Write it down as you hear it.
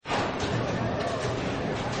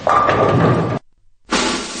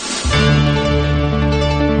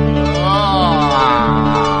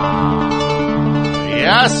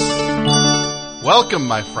Yes! Welcome,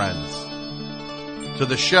 my friends, to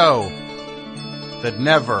the show that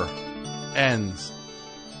never ends,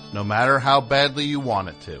 no matter how badly you want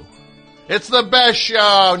it to. It's the best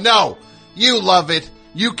show! No! You love it.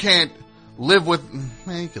 You can't live with... You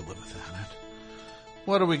can live without it.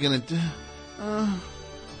 What are we gonna do?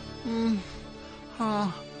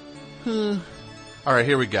 Alright,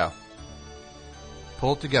 here we go.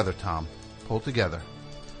 Pull it together, Tom. Pull it together.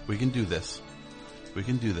 We can do this. We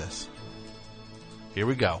can do this. Here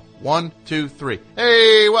we go. 1, 2, 3.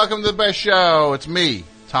 Hey, welcome to the best show. It's me,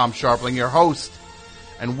 Tom Sharpling, your host.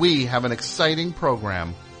 And we have an exciting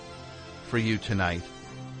program for you tonight.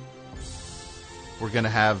 We're going to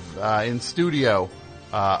have in studio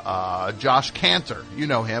Josh Kantor. You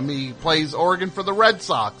know him. He plays organ for the Red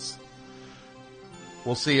Sox.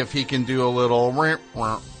 We'll see if he can do a little...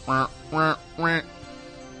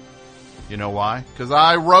 You know why? Because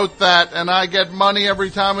I wrote that and I get money every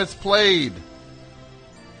time it's played.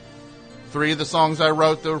 3 of the songs I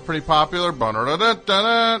wrote that were pretty popular. Big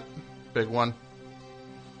one.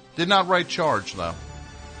 Did not write Charge, though.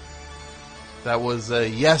 That was a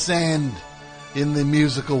yes and in the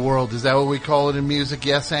musical world. Is that what we call it in music?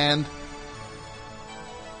 Yes and?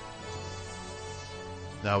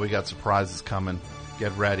 Now we got surprises coming.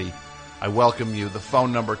 Get ready. I welcome you. The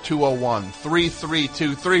phone number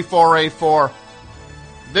 201-332-3484.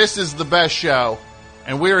 This is the best show,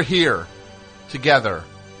 and we're here together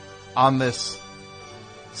on this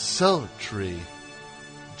sultry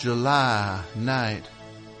July night.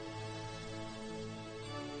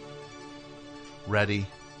 Ready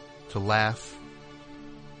to laugh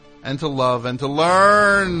and to love and to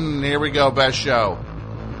learn. Here we go, best show.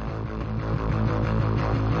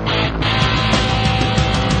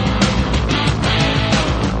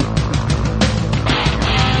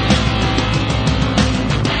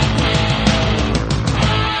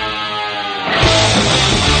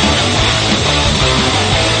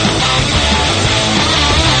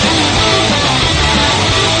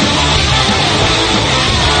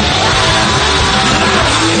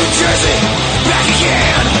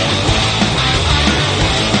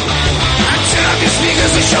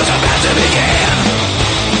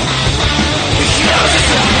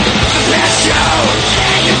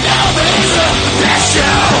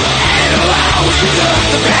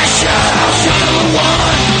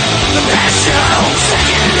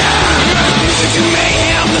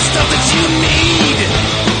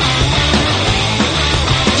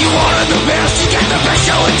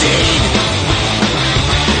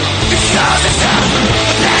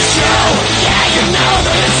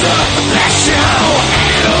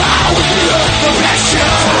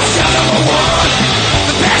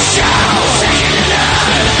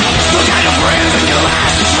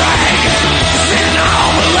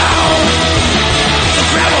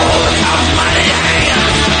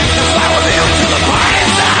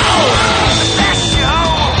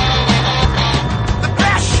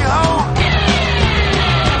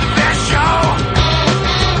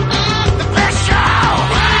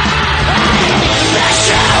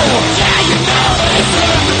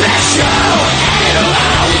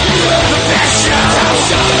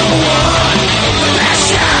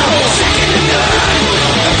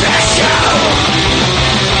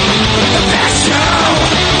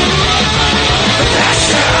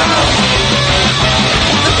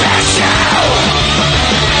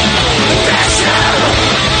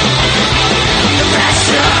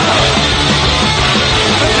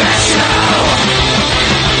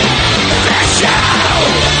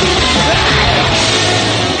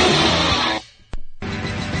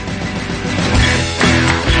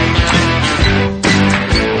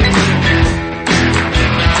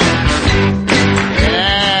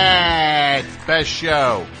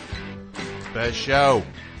 Best show.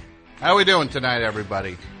 How we doing tonight,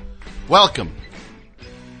 everybody? Welcome.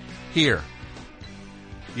 Here,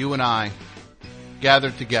 you and I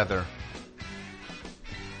gathered together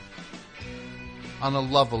on a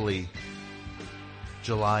lovely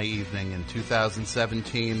July evening in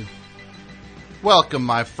 2017. Welcome,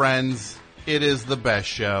 my friends. It is the best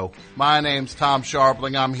show. My name's Tom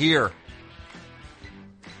Sharpling. I'm here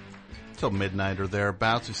till midnight or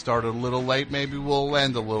thereabouts. We started a little late. Maybe we'll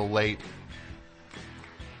end a little late.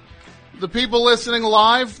 The people listening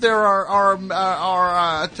live, there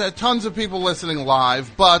are tons of people listening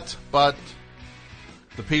live, but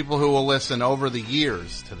the people who will listen over the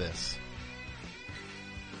years to this,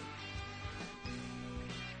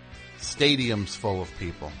 stadiums full of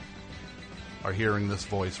people are hearing this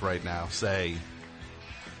voice right now say,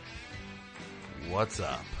 What's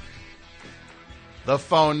up? The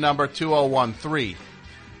phone number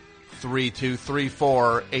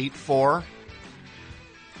 2013-323484.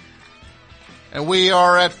 And we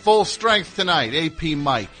are at full strength tonight. AP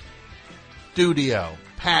Mike, Studio,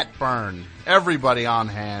 Pat Byrne, everybody on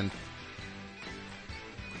hand.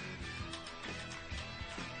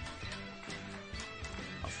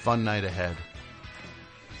 A fun night ahead.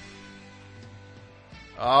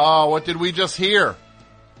 Oh, what did we just hear?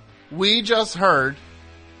 We just heard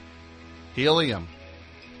Helium.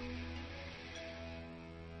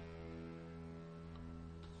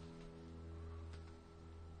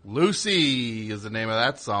 Lucy is the name of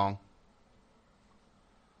that song.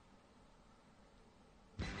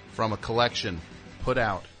 From a collection put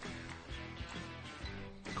out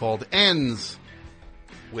called Ends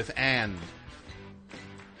with And.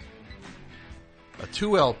 A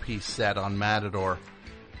 2 LP set on Matador.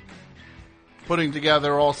 Putting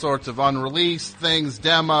together all sorts of unreleased things,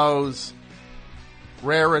 demos,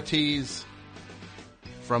 rarities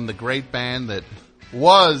from the great band that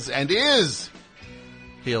was and is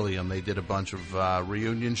Helium. They did a bunch of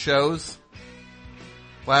reunion shows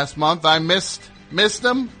last month. I missed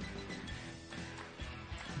them.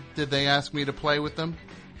 Did they ask me to play with them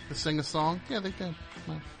to sing a song? Yeah, they did.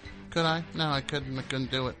 Well, could I? No, I couldn't. I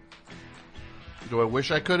couldn't do it. Do I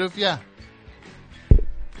wish I could have? Yeah.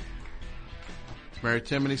 Mary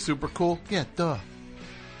Timony, super cool? Yeah, duh.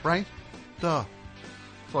 Right? Duh.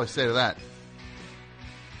 That's all I say to that.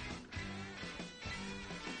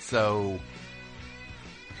 So,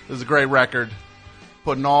 this is a great record.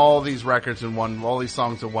 Putting all these records in one, all these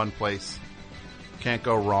songs in one place. Can't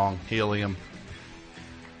go wrong. Helium.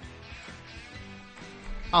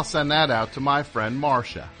 I'll send that out to my friend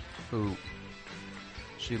Marcia, who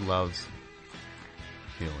she loves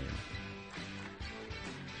Helium.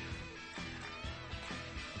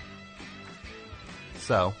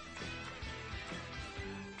 So,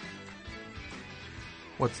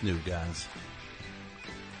 what's new, guys?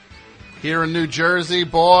 Here in New Jersey,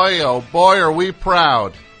 boy, oh boy, are we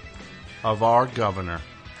proud of our governor.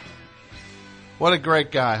 What a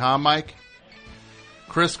great guy, huh, Mike?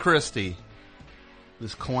 Chris Christie,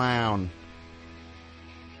 this clown.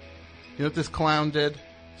 You know what this clown did?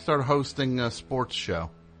 Started hosting a sports show,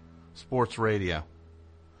 sports radio.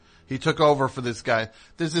 He took over for this guy.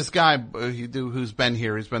 There's this guy who's been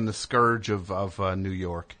here. He's been the scourge of New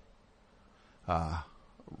York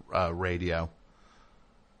radio.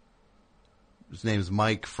 His name is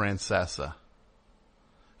Mike Francesa.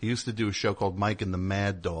 He used to do a show called Mike and the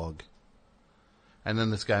Mad Dog. And then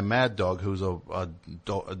this guy Mad Dog, who's a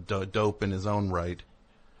dope in his own right,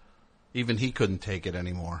 even he couldn't take it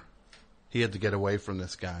anymore. He had to get away from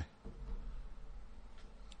this guy.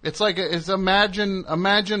 It's like, imagine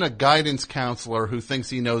a guidance counselor who thinks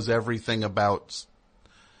he knows everything about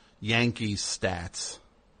Yankees stats.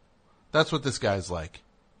 That's what this guy's like.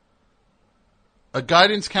 A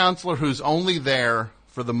guidance counselor who's only there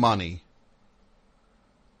for the money,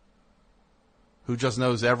 who just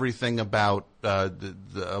knows everything about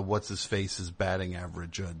what's his face's batting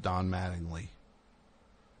average, Don Mattingly.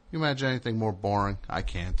 You imagine anything more boring? I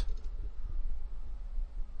can't.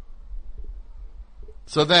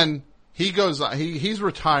 So then he goes. He's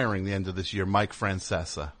retiring the end of this year, Mike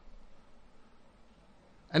Francesa.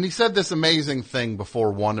 And he said this amazing thing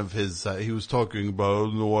before one of his. He was talking about, I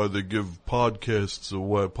don't know why they give podcasts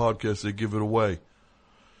away. Podcasts, they give it away.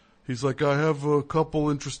 He's like, I have a couple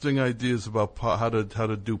interesting ideas about how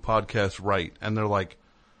to do podcasts right. And they're like,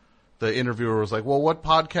 the interviewer was like, well, what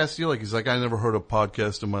podcast do you like? He's like, I never heard a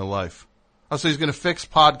podcast in my life. Oh, so he's going to fix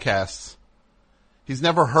podcasts. He's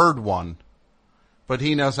never heard one. But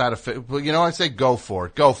he knows how to fix. Well, you know, I say go for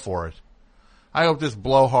it. Go for it. I hope this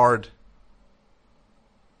blowhard.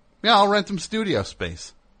 Yeah, I'll rent him studio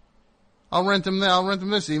space. I'll rent him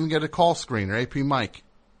this. Even get a call screener, AP Mike.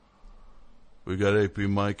 We got AP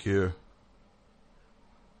Mike here.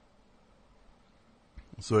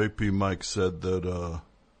 So AP Mike said that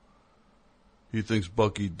he thinks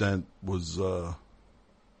Bucky Dent was one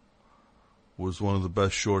of the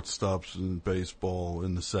best shortstops in baseball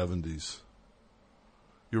in the 70s.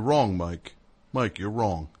 You're wrong, Mike. Mike, you're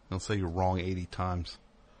wrong. I'll say you're wrong 80 times.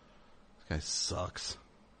 This guy sucks.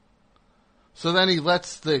 So then he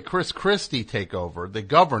lets the Chris Christie take over, the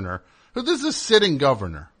governor. This is a sitting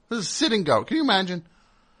governor. This is a sitting governor. Can you imagine?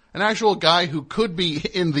 An actual guy who could be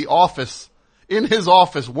in the office, in his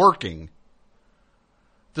office working,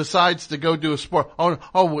 decides to go do a sport. Oh,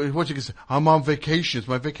 what you can say? I'm on vacation. It's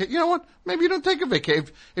my vacation. You know what? Maybe you don't take a vacation.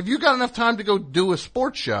 If you got enough time to go do a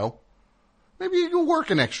sports show, maybe you can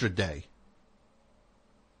work an extra day.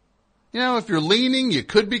 You know, if you're leaning, you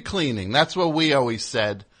could be cleaning. That's what we always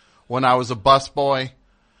said when I was a busboy.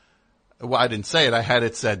 Well, I didn't say it. I had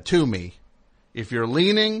it said to me. If you're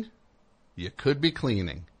leaning, you could be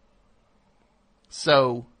cleaning.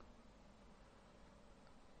 So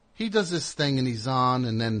he does this thing and he's on,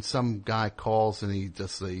 and then some guy calls and he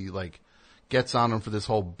gets on him for this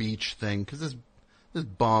whole beach thing, because this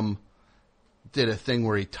bum did a thing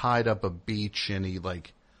where he tied up a beach and he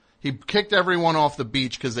kicked everyone off the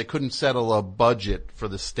beach because they couldn't settle a budget for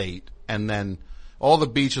the state, and then all the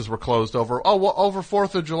beaches were closed over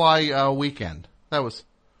 4th of July weekend. That was,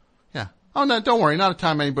 yeah. Oh no, don't worry, not a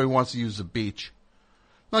time anybody wants to use the beach.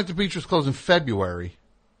 Not like the beach was closed in February.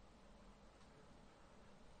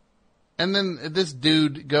 And then this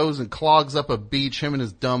dude goes and clogs up a beach, him and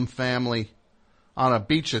his dumb family, on a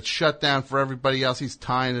beach that's shut down for everybody else. He's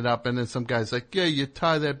tying it up, and then some guy's like, yeah, you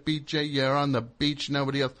tie that beach, yeah, you're on the beach,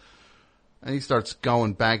 nobody else. And he starts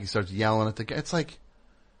going back, he starts yelling at the guy. It's like,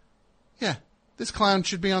 yeah, this clown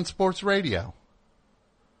should be on sports radio.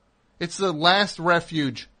 It's the last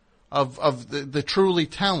refuge of the truly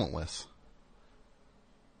talentless.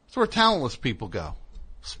 It's where talentless people go.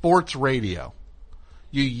 Sports radio.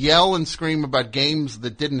 You yell and scream about games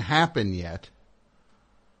that didn't happen yet.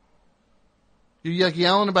 You're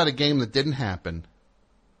yelling about a game that didn't happen.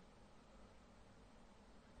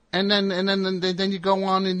 And then you go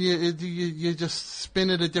on and you just spin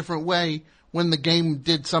it a different way when the game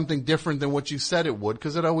did something different than what you said it would,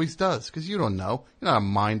 because it always does. Because you don't know. You're not a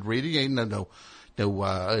mind reader. You ain't no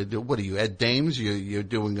what are you, Ed Dames? You're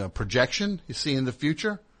doing a projection? You see in the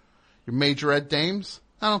future? You're Major Ed Dames?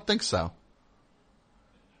 I don't think so.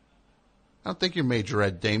 I don't think you're Major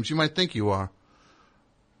Ed Dames. You might think you are.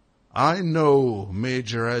 I know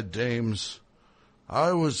Major Ed Dames.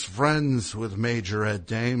 I was friends with Major Ed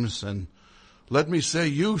Dames, and let me say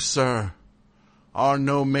you, sir, are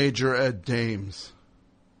no Major Ed Dames.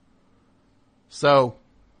 So,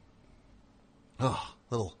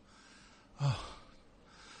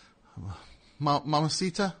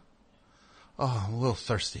 Mamacita? Oh, I'm a little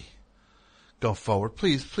thirsty. Go forward.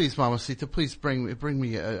 Please, Mamacita, please bring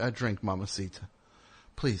me a drink, Mamacita.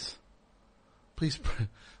 Please.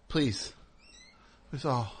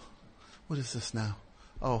 Oh, what is this now?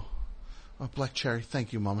 Oh, black cherry.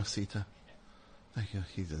 Thank you, Mamacita. Thank you.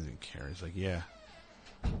 He doesn't even care. He's like, yeah.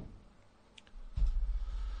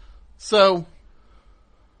 So,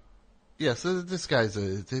 yes, this guy's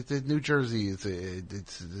New Jersey is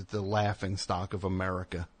it's the laughing stock of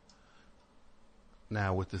America.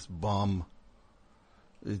 Now with this bum,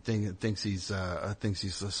 thinks he's a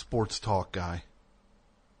sports talk guy.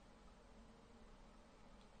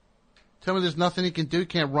 Tell me, there's nothing he can do. He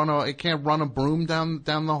can't run a broom down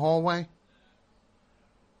the hallway.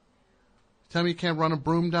 Tell me, you can't run a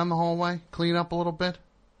broom down the hallway, clean up a little bit,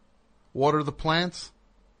 water the plants.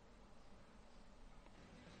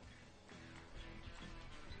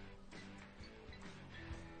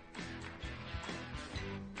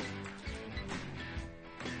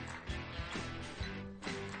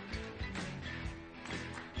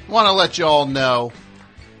 Want to let you all know,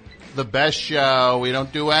 the best show. We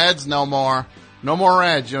don't do ads no more. No more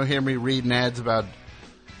ads. You don't hear me reading ads about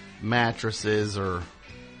mattresses or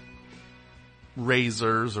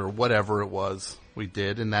razors or whatever it was we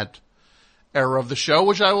did in that era of the show,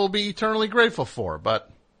 which I will be eternally grateful for.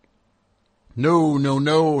 But no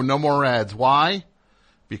more ads. Why?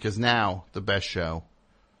 Because now, the best show.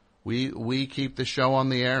 We keep the show on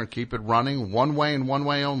the air and keep it running one way and one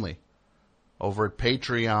way only. Over at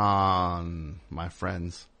Patreon, my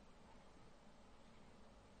friends.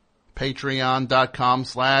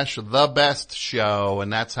 Patreon.com/thebestshow.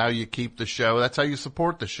 And that's how you keep the show. That's how you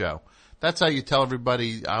support the show. That's how you tell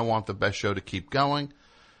everybody, I want the best show to keep going.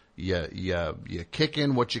 You kick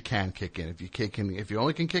in what you can kick in. If you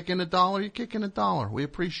only can kick in $1, you kick in $1. We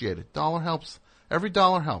appreciate it. Dollar helps. Every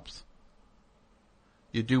dollar helps.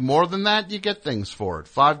 You do more than that, you get things for it.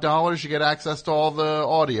 $5, you get access to all the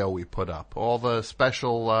audio we put up, all the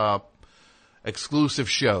special exclusive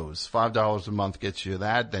shows. $5 a month gets you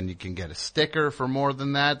that. Then you can get a sticker for more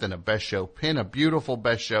than that. Then a Best Show pin, a beautiful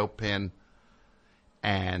Best Show pin.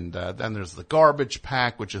 And then there's the garbage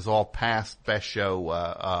pack, which is all past Best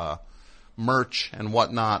Show merch and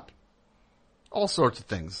whatnot. All sorts of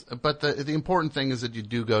things. But the important thing is that you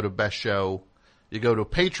do go to Best Show. You go to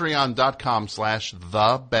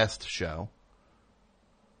patreon.com/thebestshow.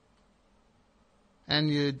 And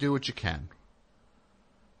you do what you can.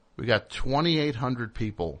 We got 2,800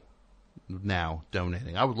 people now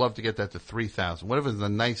donating. I would love to get that to 3,000. What if it's a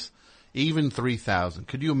nice, even 3,000?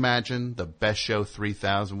 Could you imagine the Best Show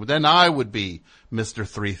 3,000? Then I would be Mr.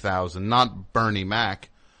 3,000, not Bernie Mac.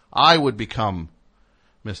 I would become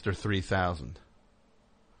Mr. 3000.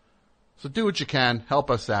 So do what you can.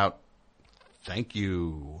 Help us out. Thank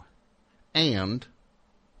you. And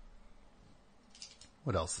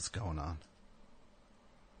what else is going on?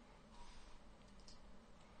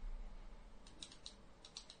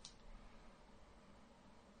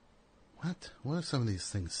 What do some of these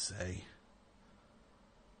things say?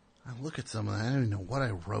 I look at some of them. I don't even know what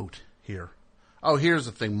I wrote here. Oh, here's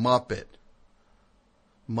the thing. Muppet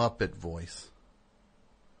voice.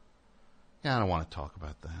 Yeah, I don't want to talk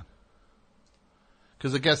about that.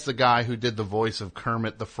 Because I guess the guy who did the voice of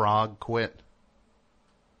Kermit the Frog quit.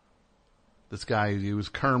 This guy, he was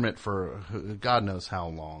Kermit for God knows how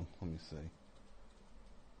long. Let me see.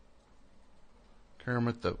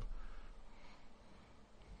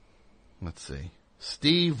 Let's see.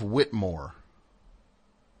 Steve Whitmore.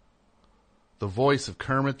 The voice of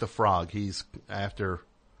Kermit the Frog. He's after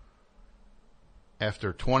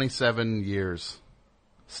 27 years.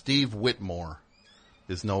 Steve Whitmore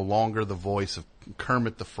is no longer the voice of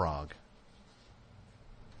Kermit the Frog.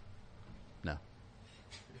 No.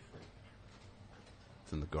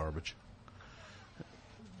 It's in the garbage.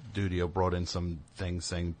 Dudio brought in some things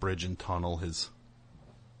saying Bridge and Tunnel, his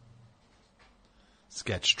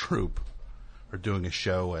sketch troupe, are doing a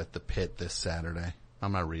show at the Pit this Saturday.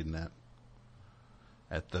 I'm not reading that.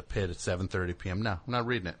 At the Pit at 7:30 p.m. No, I'm not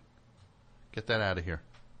reading it. Get that out of here.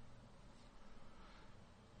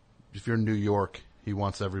 If you're in New York, he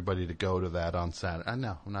wants everybody to go to that on Saturday.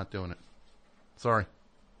 No, I'm not doing it. Sorry.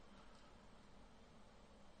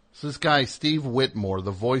 So this guy, Steve Whitmore,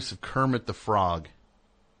 the voice of Kermit the Frog,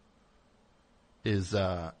 is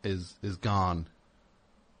gone.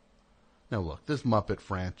 Now look, this Muppet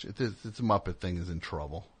franchise, this Muppet thing is in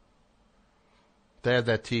trouble. They had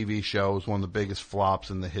that TV show. It was one of the biggest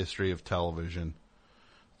flops in the history of television.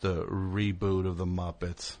 The reboot of the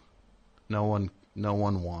Muppets. No one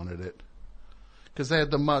wanted it. Because they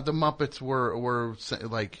had the Muppets were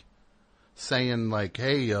like saying like,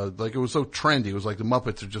 hey, like it was so trendy. It was like the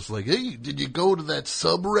Muppets are just like, hey, did you go to that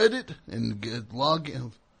subreddit and log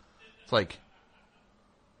in? It's like,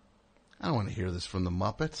 I don't want to hear this from the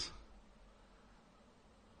Muppets.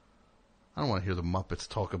 I don't want to hear the Muppets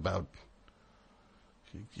talk about,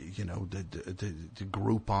 you know, the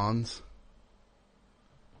Groupons.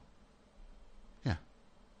 Yeah.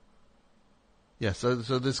 Yeah, so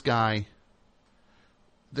this guy,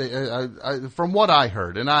 from what I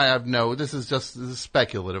heard, and I have this is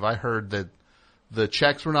speculative. I heard that the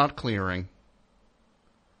checks were not clearing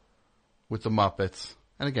with the Muppets.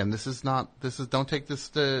 And again, don't take this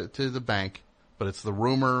to the bank, but it's the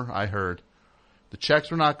rumor I heard. The checks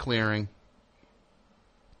were not clearing.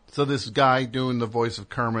 So this guy doing the voice of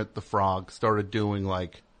Kermit the Frog started doing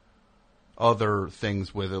like other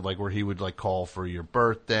things with it, like where he would like call for your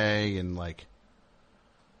birthday and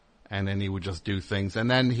then he would just do things.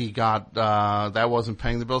 And then he got, that wasn't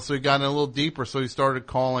paying the bill, so he got in a little deeper. So he started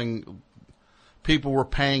calling, people were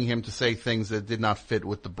paying him to say things that did not fit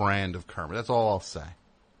with the brand of Kermit. That's all I'll say.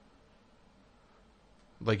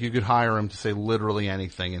 Like you could hire him to say literally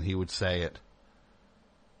anything and he would say it.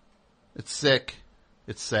 It's sick.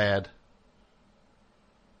 It's sad.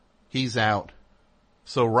 He's out.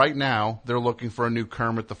 So right now, they're looking for a new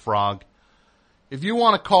Kermit the Frog. If you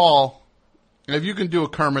want to call, and if you can do a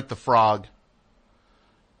Kermit the Frog,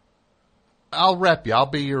 I'll rep you. I'll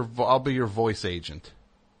be your voice agent.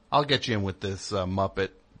 I'll get you in with this Muppet.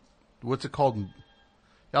 What's it called?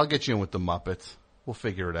 I'll get you in with the Muppets. We'll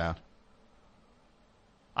figure it out.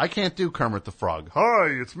 I can't do Kermit the Frog. Hi,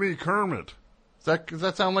 it's me, Kermit. Does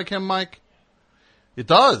that sound like him, Mike? It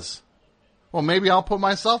does. Well, maybe I'll put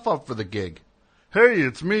myself up for the gig. Hey,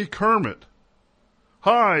 it's me, Kermit.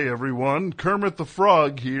 Hi, everyone. Kermit the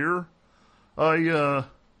Frog here. I,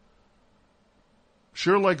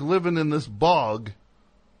 sure like living in this bog.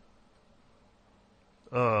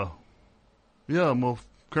 Yeah, I'm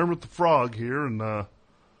Kermit the Frog here, and,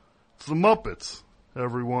 it's the Muppets,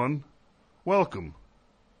 everyone. Welcome.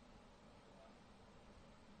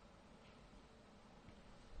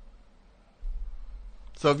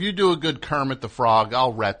 So if you do a good Kermit the Frog,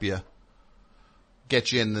 I'll rep you.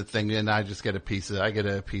 Get you in the thing, and I just get a piece of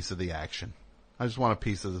the action. I just want a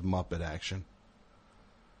piece of the Muppet action.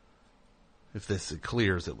 If this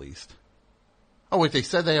clears, at least. Oh, wait, they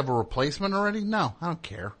said they have a replacement already? No, I don't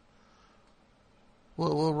care.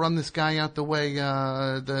 We'll run this guy out the way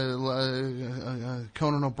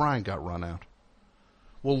Conan O'Brien got run out.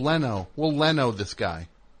 We'll Leno this guy.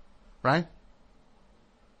 Right?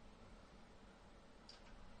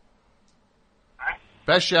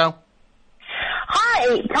 Best show. Hi,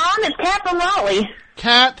 Tom. It's Kat from Raleigh.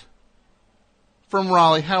 Kat, from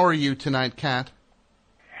Raleigh. How are you tonight, Kat?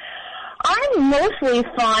 I'm mostly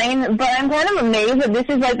fine, but I'm kind of amazed that this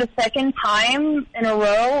is like the second time in a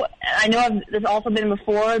row. I know there's also been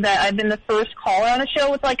before that I've been the first caller on a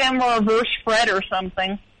show. It's like I'm a reverse Fred or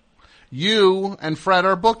something. You and Fred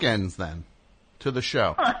are bookends then to the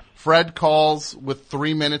show. Huh. Fred calls with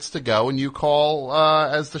 3 minutes to go, and you call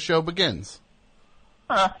as the show begins.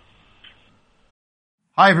 Huh.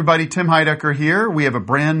 Hi, everybody. Tim Heidecker here. We have a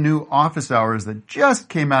brand new office hours that just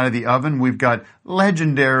came out of the oven. We've got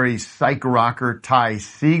legendary psych rocker Ty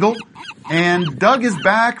Siegel. And Doug is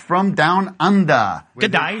back from down under.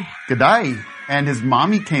 G'day. G'day. And his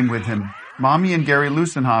mommy came with him. Mommy and Gary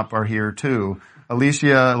Lucenhop are here, too.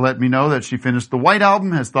 Alicia let me know that she finished the White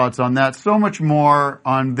Album, has thoughts on that. So much more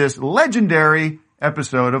on this legendary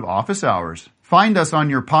episode of Office Hours. Find us on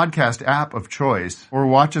your podcast app of choice or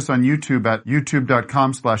watch us on YouTube at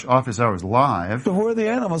youtube.com/officehours live. So who are the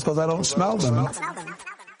animals? Because I don't smell them.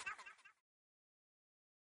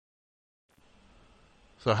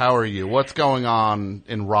 So how are you? What's going on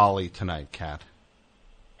in Raleigh tonight, Kat?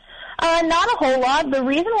 Not a whole lot. The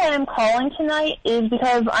reason why I'm calling tonight is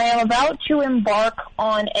because I am about to embark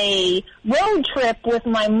on a road trip with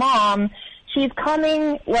my mom. She's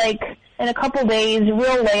coming, in a couple days,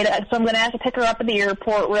 real late, so I'm going to have to pick her up at the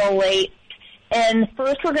airport real late. And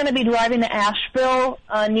first we're going to be driving to Asheville.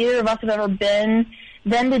 Neither of us have ever been.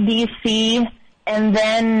 Then to D.C., and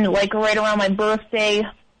then, right around my birthday,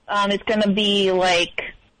 it's going to be,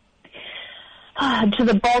 to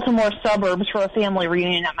the Baltimore suburbs for a family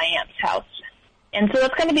reunion at my aunt's house. And so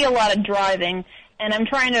it's going to be a lot of driving, and I'm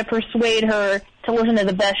trying to persuade her to listen to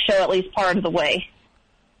the best show at least part of the way.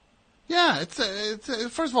 Yeah, it's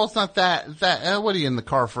first of all, it's not that what are you in the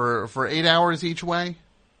car for 8 hours each way?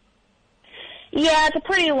 Yeah, it's a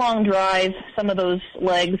pretty long drive, some of those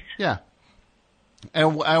legs. Yeah.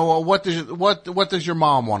 And what does your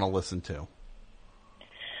mom want to listen to?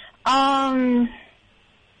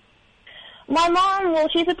 My mom, well,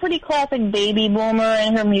 she's a pretty classic baby boomer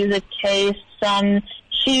in her music taste.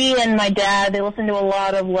 She and my dad, they listen to a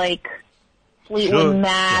lot of, Fleetwood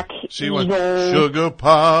Mac, She Eagles. went, Sugar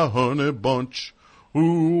Pie, Honey Bunch,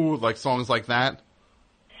 ooh, songs like that?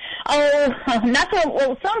 Oh,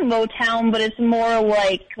 some Motown, but it's more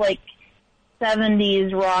like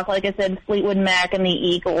 70s rock. Like I said, Fleetwood Mac and the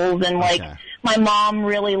Eagles, and Okay. my mom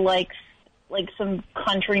really likes some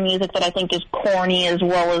country music that I think is corny, as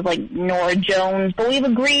well as Norah Jones. But we've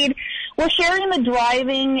agreed we're sharing the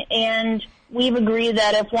driving, and we've agreed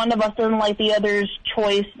that if one of us doesn't like the other's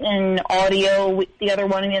choice in audio, the other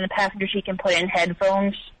one in the passenger seat can put in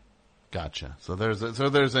headphones. Gotcha. So there's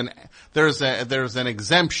an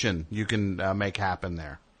exemption you can make happen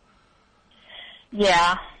there.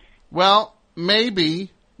 Yeah. Well,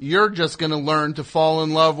 maybe you're just going to learn to fall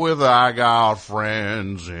in love with I got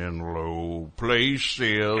friends in low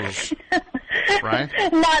places. Right?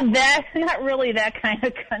 Not really that kind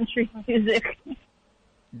of country music.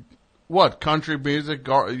 What, country music?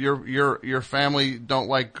 Your family don't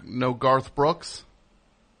like no Garth Brooks?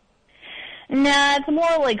 Nah, it's more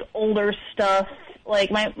older stuff.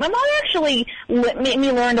 My mom actually made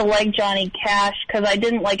me learn to like Johnny Cash, because I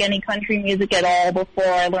didn't like any country music at all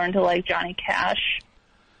before I learned to like Johnny Cash.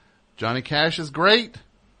 Johnny Cash is great.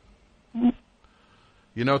 You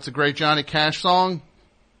know it's a great Johnny Cash song?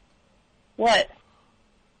 What?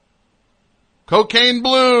 Cocaine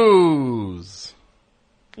Blues.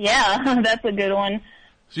 Yeah, that's a good one.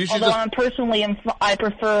 So you should Although I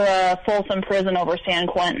prefer Folsom Prison over San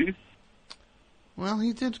Quentin. Well,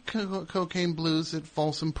 he did Cocaine Blues at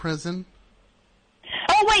Folsom Prison.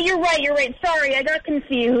 Oh, wait, you're right. Sorry, I got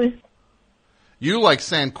confused. You like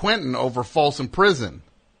San Quentin over Folsom Prison.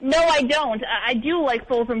 No, I don't. I do like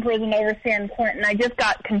Folsom Prison over San Quentin. I just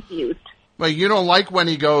got confused. Wait, you don't like when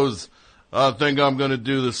he goes, I think I'm going to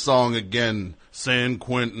do this song again. San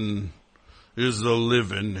Quentin is a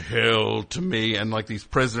living hell to me. And these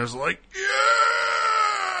prisoners are like, yeah!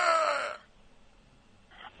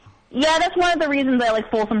 Yeah, that's one of the reasons I like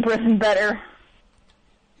Folsom Prison better.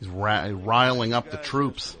 He's riling up the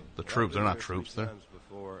troops. The troops, they're not troops. They're,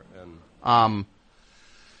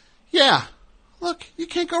 yeah. Look, you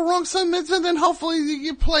can't go wrong. And then hopefully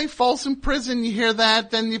you play Folsom Prison. You hear that,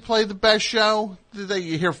 then you play the best show.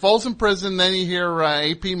 You hear Folsom Prison, then you hear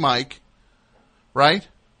AP Mike, right?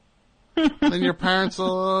 Then your parents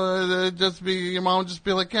will your mom will just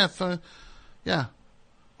be like, yeah.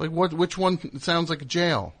 Which one sounds like a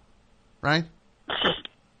jail, right?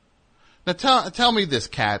 Now tell me this,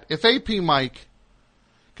 Kat. If AP Mike,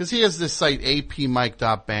 because he has this site,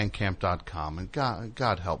 apmike.bandcamp.com, and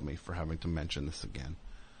God help me for having to mention this again.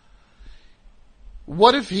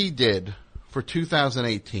 What if he did for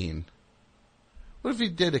 2018, what if he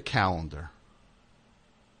did a calendar?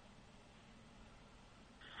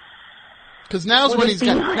 Because now's when he's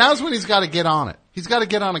got to get on it. He's got to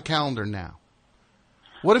get on a calendar now.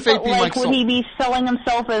 What if AP Mike would he be selling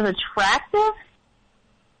himself as attractive?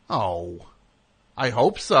 Oh, I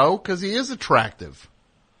hope so, because he is attractive.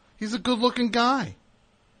 He's a good-looking guy.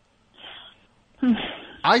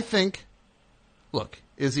 I think, look,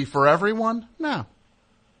 is he for everyone? No.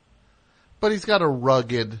 But he's got a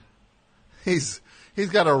rugged, he's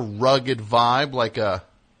got a rugged vibe,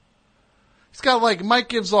 he's got Mike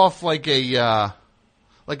gives off like a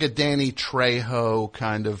Danny Trejo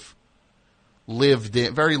kind of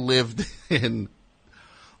very lived in,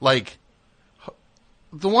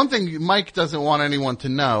 the one thing Mike doesn't want anyone to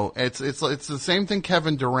know, it's the same thing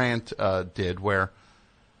Kevin Durant did, where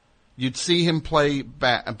you'd see him play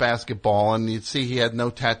basketball and you'd see he had no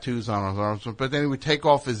tattoos on his arms, but then he would take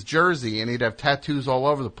off his jersey and he'd have tattoos all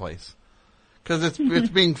over the place. Because it's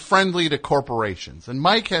being friendly to corporations. And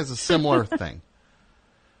Mike has a similar thing.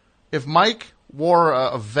 If Mike wore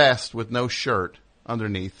a vest with no shirt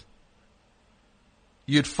underneath,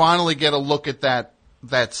 you'd finally get a look at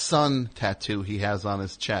that sun tattoo he has on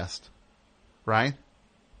his chest. Right?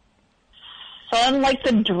 Sun like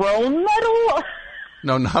the drone medal?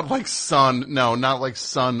 No, not like sun. No, not like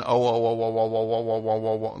sun.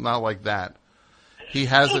 Oh, not like that. He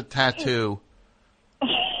has a tattoo.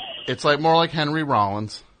 It's more like Henry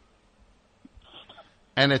Rollins.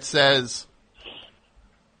 And it says,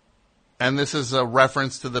 and this is a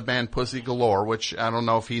reference to the band Pussy Galore, which I don't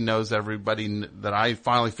know if he knows everybody, that I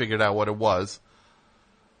finally figured out what it was.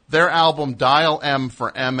 Their album Dial M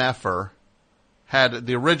for MFer had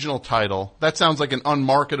the original title. That sounds like an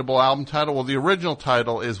unmarketable album title. Well, the original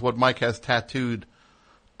title is what Mike has tattooed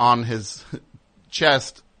on his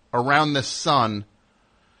chest around this sun.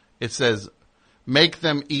 It says, "Make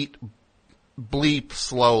them eat bleep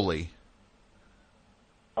slowly."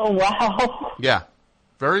 Oh, wow. Yeah.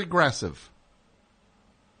 Very aggressive.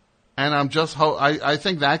 And I'm just, I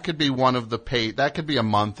think that could be one of the that could be a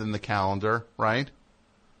month in the calendar, right?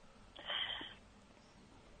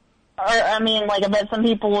 Or, I bet some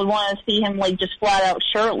people would want to see him, just flat out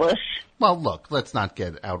shirtless. Well, look, let's not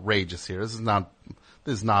get outrageous here. This is not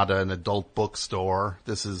an adult bookstore.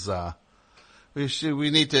 This is, it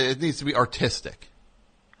needs to be artistic.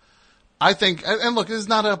 I think, and look, this is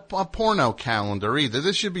not a porno calendar either.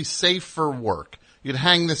 This should be safe for work. You'd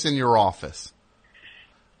hang this in your office.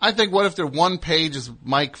 I think, what if there one page is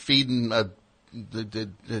Mike feeding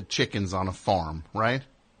the chickens on a farm, right?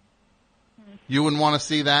 You wouldn't want to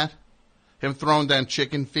see that? Him throwing down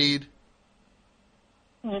chicken feed?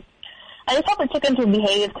 I just hope the chickens would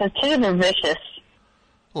behave, because chickens are vicious.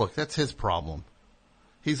 Look, that's his problem.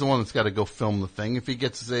 He's the one that's got to go film the thing. If he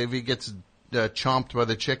gets chomped by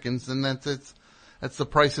the chickens, then that's the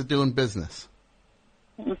price of doing business.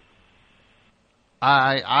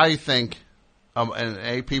 I think an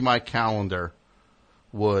AP My Calendar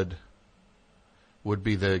would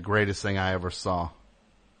be the greatest thing I ever saw.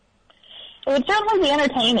 It would certainly be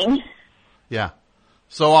entertaining. Yeah.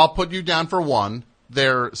 So I'll put you down for one.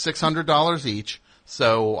 They're $600 each.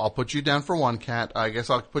 So I'll put you down for one, Kat. I guess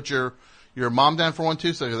I'll put your mom down for one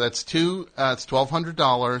too. So that's two. It's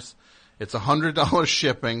 $1,200. It's $100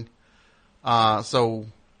 shipping. So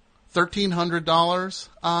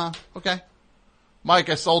 $1,300. Okay. Mike,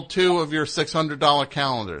 I sold two of your $600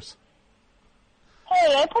 calendars.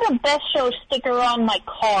 Hey, I put a Best Show sticker on my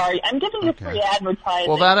car. I'm giving you free advertising.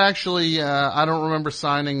 Well, that actually, I don't remember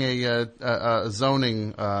signing a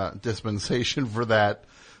zoning dispensation for that.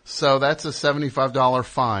 So that's a $75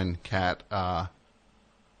 fine, Kat,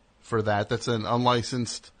 for that. That's an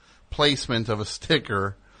unlicensed placement of a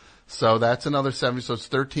sticker. So that's another 70. So it's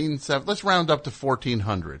 13.7. Let's round up to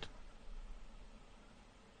 1,400.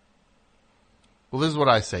 Well, this is what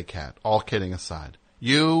I say, Kat, all kidding aside.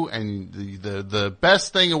 You and the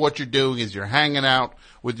best thing of what you're doing is you're hanging out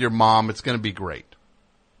with your mom. It's going to be great.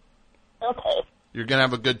 Okay. You're going to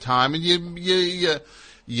have a good time, and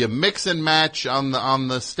you mix and match on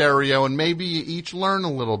the stereo, and maybe you each learn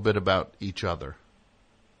a little bit about each other.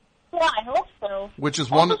 Yeah, I hope so. Which is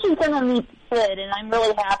one. She's going to meet Sid, and I'm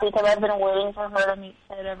really happy because I've been waiting for her to meet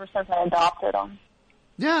Sid ever since I adopted him.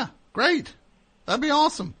 Yeah, great. That'd be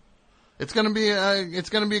awesome. It's going to be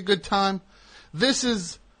a good time. This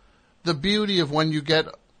is the beauty of when you get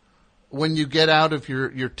out of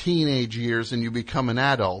your teenage years and you become an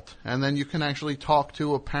adult, and then you can actually talk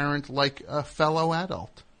to a parent like a fellow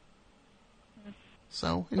adult.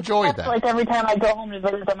 So enjoy that. Like every time I go home to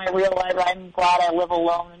visit them, I realize I'm glad I live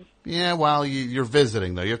alone. Yeah, well, you're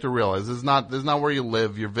visiting though. You have to realize this is not where you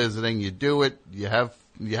live. You're visiting. You do it. You have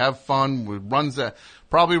fun.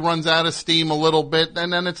 Probably runs out of steam a little bit,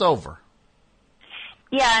 and then it's over.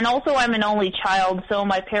 Yeah, and also I'm an only child, so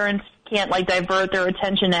my parents can't like divert their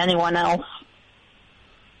attention to anyone else.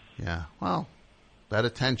 Yeah, well, that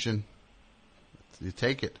attention, you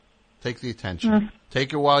take it. Take the attention.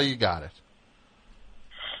 Take it while you got it.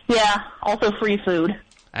 Yeah, also free food.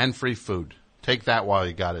 And free food. Take that while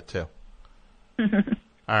you got it, too. All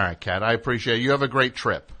right, Kat, I appreciate it. You have a great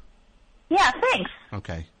trip. Yeah, thanks.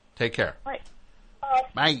 Okay, take care. Right.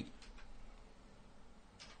 Bye.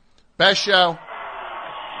 Best show.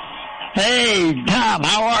 Hey, Tom,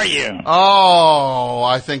 how are you? Oh,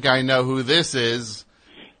 I think I know who this is.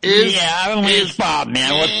 It's Bob,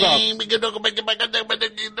 man. What's up?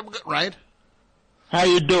 Right? How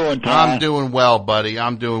you doing, Tom? I'm doing well, buddy.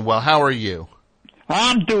 I'm doing well. How are you?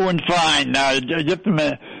 I'm doing fine. Just a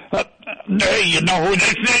minute. Hey, you know who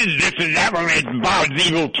this is? This is Avalanche Bob's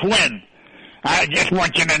evil twin. I just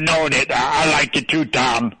want you to know that I like you too,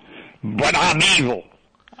 Tom, but I'm evil.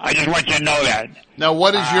 I just want you to know that. Now,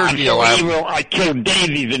 what is your deal? I'm so evil, I killed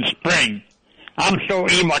daisies in spring. I'm so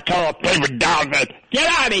evil, I tell a favorite dog that, get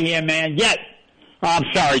out of here, man, get. I'm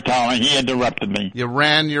sorry, Tom, he interrupted me. You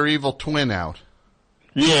ran your evil twin out.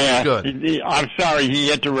 Yeah. Good. I'm sorry,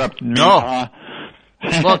 he interrupted me. No.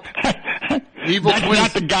 Look, evil That's twins.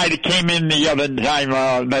 not the guy that came in the other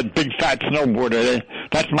time, that big fat snowboarder.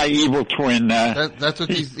 That's my evil twin. That's what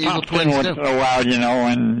these evil twins once do. in a while, you know,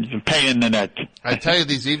 and it's a pain in the neck. I tell you,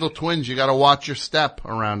 these evil twins, you got to watch your step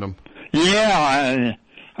around them. Yeah,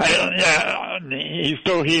 he's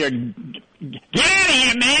still here. Get out of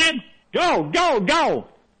here, man! Go!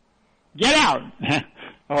 Get out!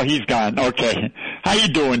 Oh, he's gone. Okay. How you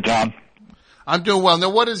doing, Tom? I'm doing well. Now,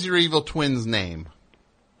 what is your evil twin's name?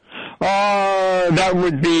 Oh, that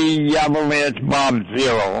would be Avalanche Bob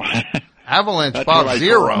Zero. Avalanche That's Bob what I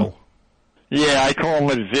Zero? call him. Yeah, I call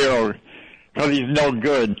him a Zero because he's no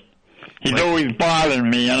good. He's always bothering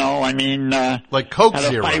me, you know. I mean, like Coke had a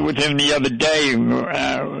Zero. fight with him the other day,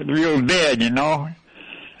 real bad, you know.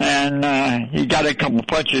 And he got a couple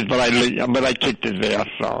punches, but I kicked his ass,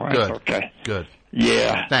 so Good. that's okay. Good.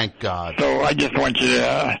 Yeah. Thank God. So I just want you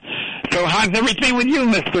to. So how's everything with you,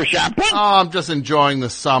 Mr. Chaplin? Oh, I'm just enjoying the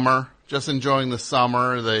summer.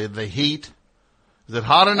 The heat. Is it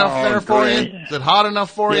hot enough there for great. you? Is it hot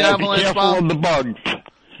enough for you, Yeah, be Avalanche careful Bob? of the bugs.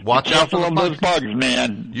 Watch out for the of bugs. those bugs,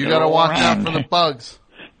 man. You They're got to all watch out around. for the bugs.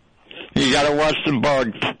 You got to watch the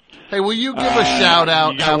bugs. Hey, will you give a shout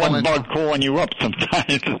out, You got one Avalanche? bug calling you up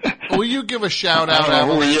sometimes. Will you give a shout out, I don't know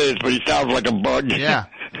who Avalanche? he is, but he sounds like a bug. Yeah.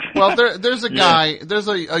 Well, there's a guy, there's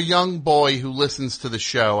a young boy who listens to the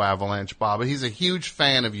show, Avalanche Bob. He's a huge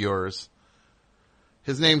fan of yours.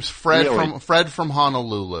 His name's Fred from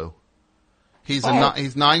Honolulu. He's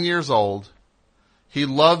 9 years old. He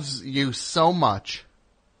loves you so much.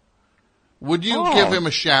 Would you give him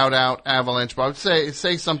a shout out, Avalanche Bob? Say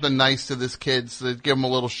something nice to this kid, so give him a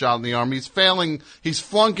little shot in the arm. He's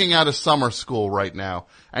flunking out of summer school right now,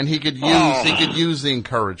 and he could use the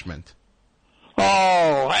encouragement.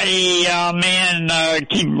 Oh, hey, man,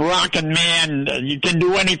 keep rocking, man. You can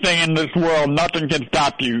do anything in this world. Nothing can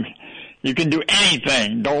stop you. You can do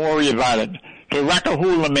anything. Don't worry about it. So rock a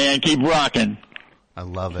hula, man. Keep rocking. I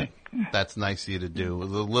love it. That's nice of you to do.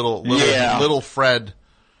 Little Fred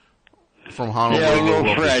from Honolulu. Yeah,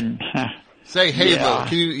 little Fred. Say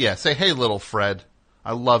hey, say hey, little Fred.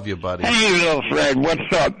 I love you, buddy. Hey, little Fred,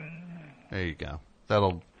 what's up? There you go.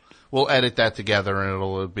 We'll edit that together, and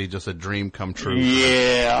it'll be just a dream come true.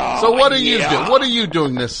 Yeah. So what are you doing? What are you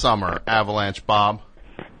doing this summer, Avalanche Bob?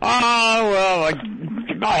 Well,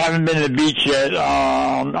 I haven't been to the beach yet.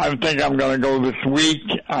 I think I'm going to go this week.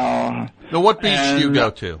 Now, what beach do you go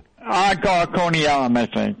to? I go Coney Island, I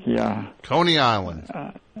think. Yeah. Coney Island.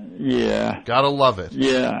 Yeah. Gotta love it.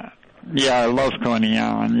 Yeah. Yeah, I love Coney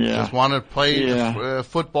Island. Yeah. Just want to play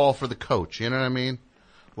football for the coach. You know what I mean?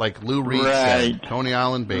 Like Lou Reed said, Coney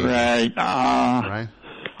Island baby. Right. Right.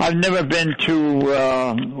 I've never been to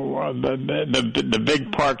the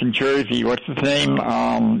big park in Jersey. What's the name?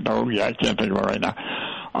 I can't think of it right now.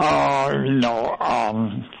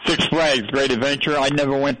 Six Flags Great Adventure. I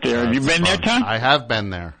never went there. Have you been there, Tom? I have been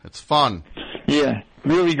there. It's fun. Yeah,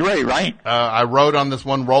 really great, right? I rode on this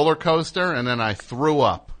one roller coaster and then I threw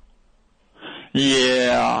up.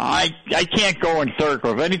 Yeah, I can't go in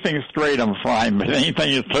circles. Anything straight, I'm fine, but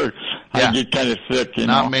anything in circles, I get kind of sick. You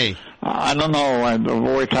know? Not me. I don't know. I've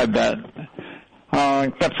always had that.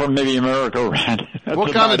 Except for maybe America Red.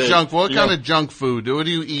 What kind of junk food? What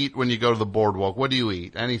do you eat when you go to the boardwalk? What do you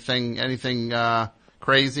eat? Anything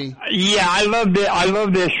crazy? Yeah, I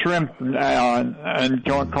love their shrimp and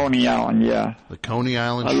Coney Island. Yeah, the Coney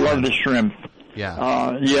Island. I love the shrimp.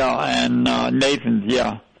 Yeah. And Nathan's.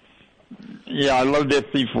 Yeah, I love their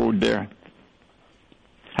seafood there.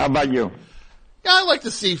 How about you? Yeah, I like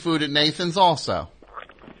the seafood at Nathan's also.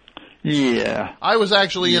 Yeah. I was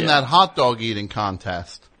actually in that hot dog eating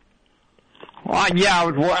contest. Well, yeah,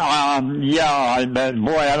 boy, I don't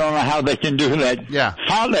know how they can do that. Yeah.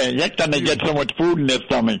 How they get so much food in their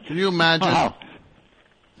stomach. Can you imagine? Wow.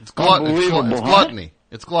 It's Unbelievable, it's gluttony.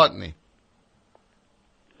 It's gluttony.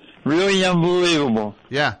 Really unbelievable.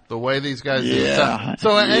 Yeah, the way these guys yeah. eat.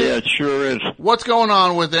 So, it sure is. What's going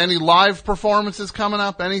on with any live performances coming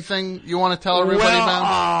up? Anything you want to tell everybody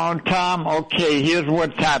about? Tom, okay, here's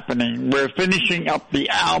what's happening. We're finishing up the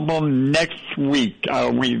album next week.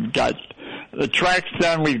 We've got the tracks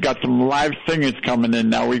done. We've got some live singers coming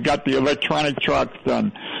in now. We've got the electronic tracks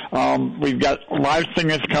done. We've got live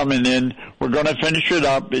singers coming in. We're going to finish it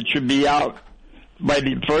up. It should be out by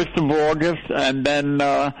the 1st of August, and then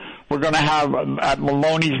we're going to have, at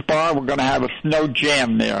Maloney's Bar, we're going to have a snow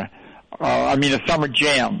jam there. A summer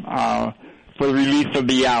jam for the release of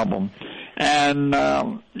the album. And,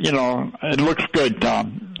 it looks good,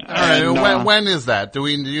 Tom. All right, when is that? Do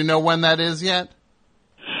you know when that is yet?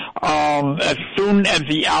 As soon as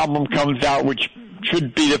the album comes out, which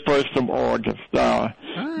should be the 1st of August,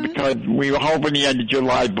 because we were hoping the end of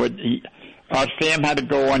July, but Sam had to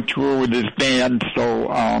go on tour with his band, so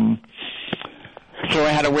I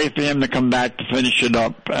had to wait for him to come back to finish it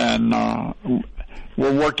up, and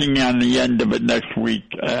we're working on the end of it next week,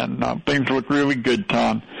 and things look really good,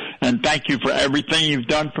 Tom. And thank you for everything you've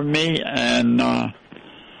done for me, and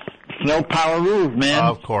Snow Power rules, man.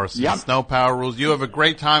 Of course, yep. Snow Power rules. You have a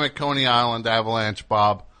great time at Coney Island Avalanche,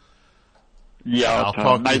 Bob. Yeah, I'll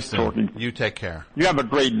talk nice to you soon. talking. You take care. You have a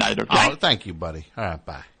great night, okay? Oh, thank you, buddy. All right,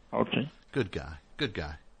 bye. Okay. Good guy. Good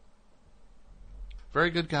guy.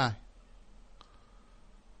 Very good guy.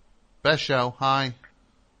 Best show. Hi.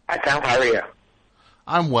 Hi, Tom. How are you?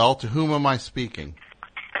 I'm well. To whom am I speaking?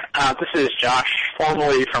 This is Josh,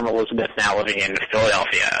 formerly from Elizabeth, now living in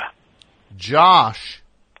Philadelphia. Josh.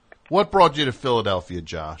 What brought you to Philadelphia,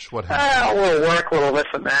 Josh? What happened? A little work, a little this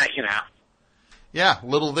and that, Yeah,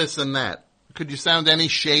 little this and that. Could you sound any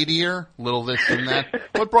shadier? Little this and that.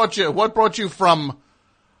 What brought you from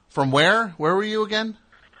where? Where were you again?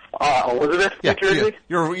 Elizabeth, New Jersey.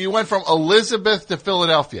 You went from Elizabeth to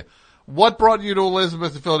Philadelphia. What brought you to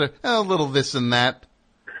Elizabeth to Philadelphia? A little this and that.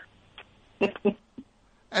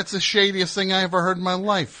 That's the shadiest thing I ever heard in my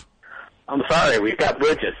life. I'm sorry, we've got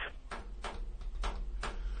bridges.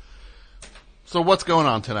 So what's going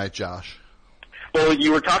on tonight, Josh? Well,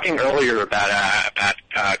 you were talking earlier about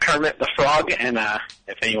Kermit the Frog, and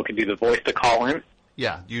if anyone could do the voice to call in.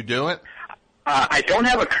 Yeah, you do it? I don't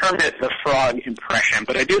have a Kermit the Frog impression,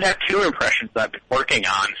 but I do have 2 impressions that I've been working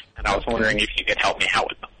on, and I was wondering if you could help me out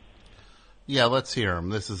with them. Yeah, let's hear them.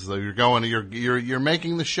 This is you're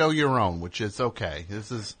making the show your own, which is okay.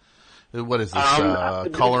 This is what is this?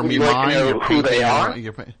 Color Me Mine. Mine. Know who they are?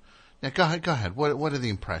 Yeah, go ahead. What are the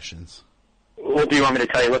impressions? Well, do you want me to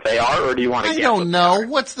tell you what they are, or do you want to guess? I don't know.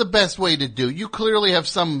 What's the best way to do? You clearly have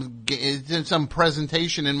some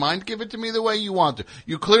presentation in mind. Give it to me the way you want to.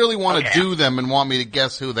 You clearly want to do them and want me to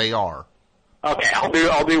guess who they are. Okay,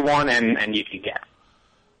 I'll do one, and you can guess.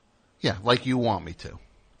 Yeah, like you want me to.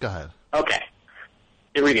 Go ahead. Okay,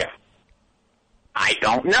 here we go. I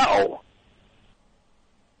don't know.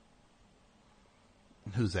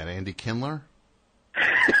 Who's that? Andy Kindler?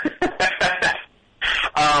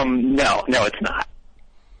 No, it's not.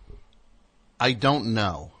 I don't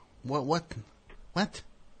know. What? What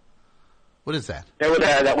is that?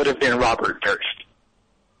 That would have been Robert Durst.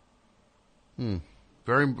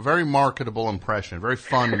 Very, very marketable impression. Very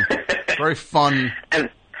fun. Very fun. And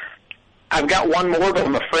I've got one more, but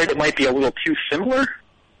I'm afraid it might be a little too similar.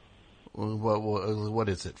 What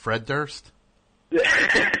is it? Fred Durst? What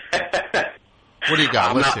do you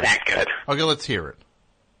got? I'm not that good. Okay, let's hear it.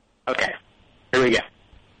 Okay, here we go.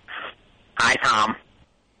 Hi, Tom.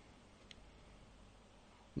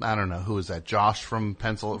 I don't know. Who is that? Josh from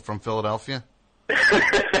Philadelphia?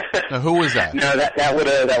 No, who was that? No, that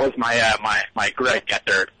was my Greg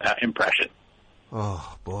Gethard impression.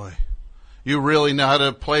 Oh boy, you really know how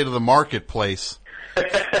to play to the marketplace.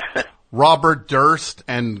 Robert Durst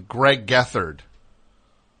and Greg Gethard.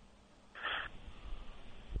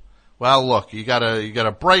 Well, look, you got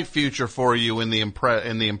a bright future for you in the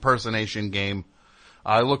impersonation game.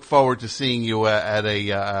 I look forward to seeing you at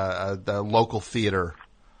a local theater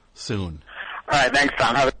soon. All right, thanks,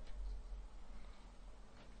 Tom. Have a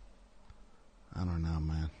I don't know,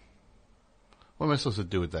 man. What am I supposed to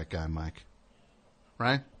do with that guy, Mike?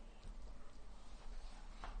 Right?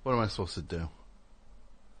 What am I supposed to do?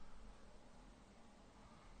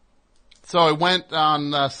 So I went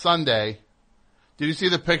on Sunday. Did you see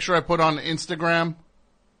the picture I put on Instagram?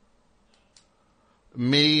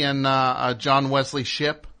 Me and John Wesley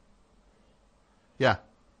Shipp. Yeah.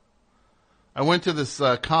 I went to this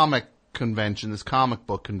comic convention, this comic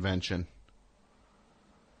book convention.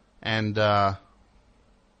 And I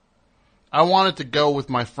wanted to go with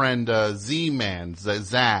my friend Z-Man,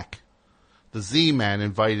 Zach. The Z-Man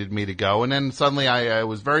invited me to go, and then suddenly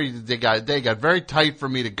they got very tight for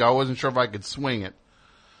me to go. I wasn't sure if I could swing it.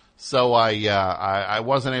 So I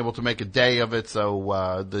wasn't able to make a day of it, so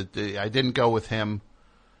I didn't go with him.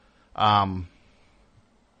 I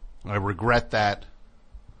regret that.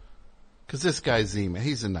 Cause this guy Z-Man,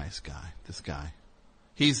 he's a nice guy, this guy.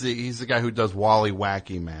 He's the guy who does Wally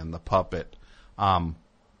Wacky Man, the puppet. And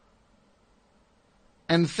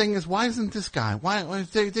the thing is, why isn't this guy? Why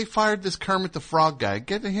they fired this Kermit the Frog guy?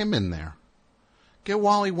 Get him in there. Get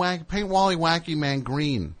paint Wally Wacky Man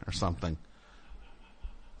green or something.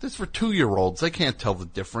 This is for 2-year-olds. They can't tell the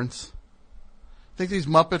difference. Think these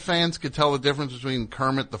Muppet fans could tell the difference between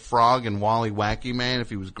Kermit the Frog and Wally Wacky Man if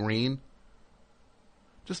he was green?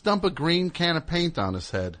 Just dump a green can of paint on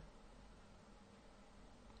his head.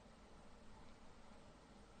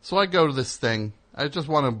 So I go to this thing. I just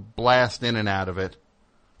want to blast in and out of it.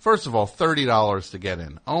 First of all, $30 to get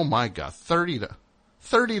in. Oh my God, $30.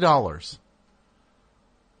 $30.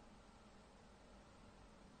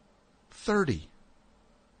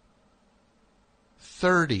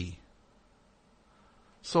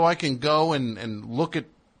 So I can go and look at,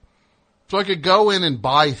 so I could go in and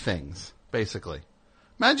buy things, basically.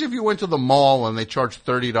 Imagine if you went to the mall and they charged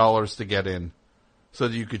 $30 to get in so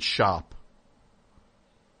that you could shop.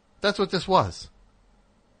 That's what this was.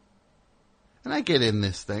 And I get in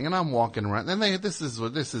this thing and I'm walking around and this is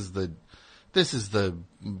the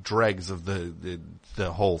dregs of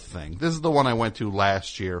the whole thing. This is the one I went to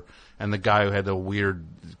last year, and the guy who had the weird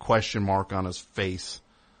question mark on his face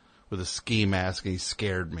with a ski mask, and he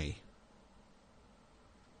scared me.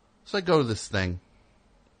 So I go to this thing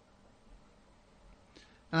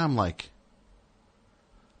and I'm like,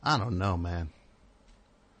 I don't know, man.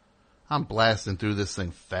 I'm blasting through this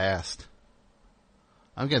thing fast.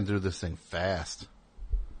 I'm getting through this thing fast.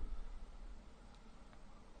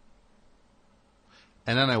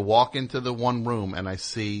 And then I walk into the one room and I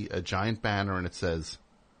see a giant banner and it says,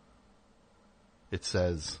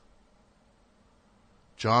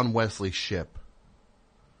 John Wesley Shipp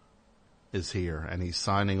is here and he's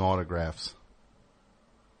signing autographs.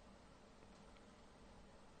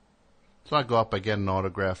 So I go up, I get an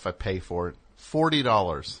autograph, I pay for it.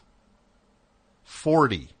 $40.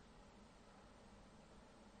 $40.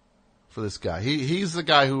 For this guy. He's the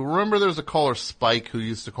guy who, remember there's a caller, Spike, who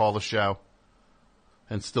used to call the show?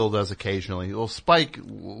 And still does occasionally. Well, Spike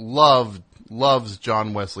loves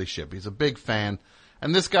John Wesley Shipp. He's a big fan.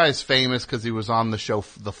 And this guy's famous because he was on the show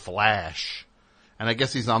The Flash. And I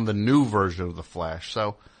guess he's on the new version of The Flash.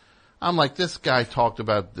 So I'm like, this guy talked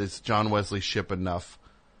about this John Wesley Shipp enough.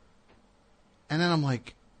 And then I'm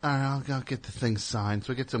like, all right, I'll get the thing signed.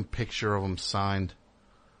 So I get some picture of him signed.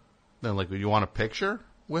 Then like, you want a picture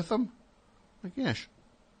with him? Like, yeah,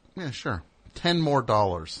 sure. $10 more.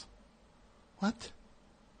 What?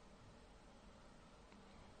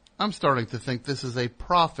 I'm starting to think this is a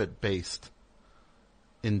profit-based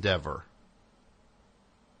endeavor.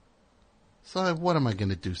 So what am I going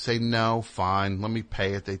to do? Say no? Fine. Let me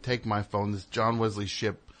pay it. They take my phone. This John Wesley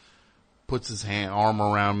Shipp puts his arm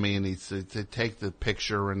around me and they take the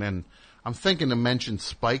picture, and then I'm thinking to mention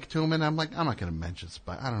Spike to him, and I'm like, I'm not going to mention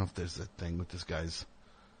Spike. I don't know if there's a thing with this guy's.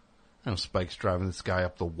 I know Spike's driving this guy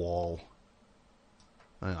up the wall.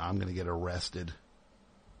 I'm going to get arrested.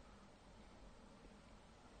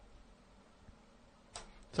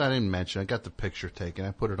 So I didn't mention. I got the picture taken.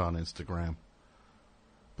 I put it on Instagram.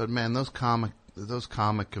 But man, that's some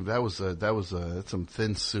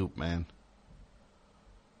thin soup, man.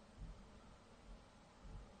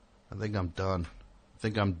 I think I'm done.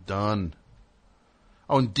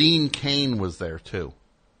 Oh, and Dean Cain was there too.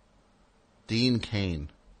 Dean Cain.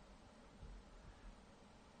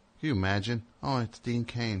 Can you imagine? Oh, it's Dean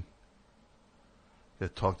Cain.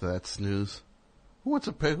 Gotta talk to that snooze. Who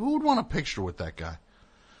would want a picture with that guy?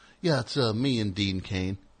 Yeah, it's me and Dean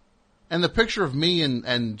Cain. And the picture of me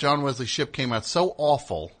and John Wesley Shipp came out so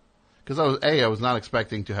awful because I was not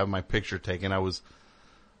expecting to have my picture taken. I was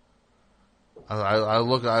I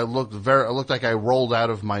looked like I rolled out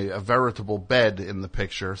of a veritable bed in the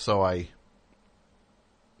picture, so I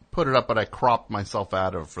put it up, but I cropped myself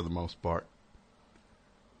out of it for the most part.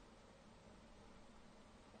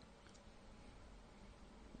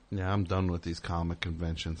 Yeah, I'm done with these comic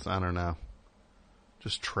conventions. I don't know.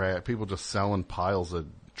 Just people just selling piles of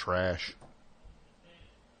trash.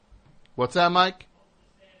 What's that, Mike?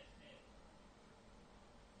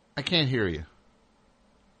 I can't hear you.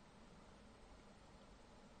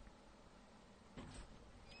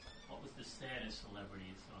 What was the saddest celebrity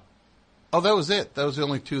you saw? Oh, that was it. That was the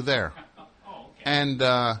only two there. Oh, okay. And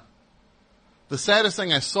the saddest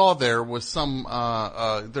thing I saw there was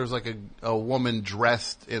there's like a woman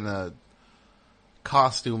dressed in a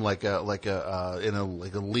costume like a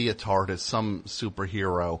leotard as some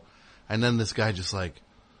superhero, and then this guy just like,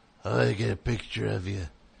 oh, I get a picture of you.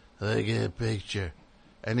 I get a picture.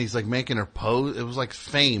 And he's like making her pose. It was like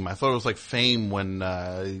Fame. I thought it was like Fame when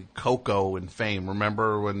Coco and Fame.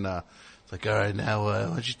 Remember when it's like, all right, now why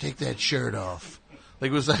don't you take that shirt off?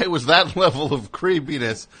 Like it was that level of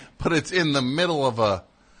creepiness, but it's in the middle of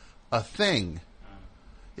a thing.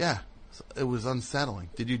 Yeah, it was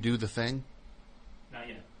unsettling. Did you do the thing? Not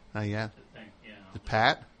yet. Not yet. The thing, yeah. The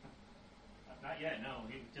Pat? Not yet. No,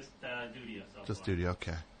 he just Duty. So Just Duty.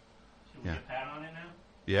 Okay. Should we get Pat on it now?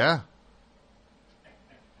 Yeah.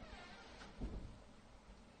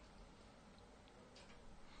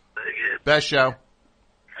 Best show.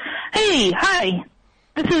 Hey, hi.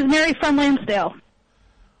 This is Mary from Lansdale.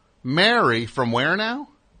 Mary from where now?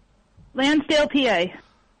 Lansdale, PA.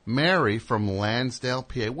 Mary from Lansdale,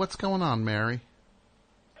 PA. What's going on, Mary?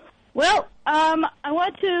 Well, I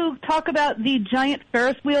want to talk about the giant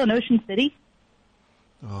Ferris wheel in Ocean City.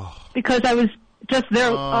 Oh. Because I was just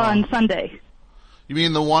there on Sunday. You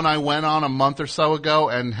mean the one I went on a month or so ago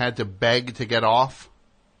and had to beg to get off?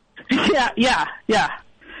 Yeah.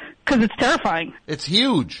 Because it's terrifying. It's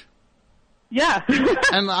huge. Yeah.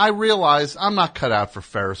 And I realize I'm not cut out for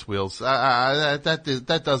Ferris wheels.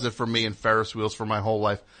 That does it for me and Ferris wheels for my whole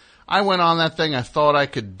life. I went on that thing. I thought I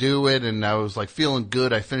could do it, and I was like feeling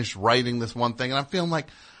good. I finished writing this one thing, and I'm feeling like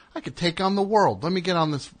I could take on the world. Let me get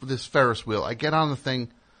on this Ferris wheel. I get on the thing,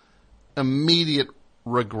 immediate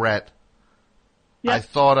regret. Yep. I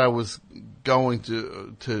thought I was going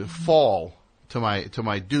to fall to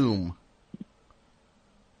my doom.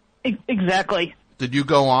 Exactly. Did you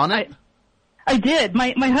go on it? I did.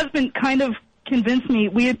 My husband kind of convinced me.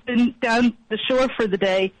 We had been down the shore for the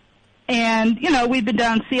day, and, we'd been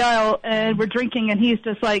down Sea Isle, and we're drinking, and he's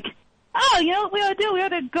just like, oh, what we ought to do? We ought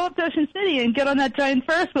to go up to Ocean City and get on that giant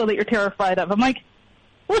Ferris wheel that you're terrified of. I'm like,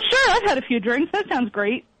 well, sure, I've had a few drinks. That sounds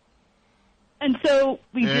great. And so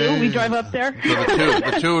we do. We drive up there. So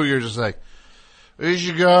the two of you are just like, we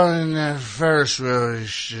should go on that Ferris wheel. We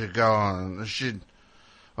should go on.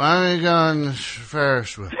 Why don't we go on the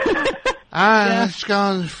Ferris wheel? Let's go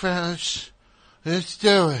on the Ferris. Let's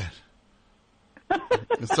do it.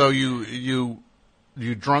 So you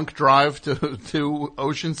drunk drive to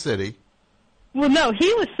Ocean City. Well, no,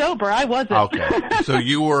 he was sober. I wasn't. Okay. So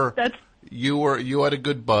you had a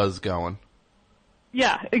good buzz going.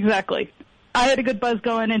 Yeah, exactly. I had a good buzz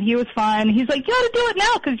going, and he was fine. He's like, you ought to do it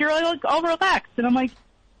now because you're like all relaxed. And I'm like,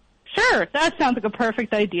 sure, that sounds like a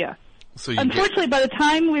perfect idea. So unfortunately, by the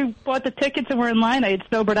time we bought the tickets and were in line, I had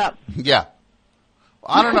sobered up. Yeah.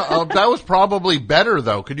 I don't know. That was probably better,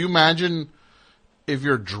 though. Could you imagine if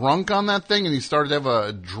you're drunk on that thing and you started to have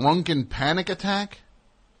a drunken panic attack?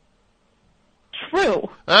 True.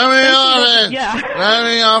 Let me off it. Yeah. Let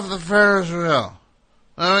me off the Ferris wheel.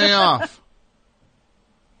 Let me off.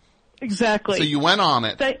 Exactly. So you went on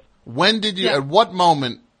it. When did you, at what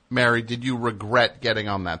moment, Mary, did you regret getting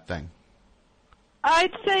on that thing?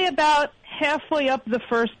 I'd say about halfway up the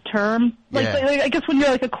first term. I guess when you're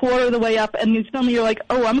like a quarter of the way up and suddenly you're like,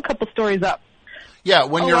 oh, I'm a couple stories up. Yeah,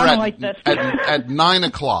 when you're at 9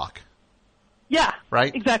 o'clock. Yeah.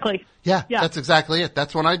 Right? Exactly. Yeah, that's exactly it.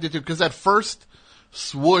 That's what I did too. Because at first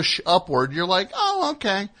swoosh upward, you're like, oh,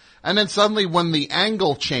 okay. And then suddenly when the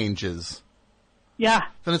angle changes. Yeah.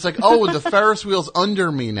 Then it's like, oh, the Ferris wheel's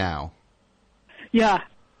under me now. Yeah.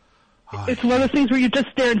 Oh, it's one of those things where you're just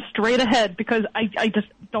staring straight ahead because I just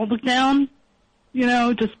don't look down.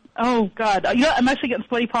 Oh, God. I'm actually getting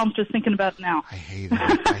sweaty palms just thinking about it now. I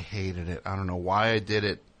hated it. I don't know why I did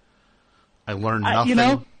it. I learned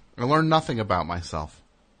nothing. I learned nothing about myself.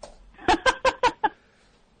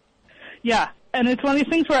 Yeah. And it's one of these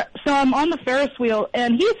things where, so I'm on the Ferris wheel,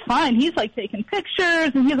 and he's fine. He's, like, taking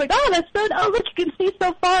pictures, and he's like, oh, that's good. Oh, look, you can see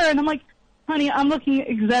so far. And I'm like, honey, I'm looking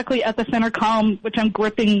exactly at the center column, which I'm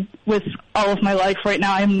gripping with all of my life right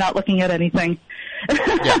now. I'm not looking at anything.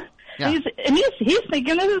 Yeah. And he's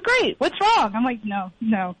thinking this is great. What's wrong? I'm like, no,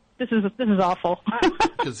 this is awful.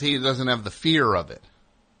 Because he doesn't have the fear of it.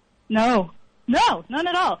 No, none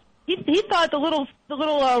at all. He thought the little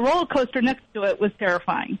roller coaster next to it was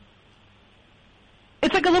terrifying.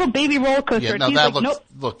 It's like a little baby roller coaster. Yeah, no, He's that like, looks, nope.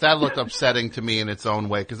 look, that looked upsetting to me in its own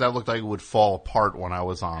way, because that looked like it would fall apart when I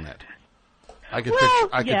was on it. I could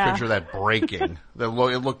picture that breaking. It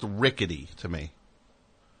looked rickety to me.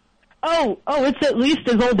 Oh, it's at least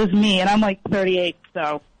as old as me, and I'm like 38,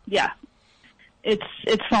 so yeah, it's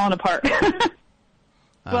falling apart.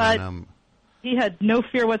 But he had no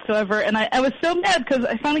fear whatsoever, and I was so mad because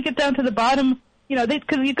I finally get down to the bottom, because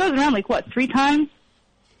it goes around like 3 times,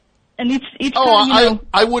 and each time,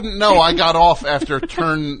 I wouldn't know. I got off after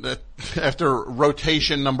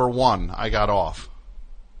rotation number 1. I got off.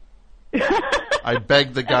 I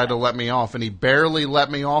begged the guy to let me off, and he barely let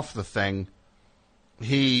me off the thing.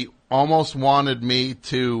 He almost wanted me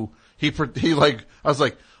to. I was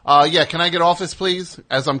like, yeah, can I get off this, please?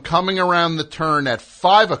 As I'm coming around the turn at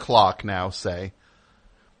 5 o'clock now, say.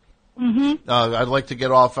 Mm-hmm. I'd like to get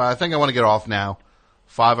off. I think I want to get off now.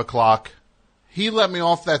 5 o'clock. He let me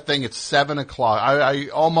off that thing at 7 o'clock. I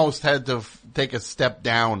almost had to take a step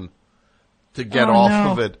down to get off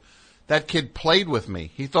of it. That kid played with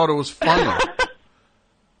me. He thought it was funny.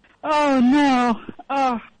 Oh, no.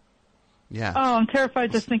 Oh. Yeah. Oh, I'm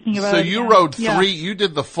terrified just thinking about it. So you rode 3, you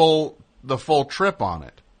did the full trip on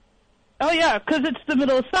it. Oh, yeah, because it's the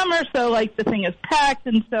middle of summer, so, the thing is packed,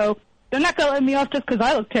 and so they're not going to let me off just because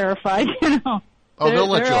I look terrified, Oh, they'll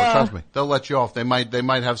let you off. Trust me. They'll let you off. They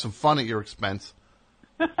might have some fun at your expense.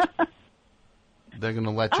 They're going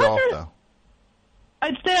to let you off, though.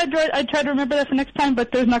 I'd say I'd try to remember that for next time,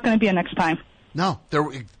 but there's not going to be a next time. No.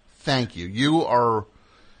 Thank you. You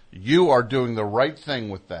are doing the right thing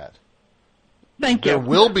with that. Thank you. There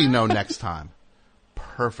will be no next time.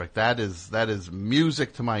 Perfect. That is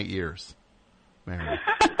music to my ears, Mary.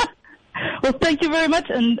 Well, thank you very much,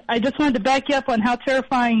 and I just wanted to back you up on how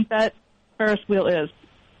terrifying that Ferris wheel is.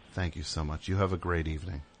 Thank you so much. You have a great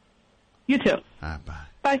evening. You too. All right, bye.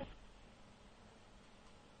 Bye.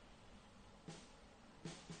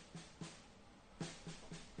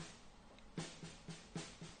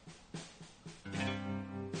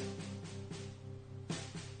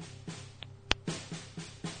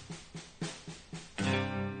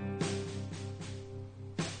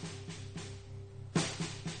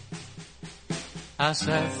 I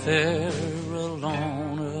sat there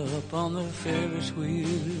alone up on the Ferris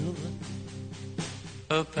wheel,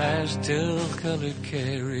 a pastel-colored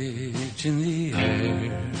carriage in the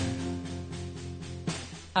air.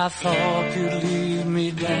 I thought you'd leave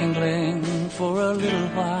me dangling for a little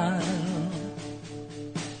while,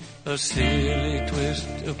 a silly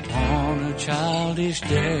twist upon a childish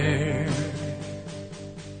dare.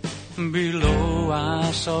 Below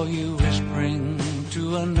I saw you whispering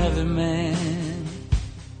to another man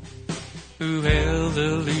who held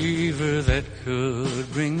the lever that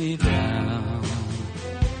could bring me down.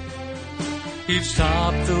 He'd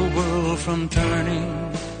stop the world from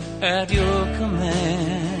turning at your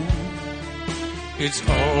command. It's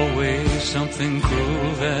always something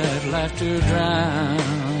cruel that laughter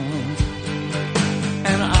drowns.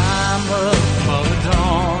 And I'm up while the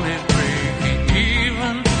dawn is breaking,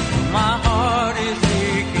 even my heart is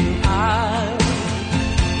aching. I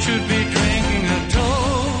should be drinking a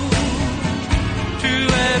toast to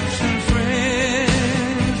absent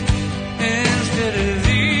friends instead of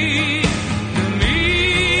thee, the median.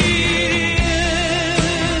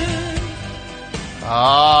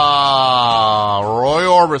 Roy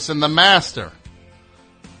Orbison, the master,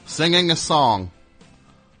 singing a song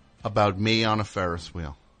about me on a Ferris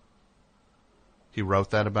wheel. He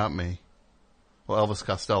wrote that about me. Well, Elvis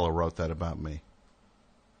Costello wrote that about me.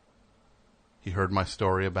 He heard my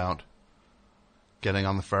story about getting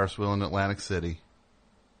on the Ferris wheel in Atlantic City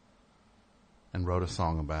and wrote a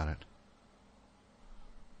song about it.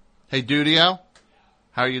 Hey, Dudio,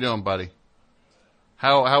 how are you doing, buddy?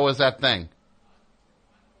 How was that thing?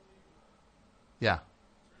 Yeah.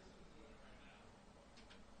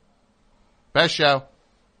 Best show.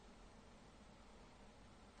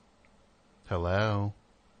 Hello.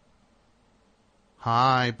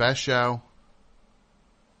 Hi, best show.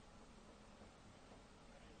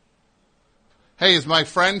 Hey, is my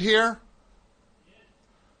friend here?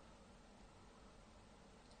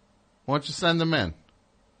 Why don't you send him in?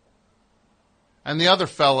 And the other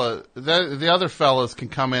fella, the other fellas can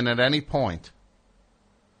come in at any point.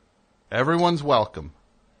 Everyone's welcome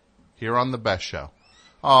here on the Best Show.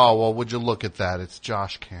 Oh, well, would you look at that? It's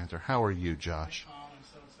Josh Kantor. How are you, Josh? I'm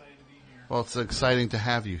so excited to be here. Well, it's exciting to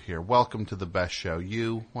have you here. Welcome to the best show.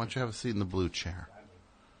 Why don't you have a seat in the blue chair?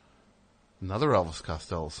 Another Elvis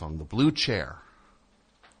Costello song, The Blue Chair.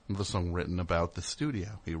 Another song written about the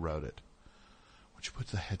studio. He wrote it. Why don't you put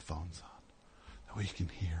the headphones on? That way you can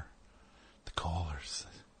hear the callers.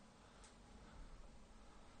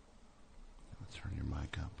 Turn your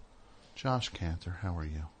mic up. Josh Kantor, how are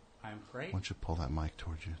you? I'm great. Why don't you pull that mic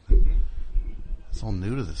towards you? It's all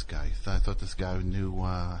new to this guy. I thought this guy knew.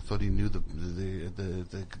 I thought he knew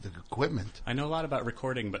the equipment. I know a lot about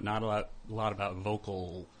recording, but not a lot about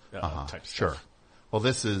vocal type stuff. Sure. Well,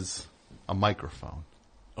 this is a microphone.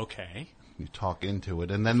 Okay. You talk into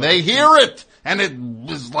it, and then they hear it, and it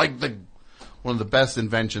was like one of the best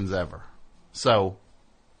inventions ever. So,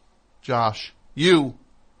 Josh, you,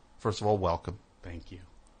 first of all, welcome. Thank you.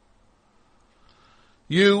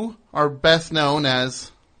 You are best known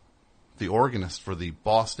as the organist for the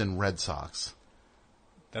Boston Red Sox.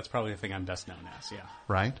 That's probably the thing I'm best known as, yeah.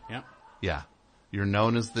 Right? Yeah. Yeah. You're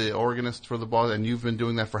known as the organist for the Boston, and you've been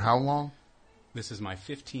doing that for how long? This is my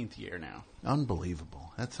 15th year now.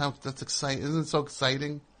 Unbelievable. That's exciting. Isn't it so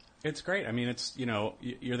exciting? It's great. I mean, it's,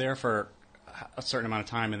 you're there for a certain amount of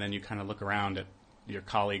time, and then you kind of look around at your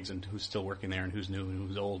colleagues and who's still working there and who's new and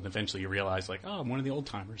who's old, and eventually you realize, like, oh, I'm one of the old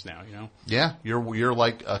timers now, Yeah, you're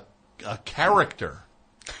like a character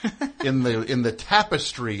in the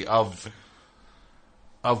tapestry of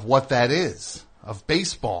what that is, of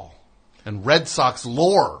baseball and Red Sox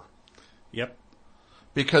lore. Yep.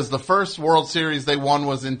 Because the first World Series they won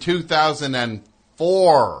was in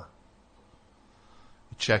 2004.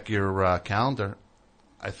 Check your calendar.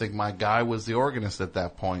 I think my guy was the organist at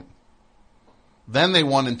that point. Then they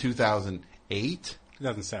won in 2008.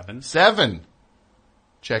 2007. 7.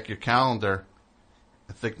 Check your calendar.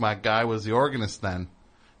 I think my guy was the organist then.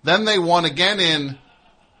 Then they won again in...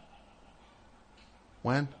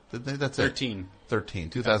 When? Did they? That's 13.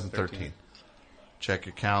 It. 2013. Check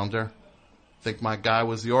your calendar. I think my guy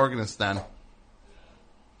was the organist then.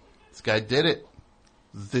 This guy did it.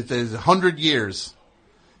 There's 100 years.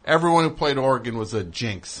 Everyone who played organ was a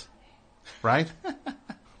jinx. Right?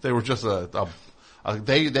 They were just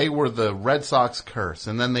they were the Red Sox curse.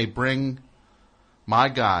 And then they bring my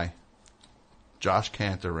guy, Josh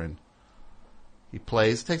Kantor, in. He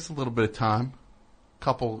plays. Takes a little bit of time.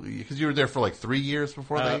 Because you were there for like 3 years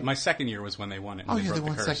before they... My second year was when they won it. Oh, yeah, they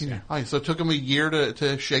won second year. Oh, yeah, so it took them a year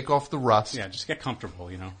to shake off the rust. Yeah, just get comfortable,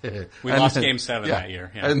 We lost Game 7 that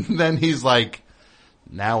year. Yeah. And then he's like,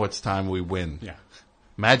 now it's time we win. Yeah.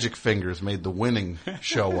 Magic Fingers made the winning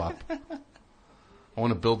show up. I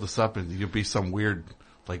want to build this up, and you'll be some weird,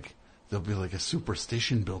 there'll be like a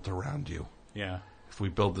superstition built around you. Yeah. If we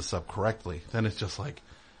build this up correctly. Then it's just like,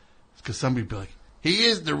 because somebody be like, he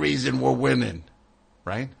is the reason we're winning.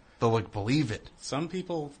 Right? They'll believe it. Some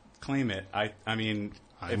people claim it. I mean,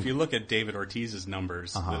 if you look at David Ortiz's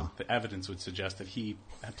numbers, the evidence would suggest that he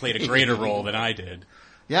played a greater role than I did.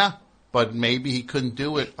 Yeah, but maybe he couldn't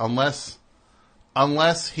do it unless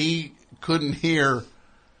he couldn't hear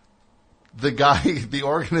the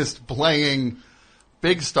organist playing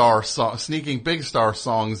sneaking Big Star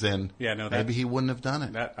songs in. Yeah, no, maybe he wouldn't have done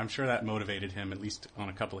it. I'm sure that motivated him, at least on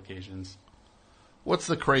a couple occasions. What's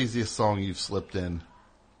the craziest song you've slipped in?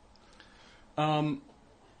 And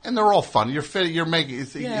they're all fun. You're making.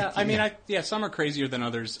 Some are crazier than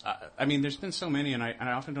others. There's been so many, and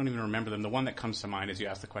I often don't even remember them. The one that comes to mind as you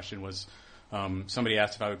asked the question was somebody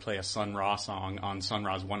asked if I would play a Sun Ra song on Sun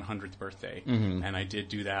Ra's 100th birthday, and I did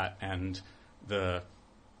do that. And the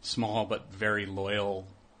small but very loyal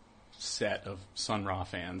set of Sun Ra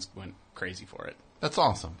fans went crazy for it. That's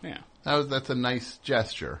awesome. Yeah, that's a nice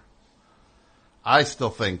gesture. I still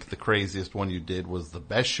think the craziest one you did was the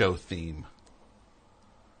Best Show theme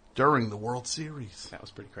during the World Series. That was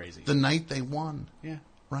pretty crazy. The night they won. Yeah.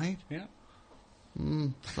 Right? Yeah.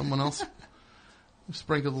 Someone else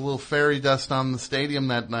sprinkled a little fairy dust on the stadium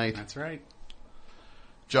that night. That's right.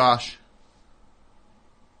 Josh,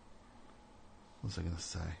 what was I going to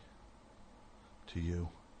say to you?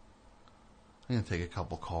 I'm going to take a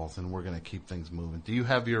couple calls, and we're going to keep things moving. Do you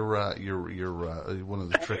have your one of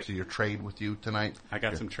the tricks of your trade with you tonight? I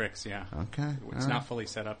got some tricks, yeah. Okay. It's not fully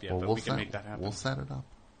set up yet, but we can make that happen. We'll set it up.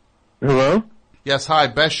 Hello? Yes, hi,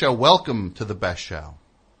 Best Show. Welcome to the Best Show.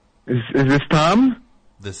 Is this Tom?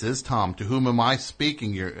 This is Tom. To whom am I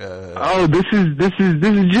speaking? This is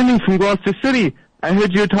Jimmy from Gloucester City. I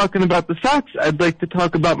heard you were talking about the Sox. I'd like to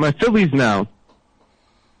talk about my Phillies now.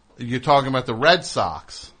 You're talking about the Red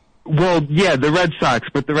Sox. Well, yeah, the Red Sox,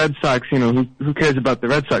 but the Red Sox, who cares about the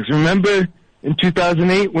Red Sox? Remember in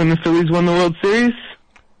 2008 when the Phillies won the World Series?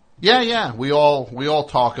 Yeah. We all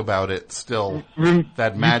talk about it still.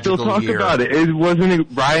 That magical still talk year. about it. Wasn't it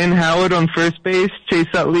Ryan Howard on first base, Chase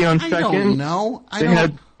Utley on second? I don't know.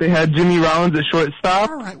 They had Jimmy Rollins at shortstop.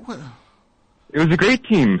 All right. What? It was a great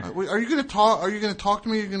team. Are you going to talk? Are you going to talk to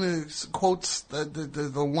me? Are you going to quote the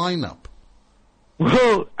lineup?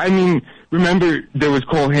 Well, I mean, remember there was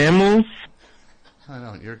Cole Hamels. I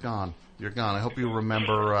don't. You're gone. You're gone. I hope you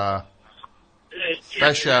remember.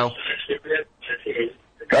 Best show.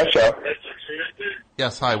 Best show.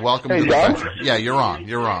 Yes. Hi. Welcome Hey, to the Tom? Best Show. Yeah, you're on.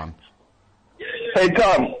 You're on. Hey,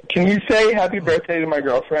 Tom, can you say happy birthday to my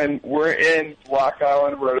girlfriend? We're in Block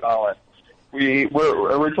Island, Rhode Island.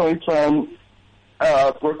 We're originally from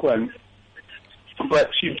Brooklyn, but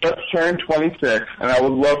she just turned 26, and I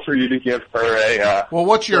would love for you to give her a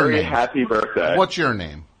what's your very name? happy birthday. What's your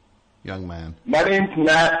name, young man? My name's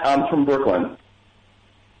Matt. I'm from Brooklyn.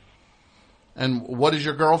 And what is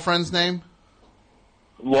your girlfriend's name?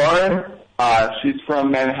 Lauren. She's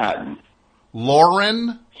from Manhattan.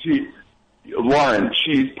 Lauren? Lauren.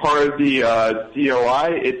 She's part of the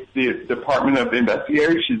DOI. It's the Department of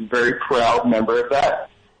Investigators. She's a very proud member of that.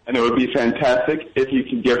 And it would be fantastic if you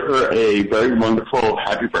could give her a very wonderful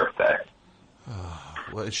happy birthday.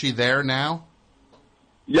 Well, is she there now?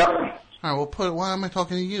 Yep. All right, well, why am I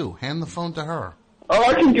talking to you? Hand the phone to her. Oh,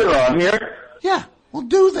 I can get her on here. Yeah, we'll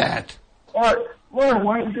do that. All right. Lauren,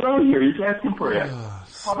 why don't you get on here? He's asking for you.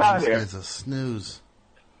 How about This here? guy's a snooze.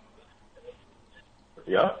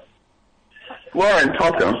 Yeah. Lauren,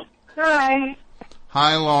 talk to him. Hi.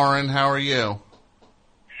 Hi, Lauren. How are you?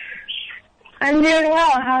 I'm doing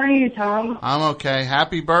well. How are you, Tom? I'm okay.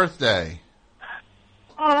 Happy birthday.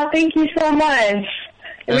 Oh, thank you so much.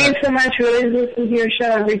 It means so much. We always listen to your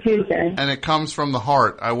show every Tuesday. And it comes from the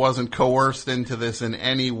heart. I wasn't coerced into this in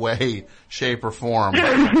any way, shape, or form.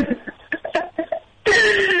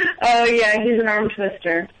 Oh, yeah, he's an arm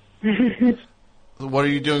twister. What are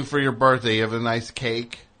you doing for your birthday? You have a nice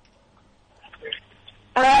cake?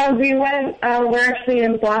 We're actually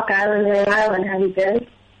in Block Island, Rhode Island. Have you been?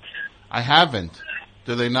 I haven't.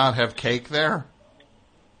 Do they not have cake there?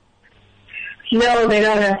 No, they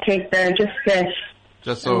don't have cake there, just fish.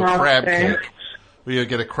 Just a crab cake. Will you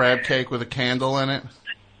get a crab cake with a candle in it?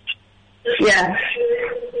 Yes.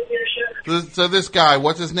 So this guy,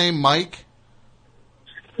 what's his name, Mike?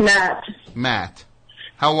 Matt.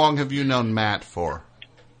 How long have you known Matt for?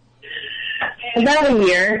 About a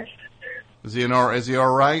year. Is he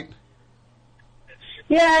all right?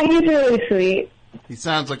 Yeah, he's really sweet. He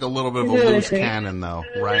sounds like a little bit of a He's really loose sweet. cannon, though,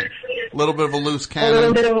 right? A little bit of a loose A cannon.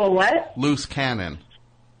 little bit of a what? Loose cannon.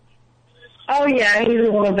 Oh, yeah, he's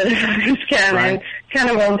a little bit of a loose cannon. Right. Kind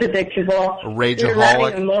of unpredictable. A We rageaholic. were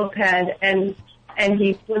riding a moped, and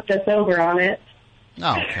he flipped us over on it.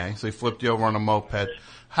 Oh, okay. So he flipped you over on a moped.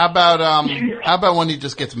 How about when he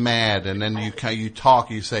just gets mad and then you talk,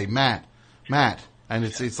 you say, Matt, and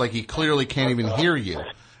it's like he clearly can't even hear you.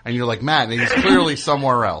 And you're like, Matt, and he's clearly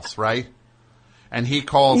somewhere else, right? And he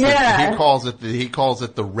calls it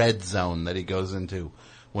the red zone that he goes into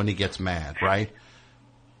when he gets mad, right?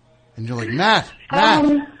 And you're like, Matt.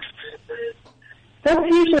 That's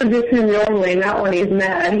usually just him normally, not when he's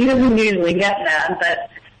mad. He doesn't usually get mad, but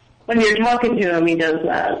when you're talking to him, he does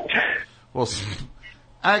that. Well,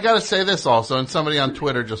 I gotta say this also, and somebody on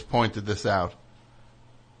Twitter just pointed this out.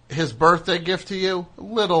 His birthday gift to you,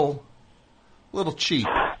 little cheap.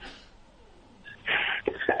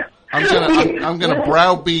 I'm gonna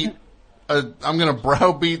browbeat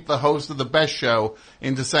the host of the Best Show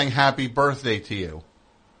into saying happy birthday to you.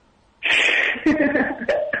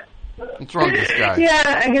 What's wrong with this guy?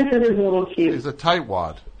 Yeah, I guess it is a little cute. He's a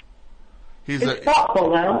tightwad. It's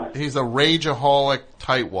thoughtful, though. He's a rageaholic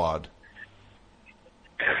tightwad.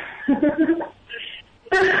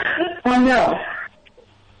 Oh, no.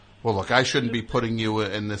 Well, look, I shouldn't be putting you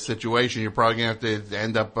in this situation. You're probably going to have to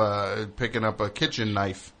end up picking up a kitchen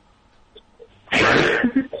knife. Right?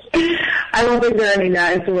 I don't think there are any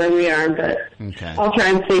knives where we are, but Okay. I'll try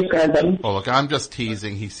and safeguard them. Well, look, I'm just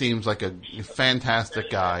teasing. He seems like a fantastic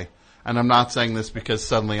guy. And I'm not saying this because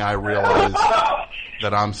suddenly I realize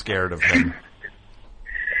that I'm scared of him.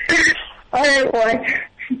 All right, well,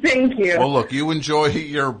 thank you. Well, look, you enjoy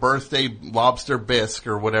your birthday lobster bisque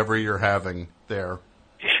or whatever you're having there,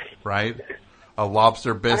 right? A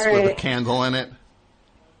lobster bisque All with a right. candle in it.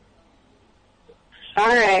 All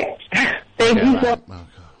right. Thank you so Oh,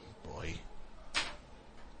 boy.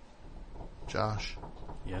 Josh.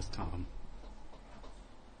 Yes, Tom.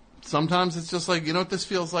 Sometimes it's just like, you know what this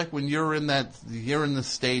feels like when you're in the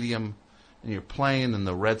stadium and you're playing and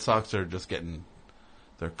the Red Sox are just getting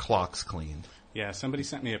their clocks cleaned. Yeah, somebody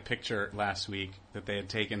sent me a picture last week that they had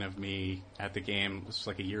taken of me at the game. This was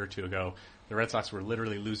like a year or two ago. The Red Sox were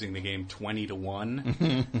literally losing the game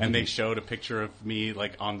 20-1, and they showed a picture of me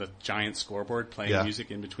like on the giant scoreboard playing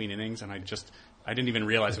music in between innings, and I didn't even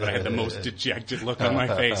realize it, but I had the most dejected look on my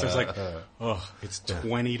face. I was like, oh, it's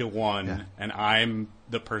 20-1, and I'm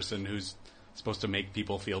the person who's supposed to make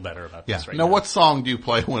people feel better about this right now. Now, what song do you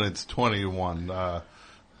play when it's 20-1?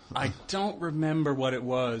 I don't remember what it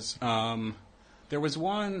was. There was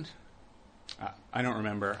one. I don't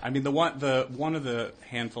remember. I mean, among the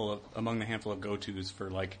handful of go-tos for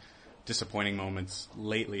like disappointing moments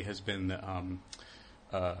lately has been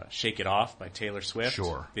 "Shake It Off" by Taylor Swift.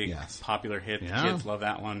 Sure, big popular hit. Yeah. Kids love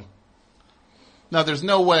that one. Now, there's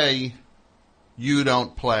no way you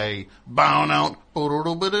don't play "Bound Out,"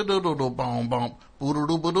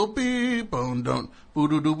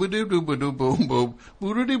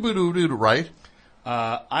 right?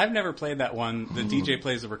 I've never played that one. The DJ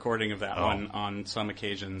plays a recording of that one on some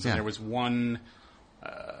occasions. And there was one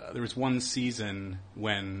season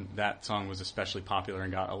when that song was especially popular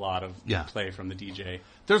and got a lot of play from the DJ.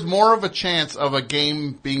 There's more of a chance of a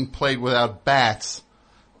game being played without bats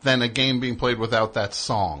than a game being played without that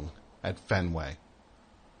song at Fenway.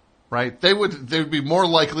 Right? They would be more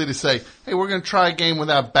likely to say, hey, we're going to try a game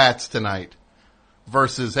without bats tonight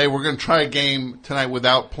versus, hey, we're going to try a game tonight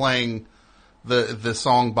without playing the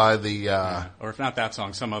song by the or if not that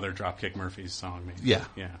song, some other Dropkick Murphys song maybe. Yeah.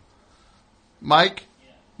 Mike,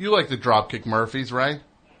 you like the Dropkick Murphys, right?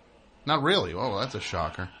 Not really. Oh, that's a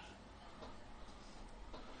shocker.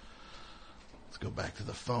 Let's go back to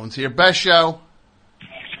the phones here. Best show.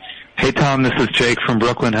 Hey Tom, this is Jake from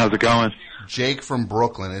Brooklyn. How's it going? Jake from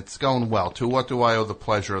Brooklyn. It's going well. To what do I owe the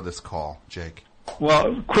pleasure of this call, Jake?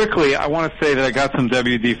 Well, quickly, I want to say that I got some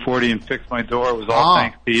WD-40 and fixed my door. It was all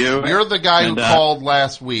thanks to you. You're the guy who called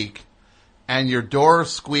last week, and your door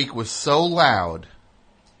squeak was so loud.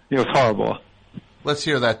 It was horrible. Let's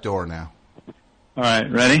hear that door now. All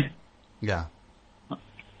right, ready? Yeah.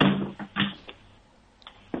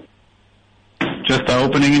 Just the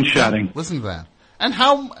opening and shutting. Listen to that. And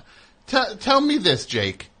how? Tell me this,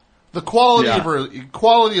 Jake. The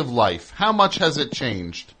quality of life. How much has it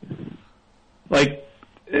changed? Like,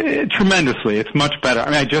 tremendously. It's much better. I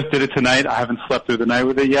mean, I just did it tonight. I haven't slept through the night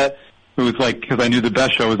with it yet. It was like, because I knew the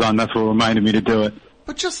best show was on, that's what reminded me to do it.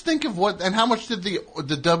 But just think of and how much did the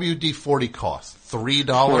WD-40 cost? $3?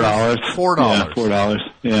 $4. $4. Yeah, $4.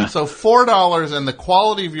 Yeah. So $4 and the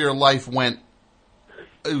quality of your life went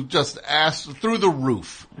just through the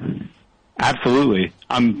roof. Absolutely.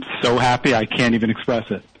 I'm so happy I can't even express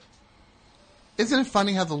it. Isn't it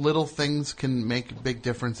funny how the little things can make big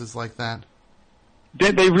differences like that?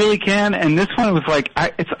 They really can, and this one was like,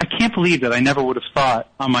 I can't believe that I never would have thought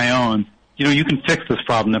on my own, you can fix this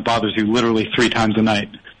problem that bothers you literally 3 times a night.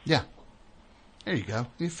 Yeah. There you go.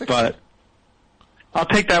 You fixed it. But I'll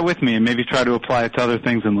take that with me and maybe try to apply it to other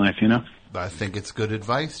things in life, I think it's good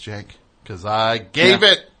advice, Jake, because I gave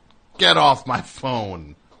it. Get off my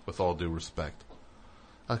phone, with all due respect.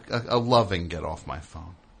 A loving get off my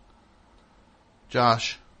phone.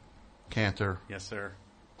 Josh, Kantor. Yes, sir.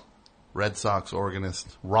 Red Sox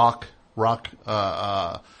organist, rock,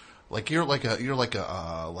 like you're like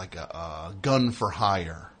a gun for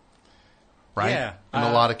hire, right? Yeah, in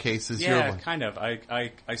a lot of cases, you're kind of.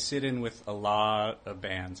 I sit in with a lot of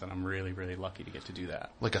bands, and I'm really, really lucky to get to do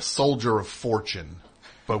that. Like a soldier of fortune,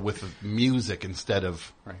 but with music instead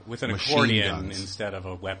of with an accordion instead of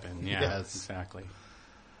a weapon. Yeah, yes, exactly.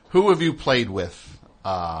 Who have you played with?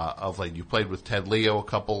 Of late, you played with Ted Leo a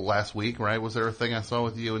couple last week, right? Was there a thing I saw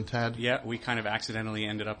with you and Ted? Yeah, we kind of accidentally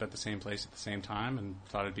ended up at the same place at the same time and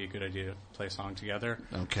thought it'd be a good idea to play a song together.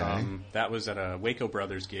 Okay. That was at a Waco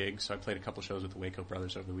Brothers gig, so I played a couple shows with the Waco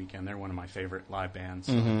Brothers over the weekend. They're one of my favorite live bands,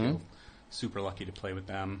 so I feel super lucky to play with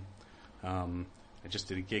them. I just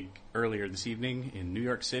did a gig earlier this evening in New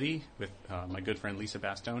York City with my good friend Lisa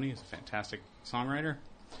Bastoni, who's a fantastic songwriter.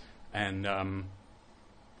 And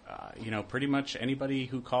pretty much anybody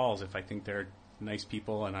who calls, if I think they're nice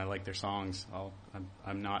people and I like their songs,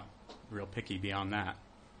 I'm not real picky beyond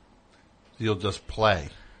You'll just play.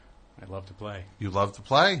 I love to play. You love to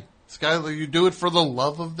play? Skyler, you do it for the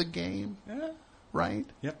love of the game? Yeah. Right?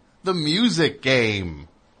 Yep. The music game.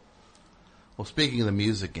 Well, speaking of the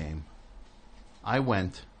music game, I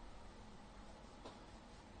went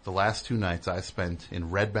the last 2 nights I spent in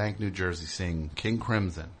Red Bank, New Jersey, seeing King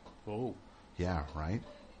Crimson. Whoa. Yeah, right?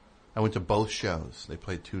 I went to both shows. They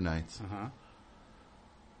played 2 nights. Uh-huh.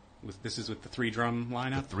 This is with the 3-drum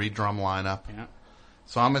lineup? The 3-drum lineup. Yeah.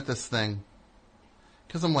 So I'm at this thing,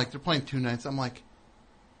 because I'm like, they're playing 2 nights. I'm like,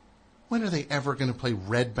 when are they ever going to play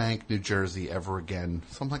Red Bank, New Jersey ever again?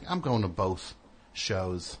 So I'm like, I'm going to both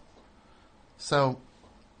shows. So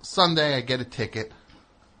Sunday, I get a ticket.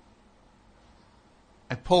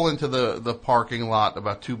 I pull into the parking lot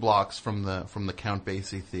about 2 blocks from the Count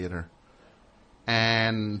Basie Theater,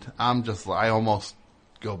 and I almost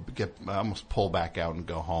pull back out and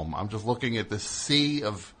go home. I'm just looking at this sea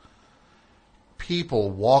of people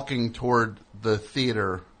walking toward the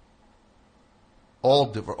theater.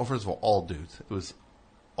 First of all, all dudes. It was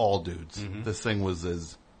all dudes. Mm-hmm. This thing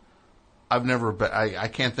was I've never been. I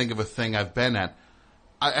can't think of a thing I've been at.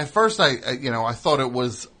 At first, I thought it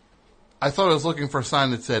was. I thought I was looking for a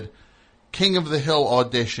sign that said King of the Hill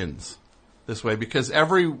auditions this way, because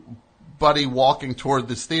everybody walking toward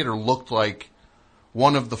this theater looked like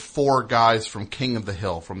one of the 4 guys from King of the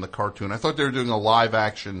Hill, from the cartoon. I thought they were doing a live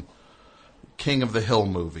action King of the Hill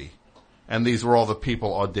movie, and these were all the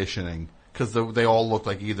people auditioning, because they all looked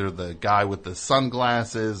like either the guy with the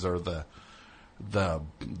sunglasses or the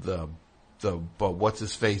what's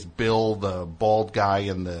his face, Bill, the bald guy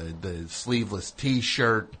in the sleeveless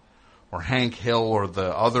T-shirt, or Hank Hill, or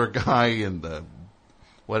the other guy in the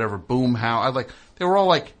whatever Boomhouse. They were all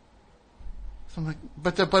like. So I'm like,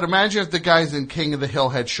 but imagine if the guys in King of the Hill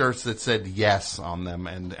had shirts that said yes on them,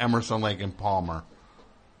 and Emerson, Lake and Palmer.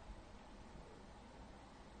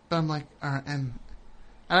 But I'm like, all right, and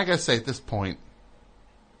I gotta say, at this point,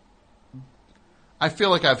 I feel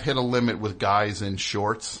like I've hit a limit with guys in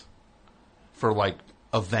shorts for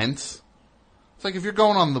events. It's like if you're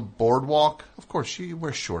going on the boardwalk, of course you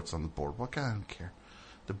wear shorts on the boardwalk. I don't care.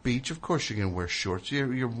 The beach, of course you're gonna wear shorts.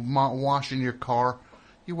 You're washing your car,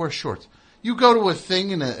 you wear shorts. You go to a thing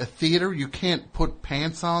in a theater, you can't put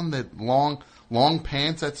pants on, that long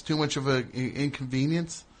pants. That's too much of an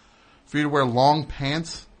inconvenience for you to wear long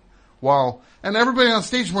pants. And everybody on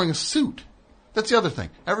stage is wearing a suit. That's the other thing.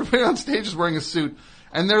 Everybody on stage is wearing a suit,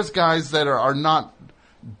 and there's guys that are not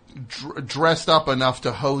dressed up enough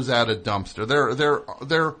to hose out a dumpster.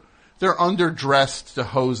 They're underdressed to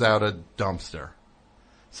hose out a dumpster.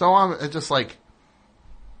 So I'm just like,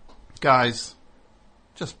 guys,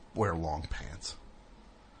 just wear long pants.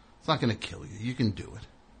 It's not going to kill you. You can do it.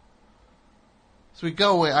 So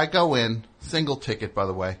I go in, single ticket, by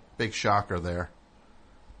the way. Big shocker there.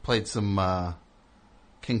 Played some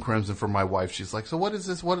King Crimson for my wife. She's like, so what is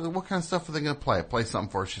this? What kind of stuff are they going to play? I play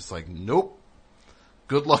something for her. She's like, nope.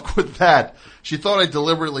 Good luck with that. She thought I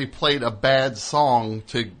deliberately played a bad song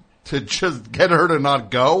to just get her to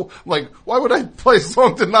not go. Like, why would I play a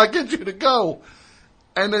song to not get you to go?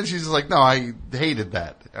 And then she's like, no, I hated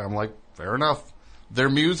that. And I'm like, fair enough. Their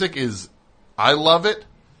music I love it.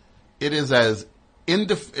 It is as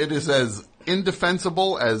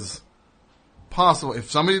indefensible as possible.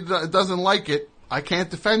 If somebody doesn't like it, I can't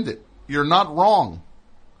defend it. You're not wrong.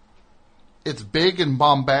 It's big and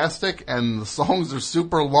bombastic, and the songs are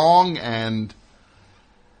super long, and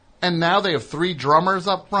now they have 3 drummers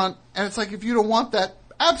up front, and it's like, if you don't want that,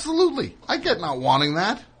 absolutely. I get not wanting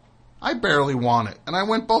that. I barely want it, and I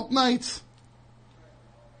went both nights.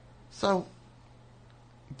 So,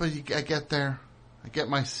 but I get there, I get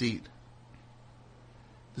my seat.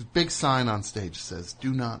 This big sign on stage says,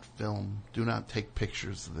 do not film, do not take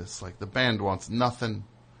pictures of this. Like, the band wants nothing.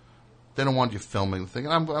 They don't want you filming the thing.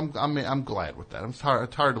 And I'm glad with that. I'm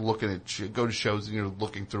tired of looking at, go to shows and you're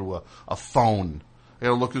looking through a phone. You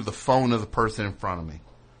gotta look through the phone of the person in front of me.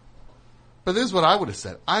 But this is what I would have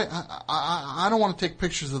said. I don't want to take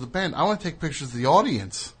pictures of the band. I want to take pictures of the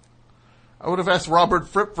audience. I would have asked Robert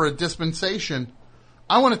Fripp for a dispensation.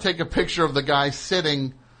 I want to take a picture of the guy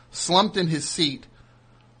sitting, slumped in his seat,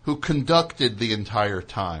 who conducted the entire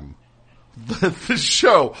time. The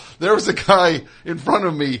show. There was a guy in front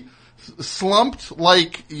of me, slumped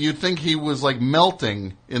like you'd think he was like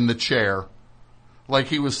melting in the chair. Like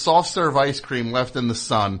he was soft serve ice cream left in the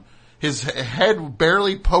sun. His head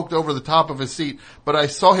barely poked over the top of his seat, but I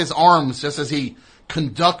saw his arms just as he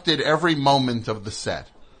conducted every moment of the set.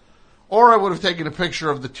 Or I would have taken a picture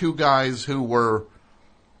of the 2 guys who were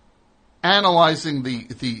analyzing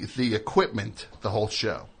the equipment the whole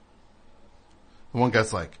show. The one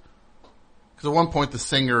guy's like, because at one point the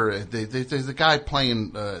singer, there's a guy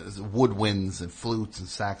playing woodwinds and flutes and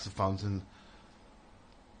saxophones, and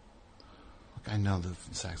look, I know the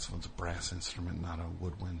saxophone's a brass instrument, not a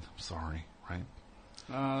woodwind. I'm sorry, right?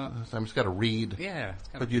 I'm just got to read. Yeah,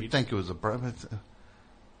 but you'd think it was a brass.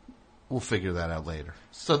 We'll figure that out later.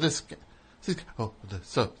 So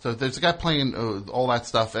so there's a guy playing all that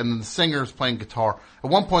stuff, and the singer's playing guitar. At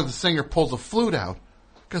one point, the singer pulls a flute out.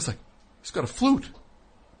 The guy's like, he's got a flute.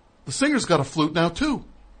 The singer's got a flute now, too.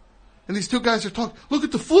 And these 2 guys are talking. Look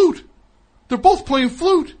at the flute. They're both playing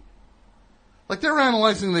flute. Like they're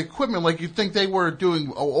analyzing the equipment like you'd think they were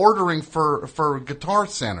ordering for Guitar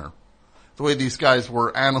Center. The way these guys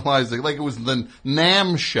were analyzing, like it was the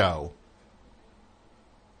NAMM show.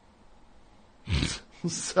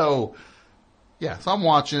 So I'm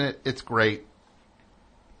watching it. It's great.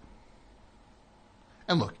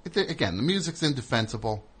 And look, again, the music's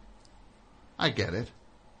indefensible. I get it.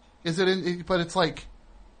 But it's like,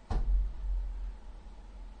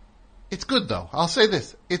 it's good though. I'll say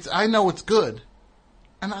this. I know it's good.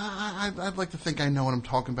 And I'd like to think I know what I'm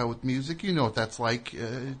talking about with music. You know what that's like,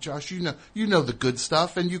 Josh. You know the good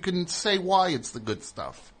stuff, and you can say why it's the good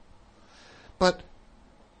stuff. But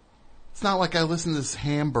it's not like I listened to this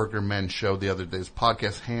Hamburger Men show the other day, this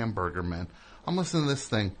podcast Hamburger Men. I'm listening to this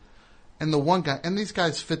thing, and the one guy, and these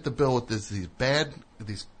guys fit the bill with these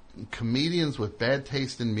comedians with bad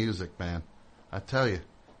taste in music, man. I tell you,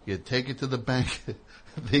 you take it to the bank.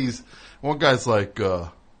 One guy's like,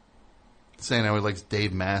 saying how he likes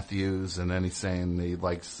Dave Matthews, and then he's saying he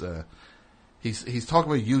likes, he's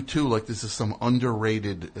talking about U2 like this is some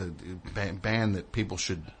underrated band that people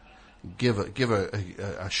should give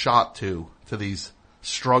a shot to these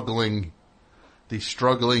struggling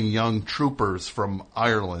young troopers from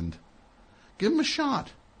Ireland. Give them a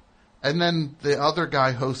shot. And then the other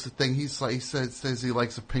guy hosts the thing. He says he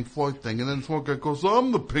likes a Pink Floyd thing, and then this one guy goes,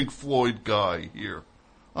 "I'm the Pink Floyd guy here.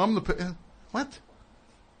 I'm the what?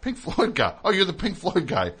 Pink Floyd guy? Oh, you're the Pink Floyd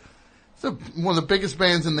guy. It's one of the biggest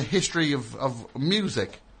bands in the history of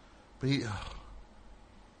music." But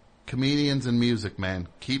comedians and music, man,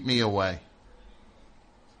 keep me away.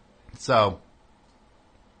 So,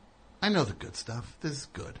 I know the good stuff. This is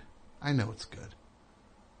good. I know it's good.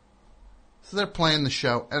 So they're playing the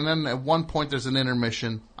show, and then at one point there's an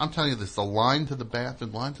intermission. I'm telling you this, the line to the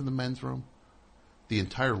bathroom, line to the men's room, the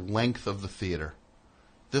entire length of the theater.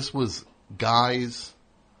 This was guys,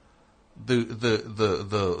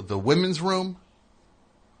 the women's room.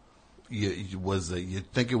 You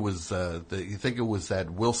think it was that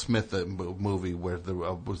Will Smith movie where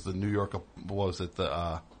was the New York,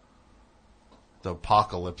 the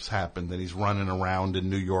apocalypse happened, and he's running around in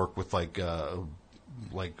New York with like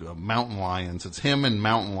mountain lions. It's him and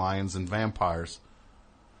mountain lions and vampires.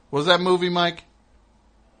 What was that movie, Mike?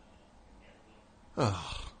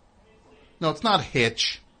 Ugh. No, it's not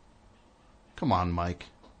Hitch. Come on, Mike.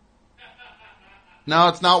 No,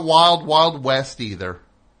 it's not Wild Wild West either.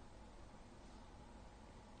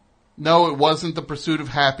 No, it wasn't The Pursuit of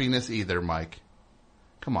Happiness either, Mike.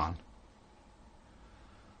 Come on.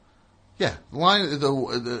 Yeah,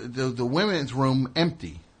 the women's room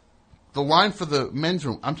empty. The line for the men's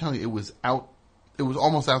room, I'm telling you, it was out. It was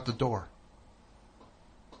almost out the door.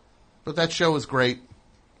 But that show was great.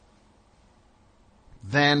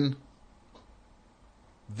 Then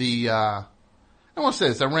I want to say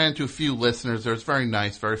this. I ran into a few listeners there. It's very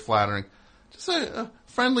nice, very flattering. Just a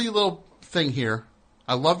friendly little thing here.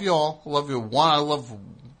 I love you all. I love you. I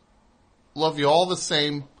love you all the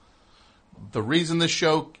same. The reason this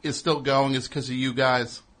show is still going is because of you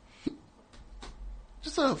guys.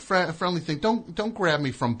 Just a friendly thing. Don't grab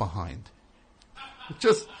me from behind.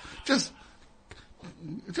 Just as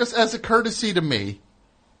a courtesy to me,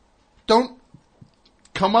 don't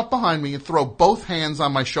come up behind me and throw both hands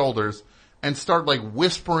on my shoulders and start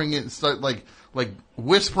whispering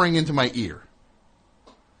into my ear.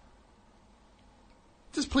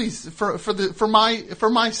 Just please, for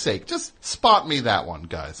my sake, just spot me that one,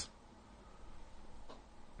 guys.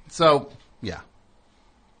 So, yeah.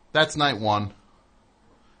 That's night one.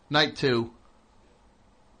 Night two.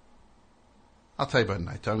 I'll tell you about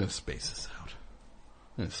night two. I'm going to space this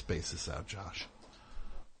out. Josh.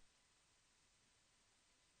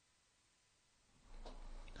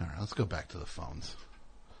 All right, let's go back to the phones.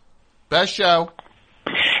 Best show.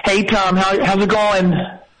 Hey, Tom. How's it going?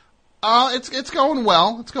 It's going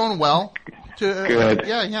well. It's going well. Good.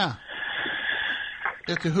 Yeah.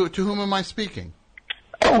 To whom am I speaking?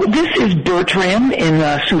 Oh, this is Birtram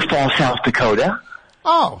in Sioux Falls, South Dakota.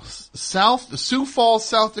 Oh, Sioux Falls,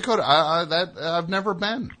 South Dakota. I've never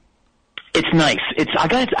been. It's nice. I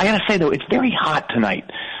gotta say though, it's very hot tonight.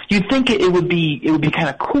 You'd think it would be kind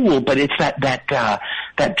of cool, but it's that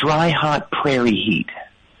dry, hot prairie heat.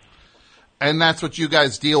 And that's what you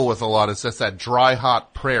guys deal with a lot. It's just that dry,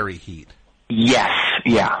 hot prairie heat. Yes,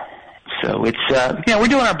 yeah. So it's we're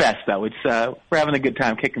doing our best though. It's we're having a good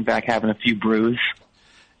time, kicking back, having a few brews.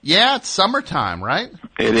 Yeah, it's summertime, right?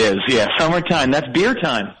 It is, yeah, summertime. That's beer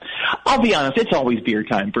time. I'll be honest, it's always beer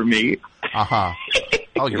time for me. Uh-huh.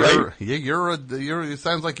 Oh, Right? you're it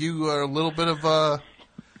sounds like you are a little bit of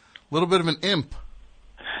an imp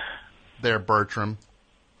there, Birtram.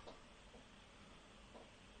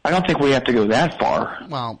 I don't think we have to go that far.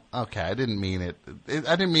 Well, okay, I didn't mean it.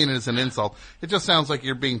 I didn't mean it as an insult. It just sounds like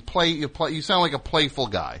you're being you sound like a playful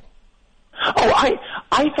guy. Oh,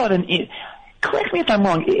 I thought correct me if I'm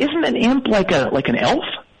wrong. Isn't an imp like an elf?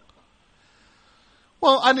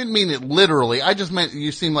 Well, I didn't mean it literally. I just meant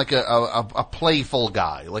you seem like a playful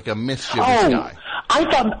guy, like a mischievous guy.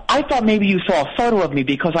 I thought maybe you saw a photo of me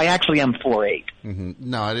because I actually am 4'8". Mm-hmm.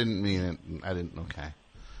 No, I didn't mean it. I didn't. Okay.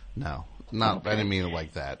 No, not. Okay. I didn't mean it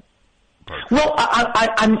like that. Perfect. Well,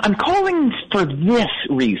 I'm calling for this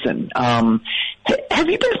reason. Have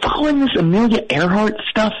you been following this Amelia Earhart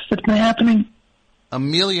stuff that's been happening?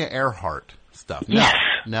 Amelia Earhart stuff? No, yes.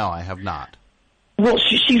 No, I have not. Well,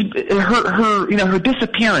 she's her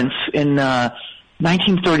disappearance in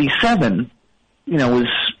 1937, was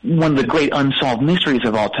one of the great unsolved mysteries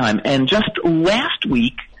of all time. And just last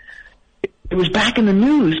week, it was back in the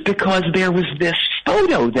news because there was this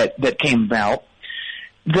photo that came about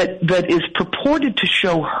that is purported to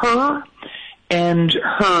show her and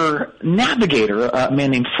her navigator, a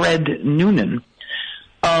man named Fred Noonan,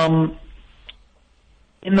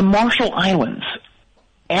 in the Marshall Islands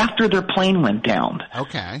after their plane went down.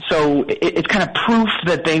 Okay. So it's kind of proof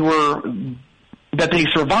that they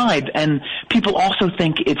survived, and people also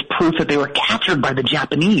think it's proof that they were captured by the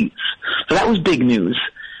Japanese. So that was big news.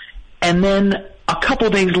 And then a couple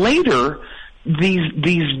days later, these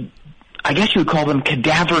I guess you would call them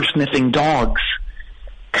cadaver-sniffing dogs,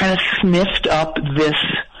 kind of sniffed up this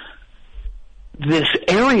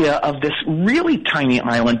area of this really tiny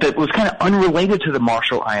island that was kind of unrelated to the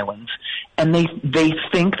Marshall Islands, and they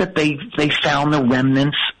think that they found the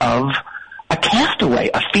remnants of a castaway,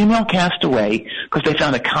 a female castaway, because they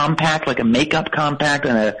found a compact, like a makeup compact,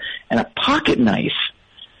 and a pocket knife.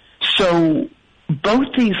 So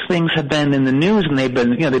both these things have been in the news, and they've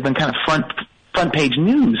been kind of front page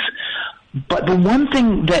news. But the one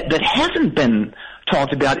thing that hasn't been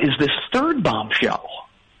talked about is this third bombshell.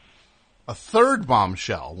 A third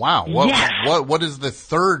bombshell? Wow. Yes. What is the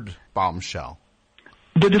third bombshell?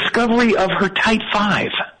 The discovery of her Type 5.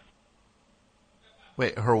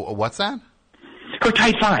 Wait, what's that? Her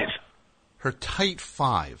Type 5. Her Type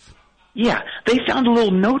 5. Yeah. They found a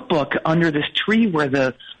little notebook under this tree where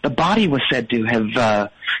the body was said to have,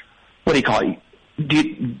 what do you call it? Do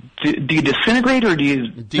you disintegrate or do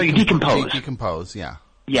you decompose? Decompose, yeah.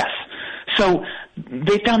 Yes. So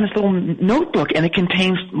they found this little notebook, and it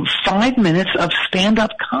contains 5 minutes of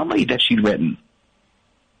stand-up comedy that she'd written.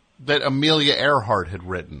 That Amelia Earhart had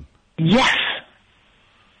written. Yes.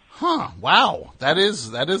 Huh. Wow. That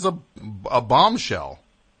is a bombshell.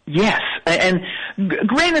 Yes. And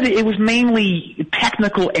granted, it was mainly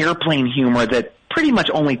technical airplane humor that pretty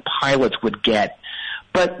much only pilots would get.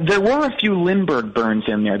 But there were a few Lindbergh burns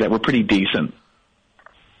in there that were pretty decent.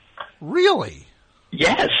 Really?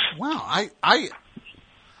 Yes. Wow. I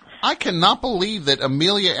cannot believe that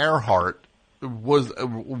Amelia Earhart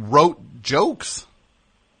wrote jokes.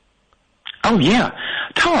 Oh, yeah.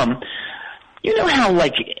 Tom, you know how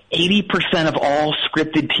like 80% of all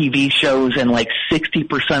scripted TV shows and like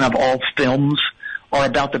 60% of all films are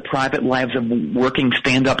about the private lives of working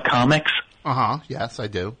stand-up comics? Uh-huh. Yes, I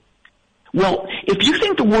do. Well, if you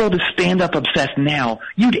think the world is stand-up obsessed now,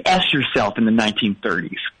 you'd S yourself in the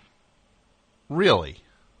 1930s. Really?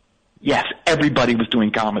 Yes, everybody was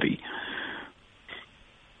doing comedy.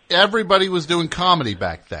 Everybody was doing comedy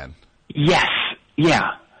back then? Yes,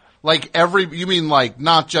 yeah. You mean like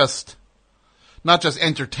not just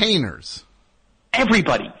entertainers?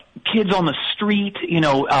 Everybody. Kids on the street,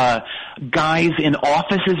 guys in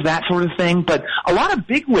offices, that sort of thing. But a lot of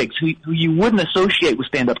bigwigs who you wouldn't associate with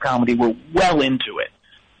stand-up comedy were well into it.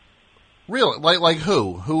 Really? Like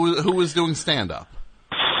who? Who was doing stand-up?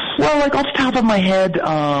 Well, like off the top of my head,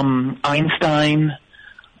 Einstein,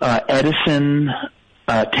 Edison,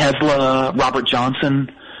 Tesla, Robert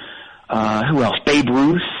Johnson, who else? Babe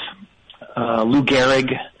Ruth, Lou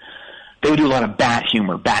Gehrig. They would do a lot of bat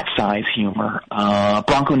humor, bat-size humor.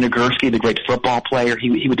 Bronco Nagurski, the great football player,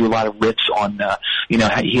 he would do a lot of riffs on, he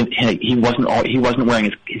wasn't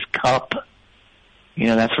wearing his cup,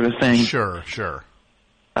 that sort of thing. Sure.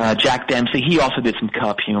 Jack Dempsey, he also did some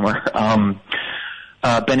cup humor.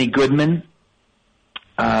 Benny Goodman,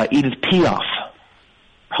 Edith Piaf,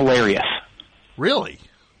 hilarious. Really?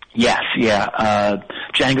 Yes, yeah.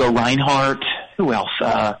 Django Reinhardt, who else?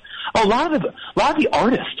 A lot of the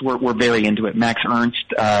artists were very into it. Max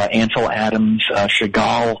Ernst, Ansel Adams,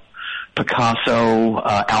 Chagall, Picasso,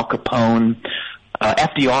 Al Capone,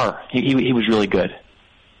 FDR. He was really good.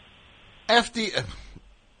 FDR,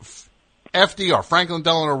 Franklin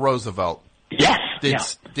Delano Roosevelt. Yes.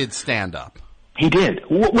 Did stand up. He did.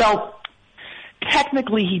 Well,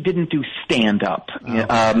 technically he didn't do stand-up.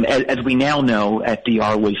 As we now know,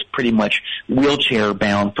 FDR was pretty much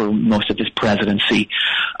wheelchair-bound for most of his presidency.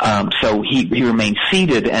 So he remained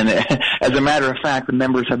seated, and as a matter of fact, the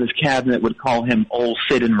members of his cabinet would call him Old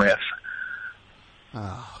Sid and Riff.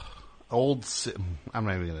 Old Sid. I'm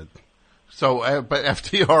not even going to... So, but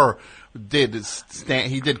FDR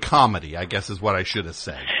did comedy, I guess is what I should have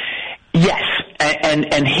said. Yes,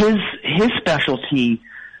 and his specialty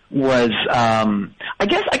was, I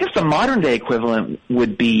guess the modern day equivalent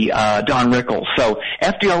would be Don Rickles. So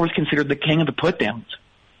FDR was considered the king of the put downs.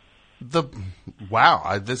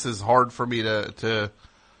 Wow, this is hard for me to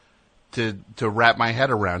wrap my head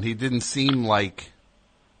around. He didn't seem like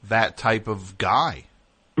that type of guy.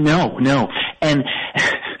 No, and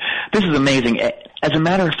this is amazing. As a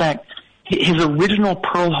matter of fact, his original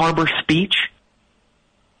Pearl Harbor speech.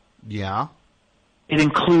 Yeah. It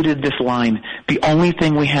included this line: "The only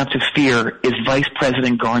thing we have to fear is Vice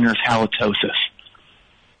President Garner's halitosis."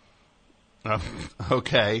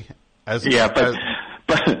 Okay.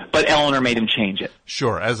 But Eleanor made him change it.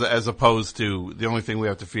 Sure, as opposed to the only thing we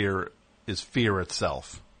have to fear is fear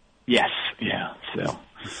itself. Yes, yeah.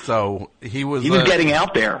 So he was getting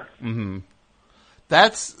out there. Mm-hmm.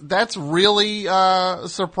 That's really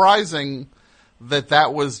surprising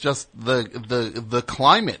that was just the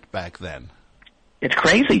climate back then. It's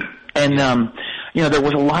crazy. And, there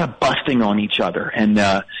was a lot of busting on each other. And,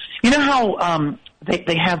 you know how,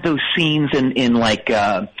 they have those scenes in like,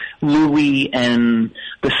 Louis and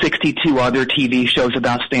the 62 other TV shows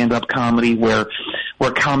about stand-up comedy where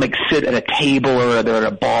comics sit at a table or they're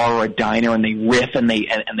at a bar or a diner and they riff and they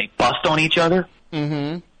bust on each other?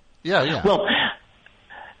 Mm-hmm. Yeah. Well,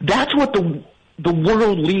 that's what the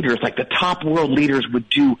world leaders, like the top world leaders, would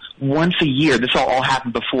do once a year. This all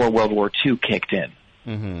happened before World War II kicked in.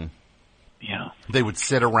 Mm-hmm. Yeah. They would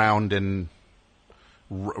sit around and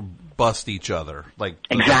bust each other.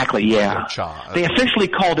 Exactly, yeah. They officially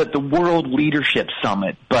called it the World Leadership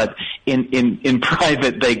Summit, but in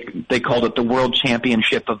private they called it the World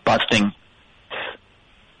Championship of Busting.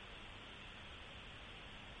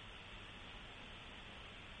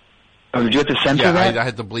 Oh, did you have to censor that? I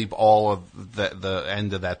had to bleep all of the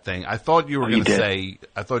end of that thing. I thought you were going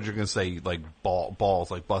to say like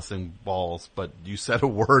balls, like busting balls, but you said a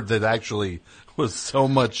word that actually was so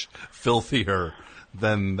much filthier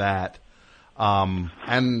than that.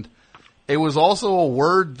 And it was also a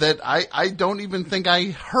word that I don't even think I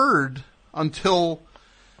heard until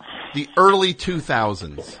the early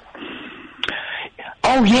 2000s.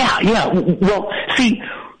 Oh yeah. Well, see,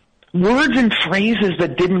 words and phrases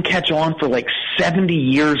that didn't catch on for like 70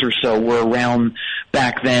 years or so were around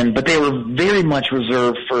back then, but they were very much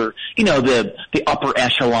reserved for, the upper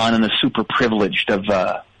echelon and the super privileged of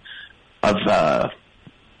the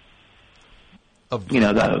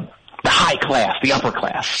high class, the upper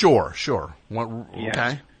class. Sure.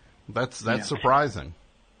 Okay. That's surprising.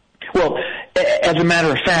 Well, as a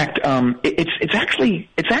matter of fact, it's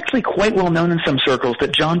actually quite well known in some circles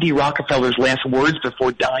that John D. Rockefeller's last words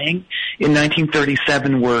before dying in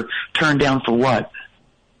 1937 were turned down for what?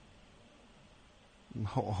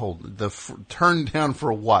 Turned down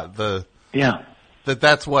for what? Yeah.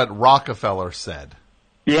 That's what Rockefeller said.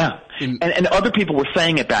 Yeah. And other people were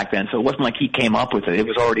saying it back then, so it wasn't like he came up with it. It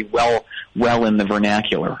was already well in the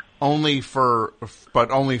vernacular. Only for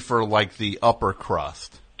like the upper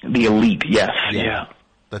crust. The elite, yes. Yeah.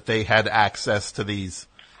 That they had access to these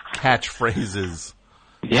catchphrases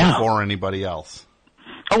Yeah. before anybody else.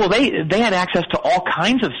 Oh, well, they had access to all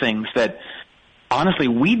kinds of things that, honestly,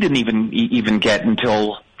 we didn't even get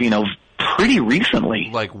until, pretty recently.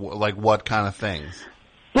 Like what kind of things?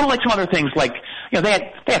 Well, like some other things, like, they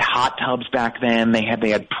had hot tubs back then. They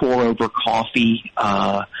had pour over coffee.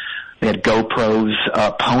 They had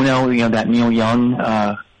GoPros, Pono, that Neil Young,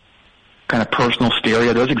 kind of personal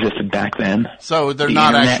stereo. Those existed back then. So they're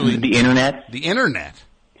not actually the internet. The internet.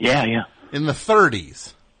 Yeah. In the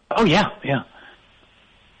 30s. Oh yeah.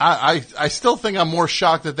 I still think I'm more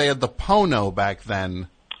shocked that they had the Pono back then,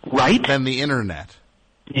 right? Than the internet.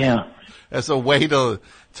 Yeah. As a way to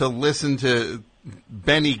listen to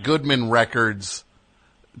Benny Goodman records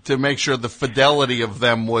to make sure the fidelity of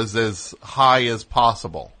them was as high as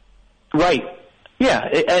possible. Right. Yeah,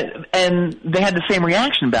 and they had the same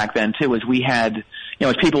reaction back then too, as we had,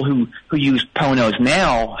 as people who use Ponos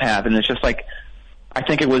now have, and it's just like, I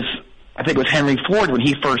think it was Henry Ford when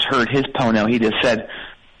he first heard his Pono, he just said,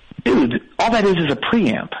 "Dude, all that is a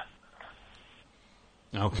preamp."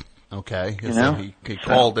 Oh, okay. So he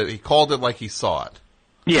called it like he saw it.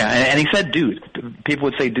 Yeah, and he said "dude." People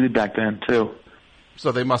would say "dude" back then too.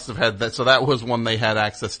 So they must have had that. So that was when they had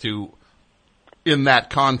access to in that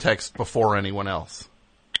context before anyone else.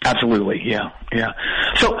 Absolutely, yeah.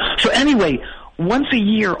 So anyway, once a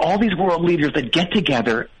year, all these world leaders that get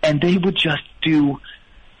together and they would just do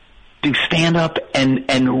stand up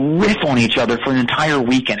and riff on each other for an entire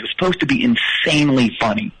weekend. It was supposed to be insanely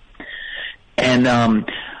funny. And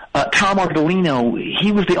Tom Ardolino,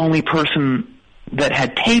 he was the only person that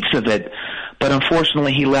had tapes of it, but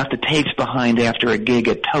unfortunately he left the tapes behind after a gig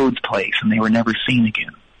at Toad's place, and they were never seen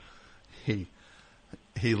again.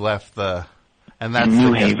 He left and that's in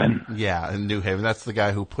New Haven. Yeah, in New Haven. That's the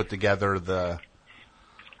guy who put together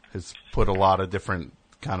has put a lot of different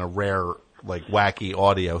kind of rare, like wacky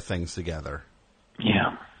audio things together.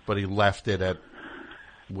 Yeah. But he left it at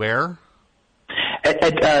where?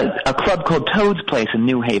 At a club called Toad's Place in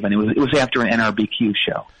New Haven. It was after an NRBQ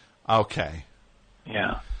show. Okay.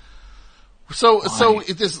 Yeah. So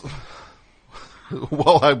it is.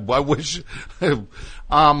 Well, I wish.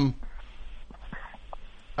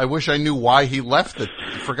 I wish I knew why he left it.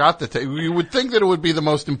 Forgot the tape. You would think that it would be the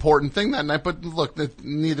most important thing that night, but look,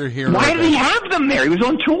 neither here nor there. Why did he have them there? He was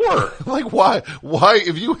on tour. Like, why?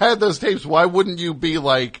 If you had those tapes, why wouldn't you be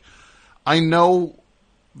like, I know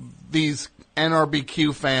these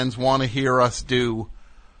NRBQ fans want to hear us do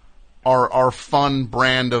our fun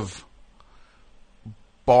brand of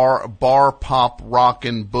bar pop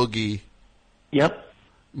rockin' boogie. Yep.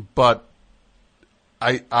 But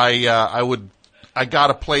I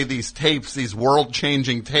gotta play these tapes, these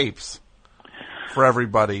world-changing tapes for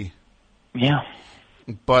everybody. Yeah.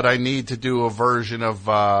 But I need to do a version of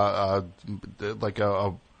like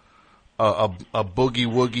a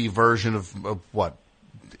boogie-woogie version of what?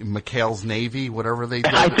 McHale's Navy, whatever they do.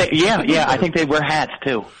 I think they wear hats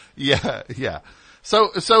too. Yeah.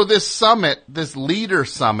 So this summit, this leader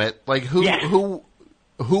summit, like who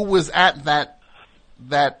was at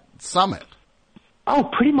that summit? Oh,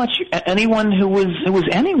 pretty much anyone who was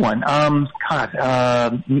anyone.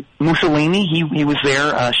 Mussolini, he was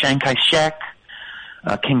there. Chiang Kai-shek,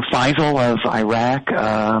 King Faisal of Iraq,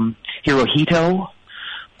 Hirohito,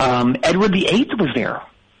 Edward VIII was there.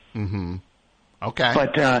 Mm-hmm. Okay.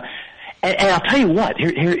 But and I'll tell you what.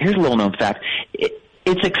 Here's a little known fact.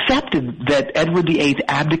 It's accepted that Edward VIII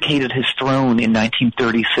abdicated his throne in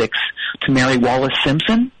 1936 to marry Wallis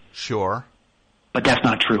Simpson. Sure. But that's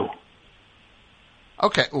not true.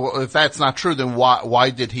 Okay, well, if that's not true, then why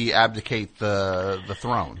did he abdicate the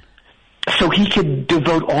throne? So he could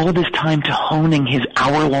devote all of his time to honing his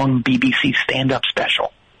hour-long BBC stand-up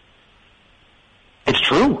special. It's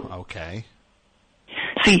true. Okay.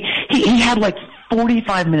 See, he had like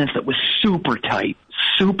 45 minutes that was super tight,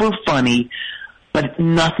 super funny, but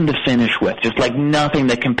nothing to finish with. Just like nothing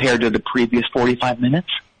that compared to the previous 45 minutes.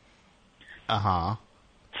 Uh-huh.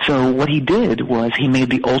 So what he did was he made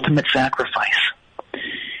the ultimate sacrifice.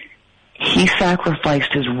 He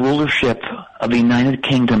sacrificed his rulership of the United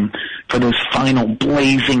Kingdom for those final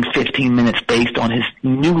blazing 15 minutes based on his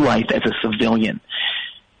new life as a civilian.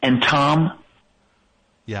 And Tom,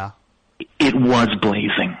 yeah, it was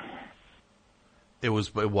blazing. It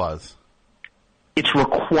was. It's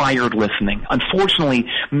required listening. Unfortunately,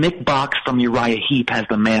 Mick Box from Uriah Heep has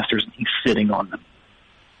the masters and he's sitting on them.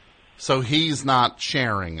 So he's not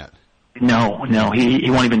sharing it? No,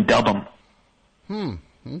 he won't even dub them.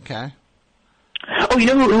 Okay. Oh, you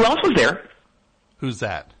know who else was there? Who's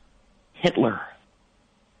that? Hitler.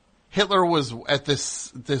 Hitler was at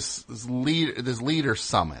this leader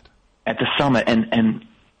summit. At the summit, and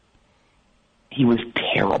he was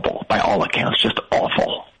terrible by all accounts, just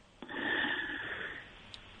awful.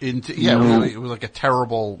 He was like a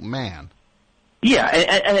terrible man. Yeah,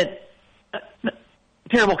 and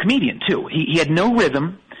terrible comedian too. He had no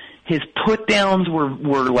rhythm. His put downs were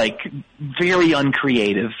like very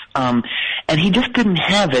uncreative, and he just didn't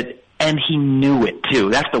have it, and he knew it too.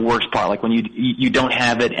 That's the worst part. Like when you don't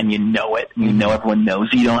have it, and you know it, and you know everyone knows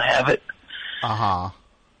you don't have it. Uh-huh.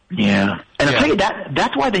 Yeah, and I'll tell you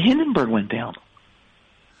that's why the Hindenburg went down.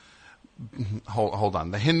 Hold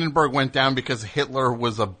on, the Hindenburg went down because Hitler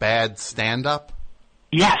was a bad stand-up?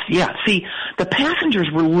 Yes, yeah. See, the passengers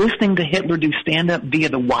were listening to Hitler do stand-up via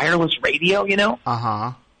the wireless radio, you know?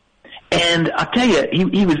 Uh-huh. And I'll tell you,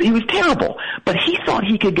 he was terrible. But he thought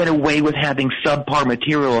he could get away with having subpar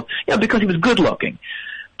material, because he was good looking.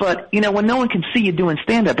 But, when no one can see you doing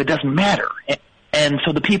stand-up, it doesn't matter. And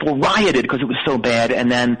so the people rioted because it was so bad,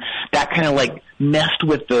 and then that kind of like messed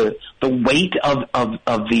with the weight of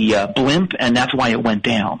the blimp, and that's why it went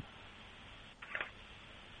down.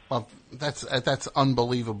 Well, that's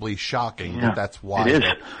unbelievably shocking. Yeah, That's why. it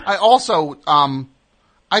is. I also,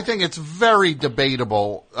 I think it's very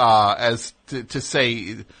debatable as to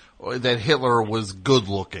say that Hitler was good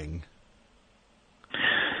looking.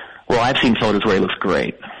 Well, I've seen photos where he looks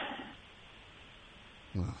great.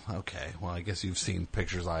 Okay, well, I guess you've seen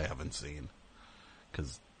pictures I haven't seen,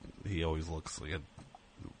 because he always looks like a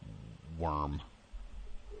worm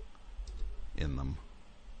in them.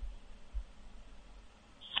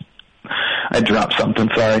 I dropped something,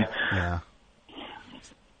 sorry. Yeah.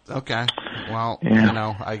 Okay, well, Yeah. you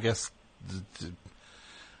know, I guess,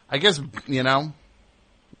 you know,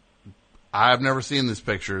 I've never seen these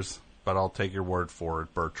pictures, but I'll take your word for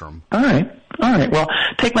it, Birtram. All right. Well,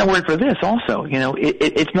 take my word for this also. You know,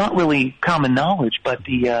 it's not really common knowledge, but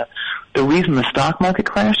the reason the stock market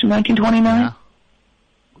crashed in 1929?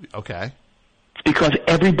 Yeah. Okay. It's because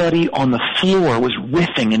everybody on the floor was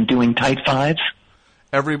riffing and doing tight fives.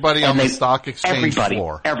 Everybody on the stock exchange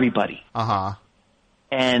floor. Everybody. Uh-huh.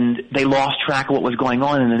 And they lost track of what was going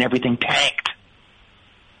on, and then everything tanked.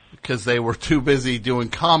 Because they were too busy doing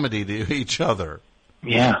comedy to each other.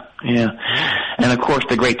 Yeah. And of course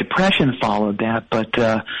the Great Depression followed that, but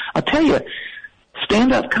I'll tell you,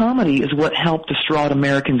 stand-up comedy is what helped distraught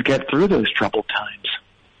Americans get through those troubled times.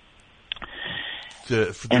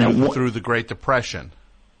 Through the Great Depression.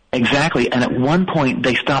 Exactly. And at one point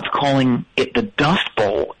they stopped calling it the Dust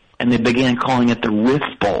Bowl, and they began calling it the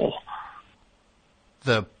Riff Bowl.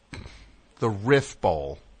 The Riff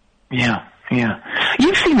Bowl. Yeah.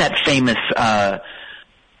 You've seen that famous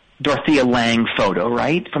Dorothea Lange photo,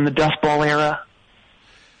 right? From the Dust Bowl era?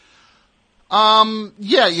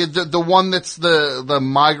 Yeah, the one that's the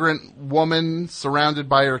migrant woman surrounded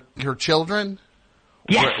by her children?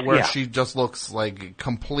 Yes, where she just looks like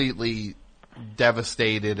completely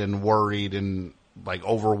devastated and worried and like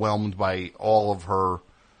overwhelmed by all of her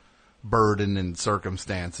burden and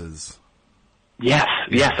circumstances. Yes,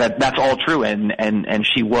 that's all true, and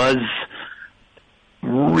she was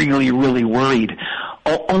really, really worried.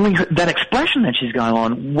 Only that expression that she's got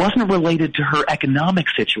on wasn't related to her economic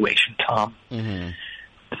situation, Tom. Mm-hmm.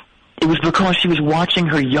 It was because she was watching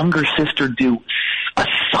her younger sister do a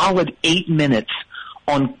solid 8 minutes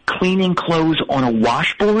on cleaning clothes on a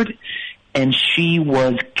washboard, and she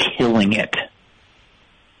was killing it.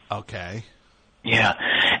 Okay. Yeah.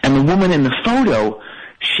 And the woman in the photo,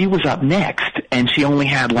 she was up next, and she only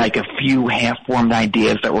had like a few half-formed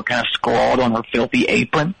ideas that were kind of scrawled on her filthy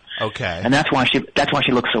apron. Okay. And that's why she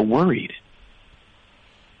looked so worried.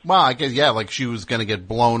 Well, I guess, yeah, like she was going to get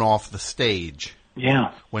blown off the stage.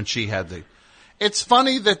 Yeah. When she had the... It's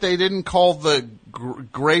funny that they didn't call the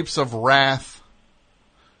grapes of wrath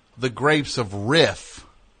the grapes of riff.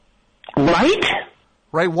 Right?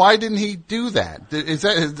 Right, why didn't he do that?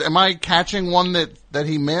 Am I catching one that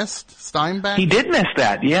he missed, Steinbeck? He did miss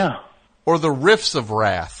that, yeah. Or the riffs of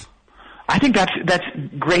wrath? I think that's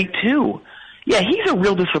great, too. Yeah, he's a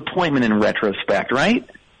real disappointment in retrospect, right?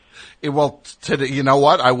 Well, you know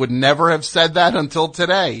what? I would never have said that until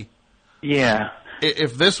today. Yeah.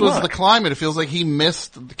 If this was the climate, it feels like he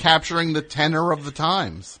missed capturing the tenor of the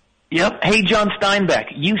times. Yep. Hey, John Steinbeck,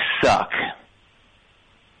 you suck.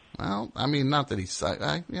 Well, I mean, not that he sucks.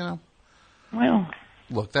 Well,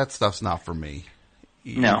 look, that stuff's not for me.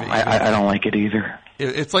 No, I don't like it either.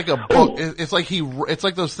 It's like a book. It's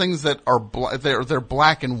like those things that are they're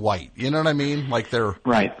black and white. You know what I mean? Like they're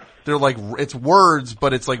right. They're like it's words,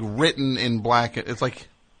 but it's like written in black. It's like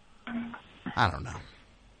I don't know.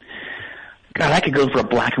 God, I could go for a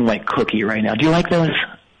black and white cookie right now. Do you like those?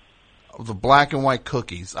 The black and white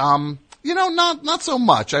cookies. Not so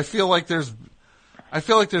much. I feel like there's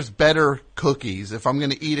better cookies. If I'm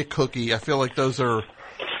going to eat a cookie, I feel like those are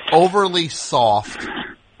overly soft.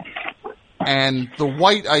 And the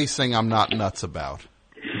white icing I'm not nuts about.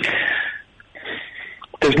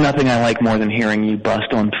 There's nothing I like more than hearing you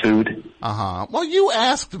bust on food. Uh-huh. Well, you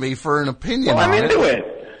asked me for an opinion on it. I'm into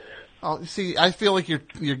it. Oh, see, I feel like you're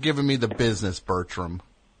giving me the business, Birtram.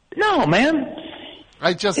 No, man.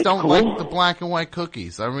 I just don't like the black and white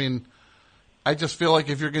cookies. I mean, I just feel like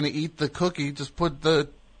if you're going to eat the cookie, just put the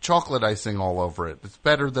chocolate icing all over it. It's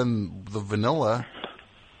better than the vanilla,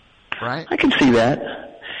 right? I can see that.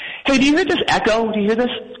 Hey, do you hear this echo? Do you hear this?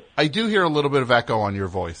 I do hear a little bit of echo on your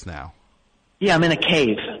voice now. Yeah, I'm in a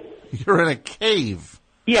cave. You're in a cave?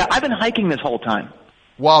 Yeah, I've been hiking this whole time.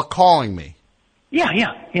 While calling me? Yeah.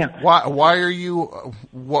 Why are you,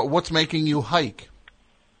 what's making you hike?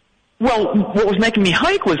 Well, what was making me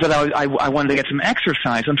hike was that I wanted to get some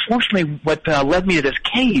exercise. Unfortunately, what led me to this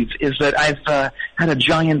cave is that I've had a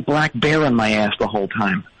giant black bear on my ass the whole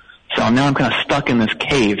time. So now I'm kind of stuck in this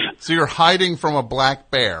cave. So you're hiding from a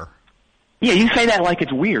black bear? Yeah, you say that like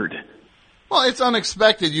it's weird. Well, it's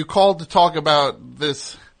unexpected. You called to talk about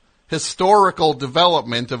this historical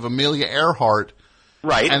development of Amelia Earhart.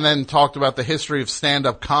 Right. And then talked about the history of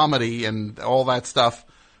stand-up comedy and all that stuff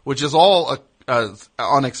which is all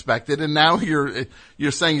unexpected. And now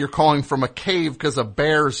you're saying you're calling from a cave because a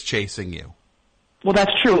bear's chasing you. Well,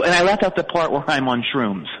 that's true, and I left out the part where I'm on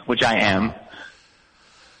shrooms, which I am.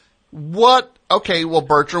 What? Okay, well,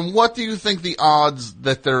 Birtram, what do you think the odds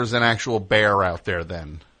that there's an actual bear out there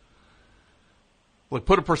then? Like,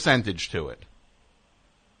 put a percentage to it.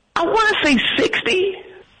 I want to say 60.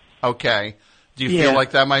 Okay. Do you feel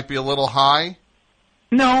like that might be a little high?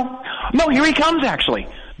 No, here he comes, actually.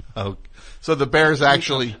 Oh, so the bear's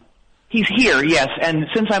actually... He's here, yes, and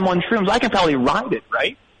since I'm on shrooms, I could probably ride it,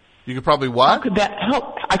 right? You could probably what? How could that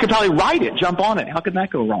help? I could probably ride it, jump on it. How could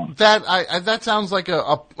that go wrong? That sounds like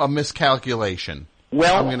a miscalculation.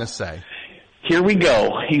 Well, I'm going to say. Here we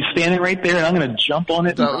go. He's standing right there, and I'm going to jump on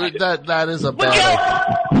it. That is a bad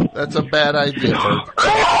idea. That's a bad idea,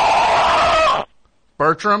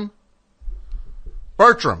 Birtram.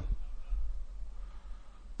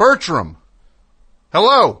 Birtram.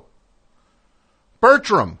 Hello.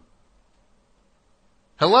 Birtram.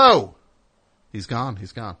 Hello. He's gone.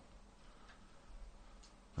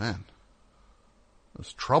 Man, it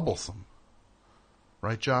was troublesome.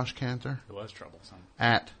 Right, Josh Kantor? It was troublesome.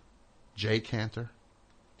 At J. Kantor?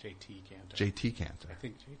 JT Kantor. JT Kantor. I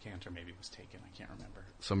think J. Kantor maybe was taken. I can't remember.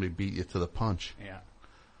 Somebody beat you to the punch. Yeah.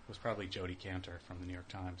 It was probably Jody Kantor from the New York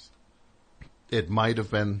Times. It might have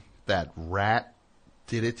been that rat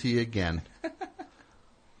did it to you again.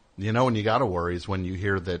 You know, when you got to worry is when you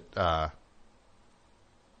hear that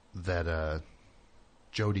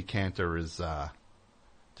Jody Kantor is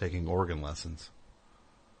taking organ lessons.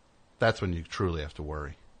 That's when you truly have to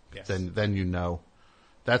worry. Yes. Then you know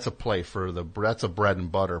that's a play that's a bread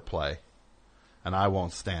and butter play, and I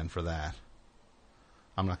won't stand for that.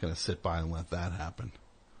 I'm not going to sit by and let that happen.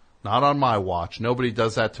 Not on my watch. Nobody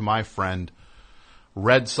does that to my friend,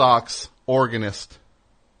 Red Sox organist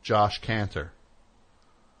Josh Kantor.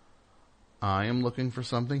 I am looking for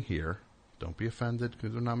something here. Don't be offended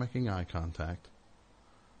because we're not making eye contact.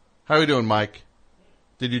 How are you doing, Mike?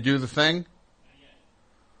 Did you do the thing?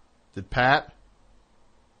 Did Pat?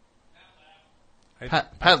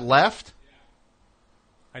 Pat left?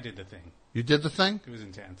 I did the thing. You did the thing? It was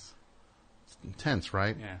intense. It's intense,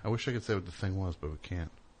 right? Yeah. I wish I could say what the thing was, but we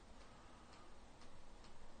can't.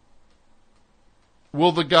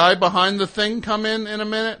 Will the guy behind the thing come in a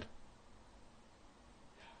minute?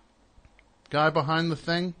 Guy behind the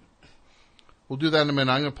thing? We'll do that in a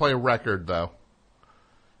minute. I'm going to play a record, though.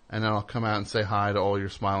 And then I'll come out and say hi to all your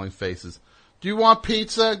smiling faces. Do you want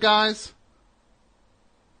pizza, guys?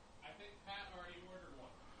 I think Pat already ordered one.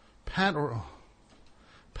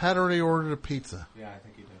 Pat already ordered a pizza. Yeah, I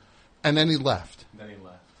think he did. And then he left.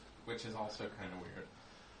 Which is also kind of weird.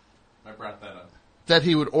 I brought that up. That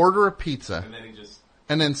he would order a pizza. And then he just...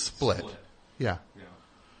 And then split. Yeah. Yeah.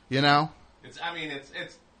 You know? It's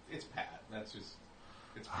Pat. That's just...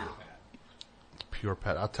 It's pure Pat. Pure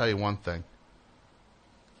Pat. I'll tell you one thing.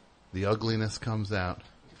 The ugliness comes out.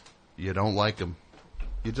 You don't like him.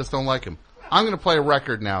 You just don't like him. I'm going to play a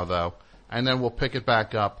record now, though, and then we'll pick it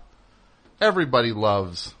back up. Everybody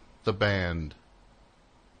loves the band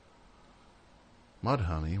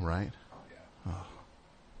Mudhoney, right? Oh, yeah. Oh.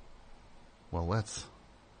 Well, let's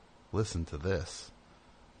listen to this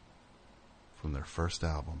from their first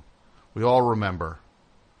album. We all remember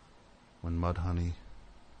when Mudhoney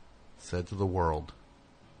said to the world,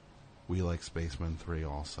 "We like Spacemen 3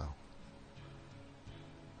 also."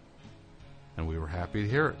 And we were happy to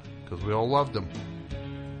hear it, because we all loved them.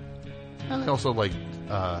 And they also liked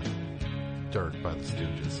Dirt by the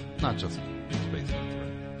Stooges. Not just Spacemen 3.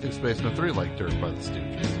 I think Spacemen 3 liked Dirt by the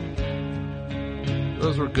Stooges.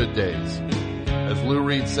 Those were good days. As Lou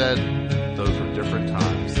Reed said, those were different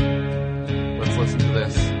times. Let's listen to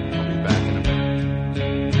this. I'll be back in a minute.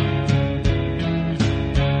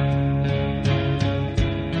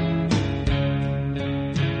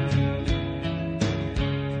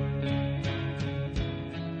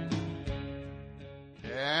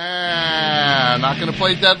 Not going to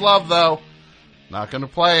play Dead Love, though. Not going to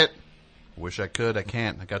play it. Wish I could. I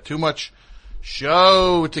can't. I got too much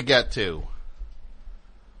show to get to.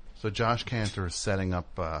 So Josh Kantor is setting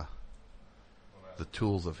up the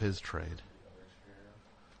tools of his trade.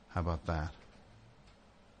 How about that?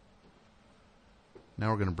 Now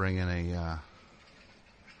we're going to bring in a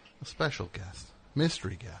special guest.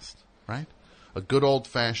 Mystery guest, right? A good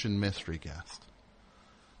old-fashioned mystery guest.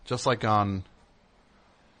 Just like on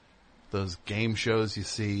those game shows you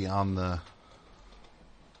see on the...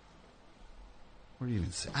 Where do you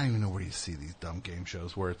even see? I don't even know where you see these dumb game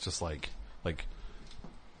shows where it's just like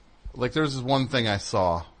there's this one thing I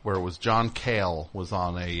saw where it was John Cale was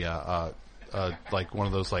on a like one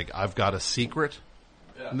of those like I've Got a Secret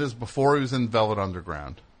And this is before he was in Velvet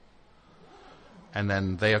Underground. And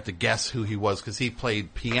then they have to guess who he was because he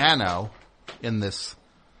played piano in this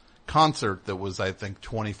concert that was, I think,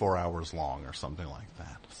 24 hours long or something like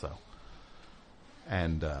that. So,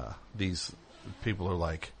 and these people are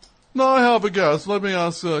like, "No, I have a guess. Let me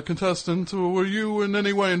ask a contestant, were you in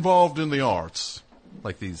any way involved in the arts?"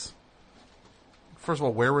 Like these. First of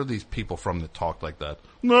all, where were these people from that talked like that?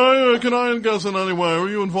 "No, can I guess in any way? Were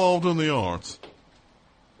you involved in the arts?"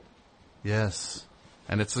 Yes.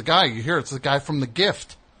 And it's the guy, you hear it's the guy from The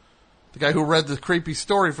Gift. The guy who read the creepy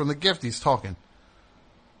story from The Gift, he's talking.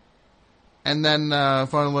 And then,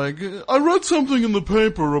 finally, like, "I read something in the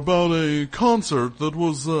paper about a concert that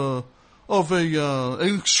was, of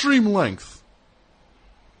an extreme length."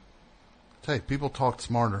 Hey, people talked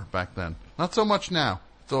smarter back then. Not so much now.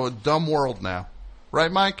 It's a dumb world now.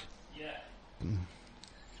 Right, Mike? Yeah.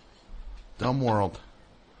 Dumb world.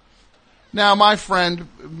 Now, my friend,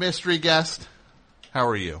 mystery guest, how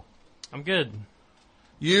are you? I'm good.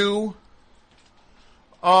 You,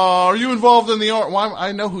 are you involved in the art? Well,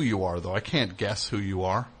 I know who you are, though. I can't guess who you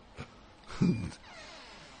are.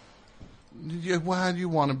 Why do you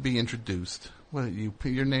want to be introduced? What,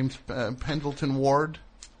 your name's Pendleton Ward?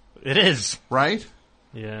 It is. Right?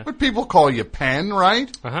 Yeah. But people call you Penn, right?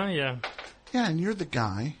 Uh-huh, yeah. Yeah, and you're the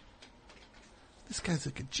guy. This guy's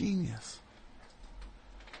like a genius.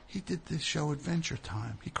 He did this show Adventure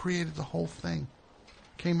Time. He created the whole thing.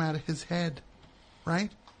 Came out of his head,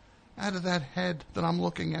 right? Out of that head that I'm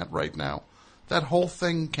looking at right now. That whole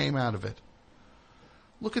thing came out of it.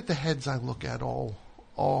 Look at the heads I look at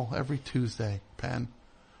every Tuesday, Penn.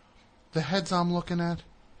 The heads I'm looking at.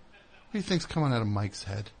 What do you think's coming out of Mike's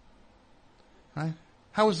head? Right?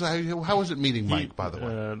 How was it meeting Mike, by the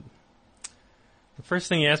way? The first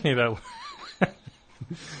thing he asked me about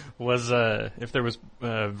was if there was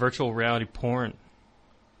virtual reality porn.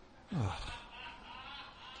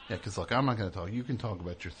 Yeah, because look, I'm not going to talk. You can talk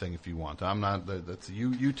about your thing if you want. I'm not. That's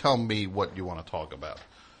you. You tell me what you want to talk about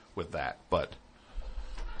with that. But,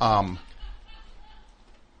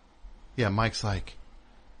 yeah, Mike's like,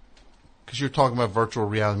 because you're talking about virtual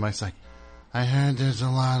reality. Mike's like, I heard there's a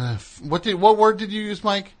lot of what word did you use,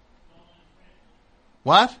 Mike?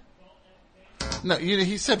 What? No,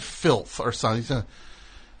 he said filth or something. He said,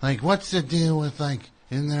 like, what's the deal with, like,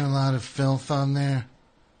 isn't there a lot of filth on there?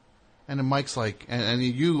 And then Mike's like, and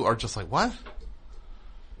you are just like, what?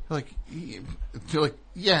 You're like,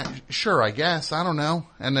 yeah, sure, I guess. I don't know.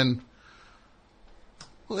 And then,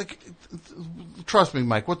 like, trust me,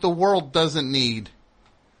 Mike, what the world doesn't need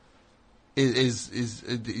is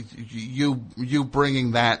you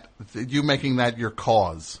bringing that, you making that your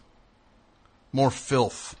cause. More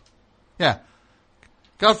filth. Yeah.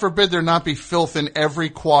 God forbid there not be filth in every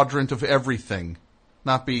quadrant of everything.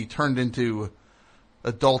 Not be turned into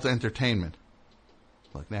adult entertainment.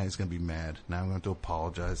 Look, now he's going to be mad. Now I'm going to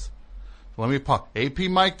apologize. Let me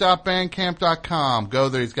apmike.bandcamp.com. Go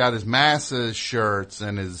there. He's got his masses shirts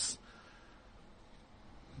and his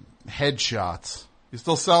headshots. You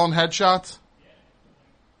still selling headshots?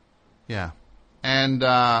 Yeah. And,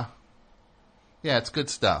 yeah, it's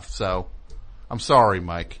good stuff. So, I'm sorry,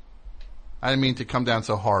 Mike. I didn't mean to come down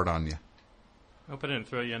so hard on you. I hope I didn't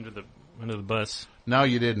throw you under the bus. No,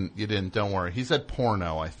 you didn't. You didn't. Don't worry. He said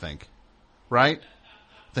porno, I think. Right?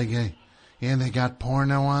 Thinking, yeah, they got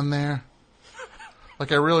porno on there?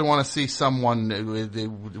 Like, I really want to see someone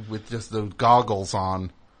with just those goggles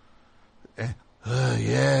on. Yeah.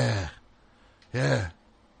 Yeah.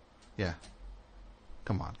 Yeah.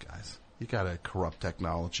 Come on, guys. You gotta corrupt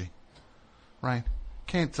technology. Right?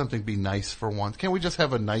 Can't something be nice for once? Can't we just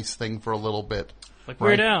have a nice thing for a little bit? Like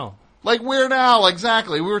Weird Al. Like Weird Al,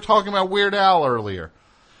 exactly. We were talking about Weird Al earlier.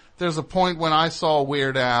 There's a point when I saw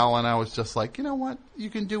Weird Al and I was just like, you know what? You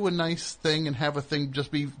can do a nice thing and have a thing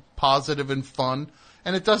just be positive and fun.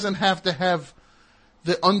 And it doesn't have to have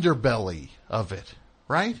the underbelly of it.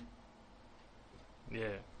 Right?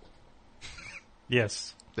 Yeah.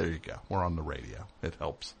 Yes. There you go. We're on the radio. It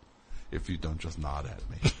helps if you don't just nod at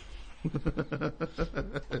me.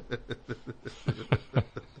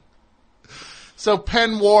 So,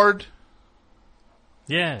 Penn Ward.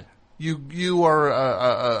 Yeah. You are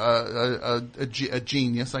a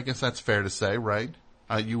genius. I guess that's fair to say, right?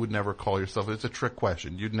 You would never call yourself. It's a trick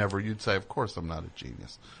question. You'd say, of course, I'm not a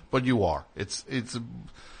genius, but you are. It's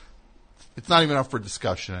not even up for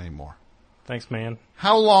discussion anymore. Thanks, man.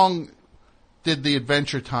 How long did the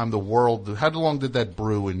Adventure Time, how long did that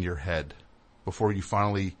brew in your head before you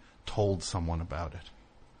finally told someone about it?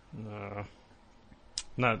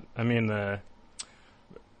 Not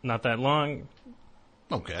that long.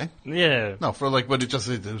 Okay. Yeah. No, but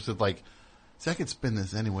it was like See, I could spin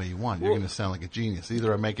this any way you want. You're going to sound like a genius.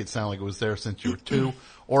 Either I make it sound like it was there since you were 2,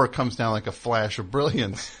 or it comes down like a flash of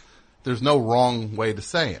brilliance. There's no wrong way to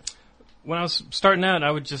say it. When I was starting out,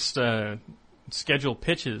 I would just schedule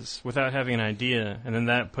pitches without having an idea, and then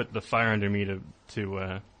that put the fire under me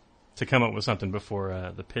to come up with something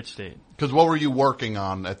before the pitch date. Because what were you working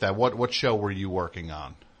on at that? What show were you working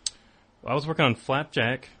on? I was working on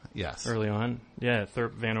Flapjack. Yes. Early on. Yeah,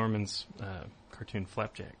 Thurp Van Orman's cartoon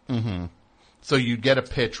Flapjack. Mm-hmm. So you'd get a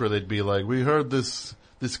pitch where they'd be like, we heard this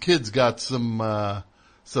kid's got some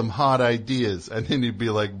hot ideas. And then you'd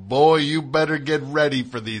be like, boy, you better get ready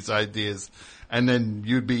for these ideas. And then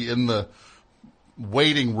you'd be in the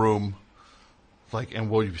waiting room, like,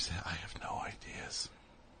 and what would you say? I have no ideas.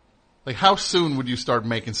 Like, how soon would you start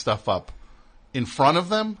making stuff up? In front of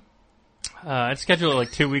them? I'd schedule it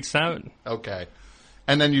like 2 weeks out. Okay.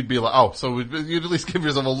 And then you'd be like, so you'd at least give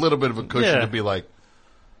yourself a little bit of a cushion to be like,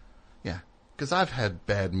 yeah. Because I've had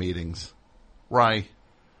bad meetings where I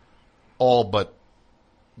all but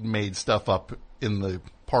made stuff up in the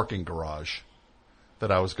parking garage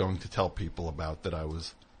that I was going to tell people about, that I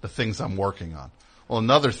was the things I'm working on. Well,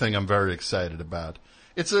 another thing I'm very excited about.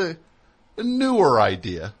 It's a newer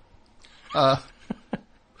idea.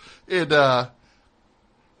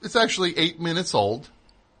 It's actually 8 minutes old,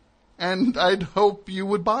 and I'd hope you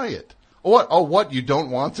would buy it. What? Oh, what? You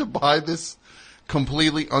don't want to buy this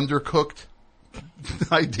completely undercooked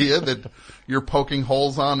idea that you're poking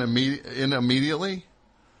holes on immediately?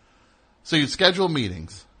 So you'd schedule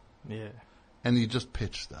meetings. Yeah. And you just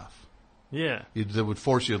pitch stuff. Yeah. It would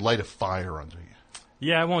force you to light a fire under you.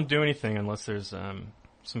 Yeah, I won't do anything unless there's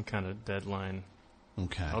some kind of deadline.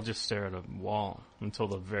 Okay. I'll just stare at a wall until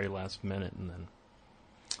the very last minute, and then...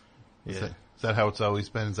 Yeah. Is that how it's always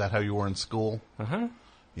been? Is that how you were in school? Uh-huh.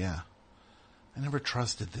 Yeah. I never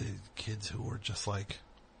trusted the kids who were just, like,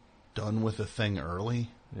 done with a thing early.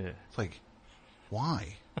 Yeah. It's like,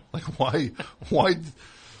 why? Like, why?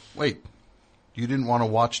 Wait, you didn't want to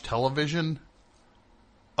watch television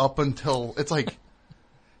up until... It's like...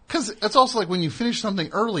 Because it's also like when you finish something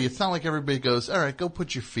early, it's not like everybody goes, all right, go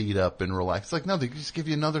put your feet up and relax. It's like, no, they just give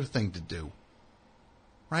you another thing to do.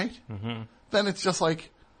 Right? Mm-hmm. Then it's just like...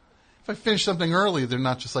 If I finish something early, they're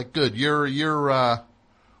not just like, good,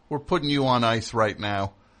 we're putting you on ice right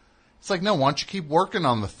now. It's like, no, why don't you keep working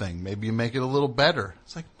on the thing? Maybe you make it a little better.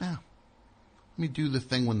 It's like, no. Let me do the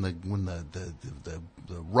thing when the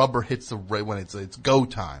rubber hits when it's go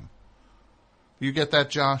time. You get that,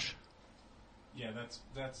 Josh? Yeah,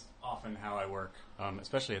 that's often how I work,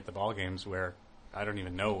 especially at the ball games where I don't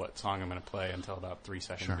even know what song I'm going to play until about 3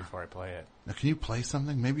 seconds before I play it. Now, can you play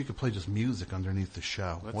something? Maybe you could play just music underneath the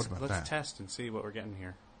show. What about that? Let's test and see what we're getting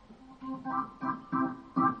here.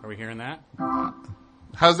 Are we hearing that?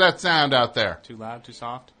 How's that sound out there? Too loud? Too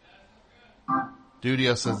soft?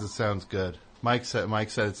 Dudio says it sounds good. Mike said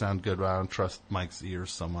it sounded good, but I don't trust Mike's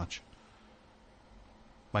ears so much.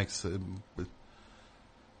 Mike said, do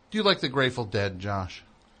you like the Grateful Dead, Josh?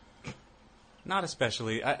 Not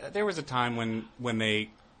especially. There was a time when they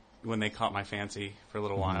caught my fancy for a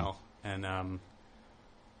little while, and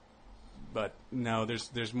but no,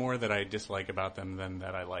 there's more that I dislike about them than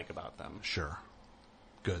that I like about them. Sure,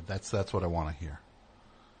 good. That's what I want to hear.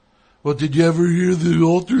 Well, did you ever hear the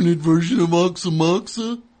alternate version of Moxa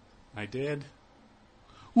Moxa? I did.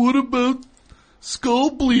 What about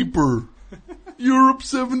Skull Bleeper? Europe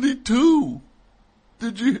 72.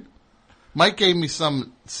 Did you? Mike gave me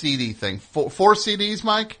some CD thing. 4 CDs,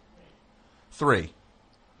 Mike? 3.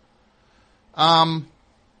 And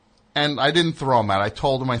I didn't throw them out. I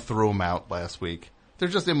told him I threw them out last week. They're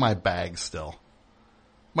just in my bag still.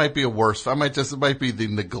 Might be a worse. It might be the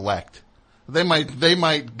neglect. They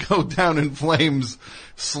might go down in flames,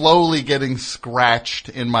 slowly getting scratched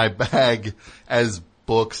in my bag as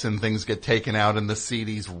books and things get taken out and the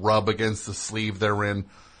CDs rub against the sleeve they're in.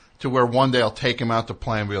 To where one day I'll take them out to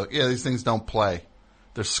play and be like, yeah, these things don't play.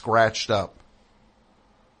 They're scratched up.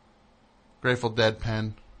 Grateful Dead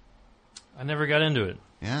pen. I never got into it.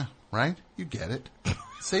 Yeah, right? You get it.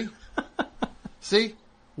 See? See?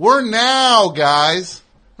 We're now, guys.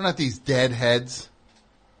 We're not these deadheads.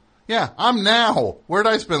 Yeah, I'm now. Where'd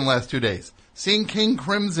I spend the last 2 days? Seeing King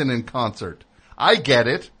Crimson in concert. I get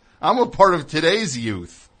it. I'm a part of today's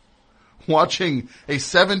youth. Watching a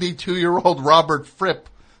 72-year-old Robert Fripp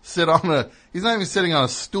he's not even sitting on a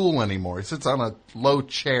stool anymore. He sits on a low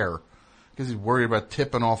chair because he's worried about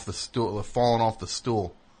tipping off the stool, falling off the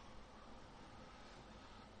stool.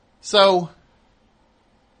 So,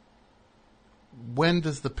 when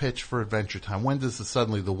does the pitch for Adventure Time? When does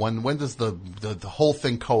when does the whole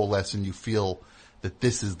thing coalesce and you feel that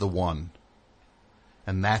this is the one?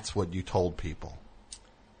 And that's what you told people.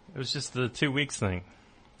 It was just the 2 weeks thing.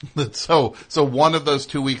 So one of those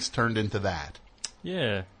 2 weeks turned into that.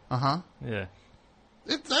 Yeah. Uh-huh. Yeah.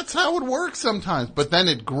 That's how it works sometimes. But then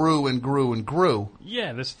it grew and grew and grew.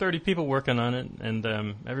 Yeah, there's 30 people working on it, and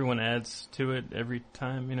everyone adds to it every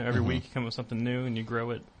time. Every week you come up with something new, and you grow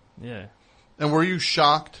it. Yeah. And were you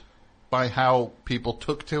shocked by how people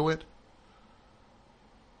took to it?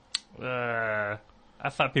 I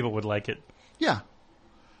thought people would like it. Yeah.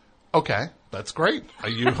 Okay, that's great.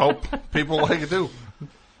 You hope people like it too.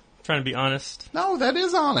 Trying to be honest. No, that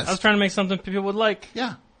is honest. I was trying to make something people would like.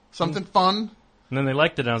 Yeah, something fun. And then they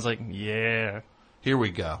liked it, and I was like, yeah. Here we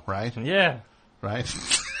go, right? Yeah. Right?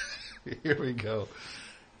 Here we go.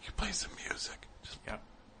 You play some music. Just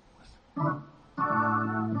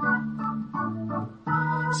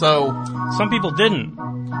So, some people didn't.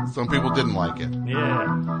 Some people didn't like it. Yeah.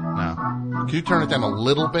 No. Can you turn it down a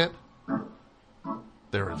little bit?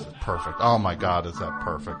 There is perfect. Oh my God, is that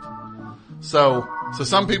perfect? So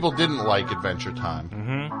some people didn't like Adventure Time.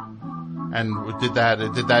 Mm-hmm. And did that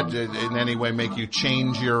in any way make you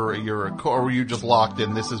change your, or were you just locked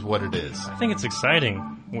in? This is what it is. I think it's exciting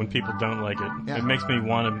when people don't like it. Yeah. It makes me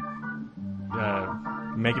want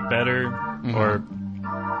to make it better, or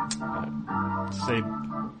say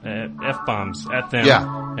F-bombs at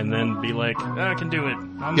them, and then be like, I can do it.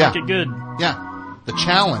 I'll make it good. Yeah, the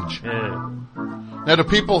challenge. Yeah. Now, are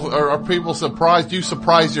people surprised? Do you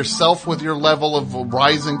surprise yourself with your level of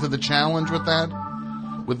rising to the challenge with that?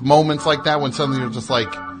 With moments like that when suddenly you're just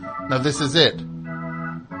like, now this is it.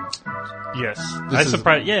 Yes. I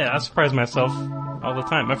surprise myself all the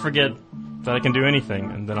time. I forget that I can do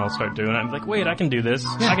anything, and then I'll start doing it. I'm like, wait, I can do this.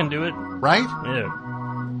 Yeah. I can do it. Right? Yeah.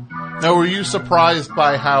 Now, were you surprised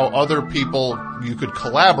by how other people, you could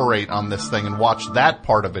collaborate on this thing and watch that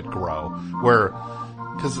part of it grow? Where,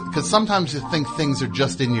 because sometimes you think things are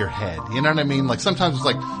just in your head. You know what I mean? Like sometimes it's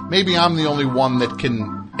like, maybe I'm the only one that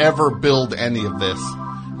can ever build any of this.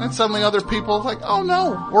 And then suddenly other people are like, oh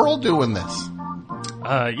no, we're all doing this.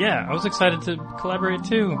 Yeah, I was excited to collaborate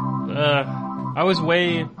too. I always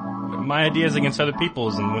weigh my ideas against other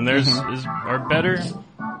people's, and when theirs are better,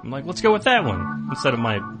 I'm like, let's go with that one instead of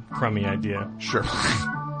my crummy idea. Sure.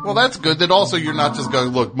 Well, that's good that also you're not just going,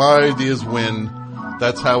 look, my ideas win.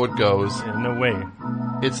 That's how it goes. Yeah, no way.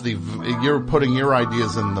 It's you're putting your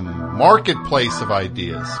ideas in the marketplace of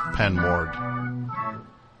ideas, Penward.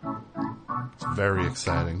 It's very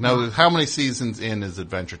exciting. Now, how many seasons in is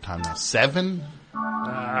Adventure Time now? 7?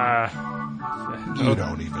 You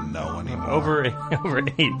don't even know anymore. Over 8.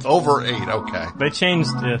 Over 8, okay. They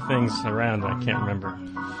changed things around, I can't remember.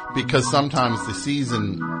 Because sometimes the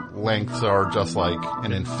season lengths are just like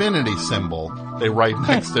an infinity symbol. They write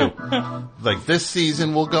next to, like, this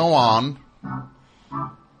season will go on,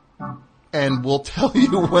 and we'll tell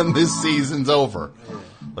you when this season's over.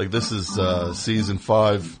 Like, this is season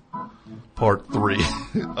 5, part 3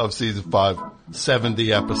 of season 5,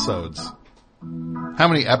 70 episodes. How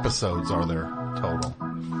many episodes are there total?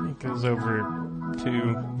 I think it was over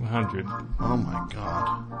 200. Oh my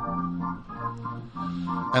God.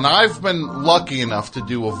 And I've been lucky enough to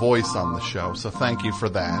do a voice on the show, so thank you for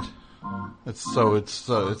that. It's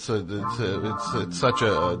such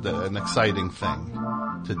an exciting thing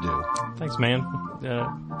to do. Thanks, man.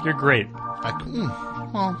 You're great.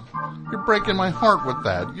 Well, you're breaking my heart with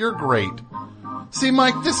that. You're great. See,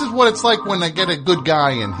 Mike, this is what it's like when I get a good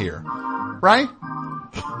guy in here. Right?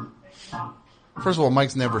 First of all,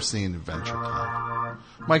 Mike's never seen Adventure Time.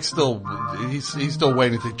 Mike's he's still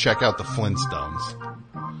waiting to check out the Flintstones.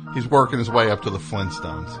 He's working his way up to the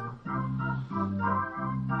Flintstones.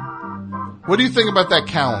 What do you think about that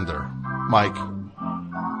calendar, Mike?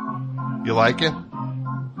 You like it?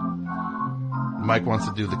 Mike wants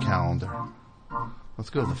to do the calendar. Let's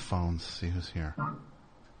go to the phones, see who's here.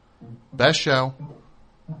 Best show.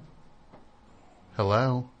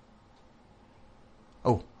 Hello?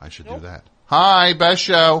 Oh, I should do that. Hi, Best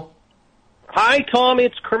Show. Hi, Tom.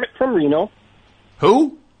 It's Kermit from Reno.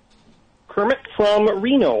 Who? Kermit from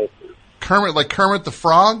Reno. Kermit, like Kermit the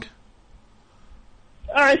Frog?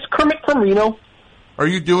 It's Kermit from Reno. Are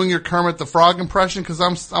you doing your Kermit the Frog impression? Because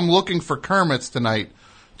I'm looking for Kermits tonight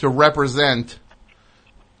to represent,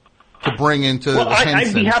 to bring into the Henson.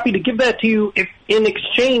 I'd be happy to give that to you if, in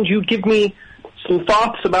exchange, you'd give me some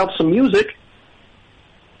thoughts about some music.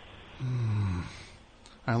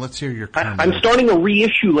 All right, let's hear your Kermit. I'm starting a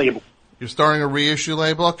reissue label. You're starting a reissue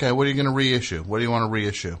label? Okay, what are you going to reissue? What do you want to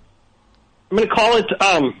reissue? I'm going to call it,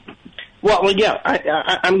 I'm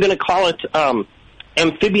going to call it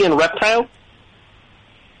Amphibian Reptile.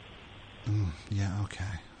 Yeah, okay.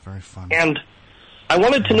 Very funny. And I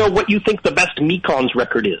wanted to know what you think the best Mekons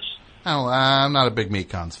record is. Oh, I'm not a big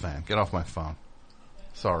Mekons fan. Get off my phone.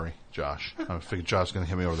 Sorry, Josh. I figured Josh was going to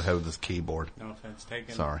hit me over the head with his keyboard. No offense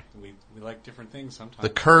taken. Sorry. We like different things sometimes. The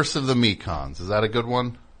Curse of the Mekons. Is that a good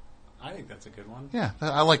one? I think that's a good one. Yeah,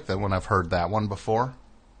 I like that one. I've heard that one before.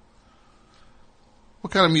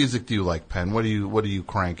 What kind of music do you like, Penn? What are you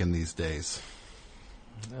cranking these days?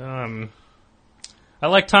 I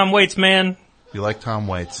like Tom Waits, man. You like Tom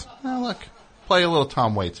Waits? Oh, look. Play a little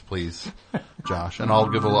Tom Waits, please, Josh, and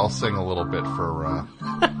I'll sing a little bit for.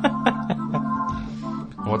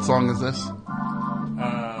 What song is this?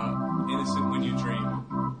 Innocent When You Dream.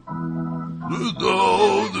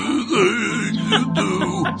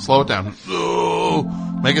 Slow it down.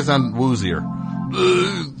 Make it sound woozier.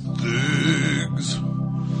 Things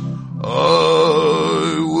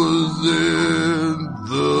I was in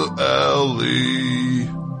the alley.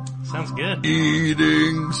 Sounds good.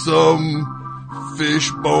 Eating some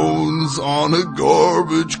fish bones on a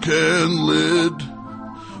garbage can lid.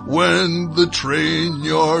 When the train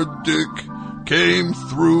yard dick came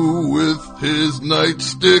through with his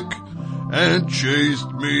nightstick and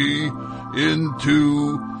chased me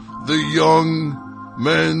into the young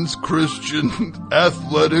men's Christian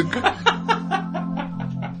athletic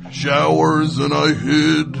showers, and I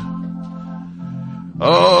hid.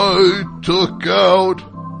 I took out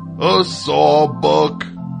a sawbuck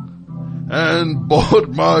and bought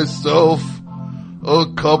myself a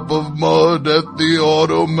cup of mud at the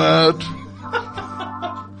automat.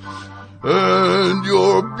 And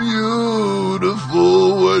you're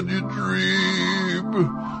beautiful when you dream.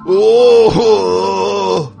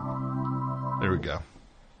 Oh! There we go.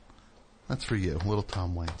 That's for you. Little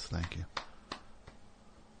Tom Waits. Thank you.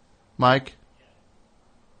 Mike?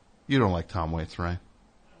 You don't like Tom Waits, right?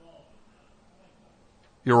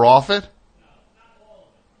 You're off it?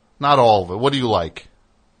 Not all of it. What do you like?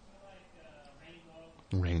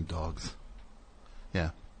 Rain Dogs.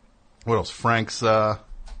 Yeah. What else? Frank's, what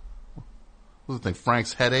was the thing?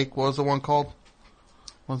 Frank's Headache? What was the one called?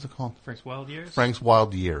 What was it called? Frank's Wild Years? Frank's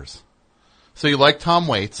Wild Years. So you like Tom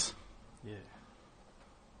Waits? Yeah.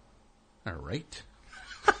 All right.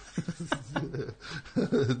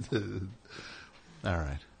 All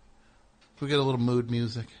right. Can we get a little mood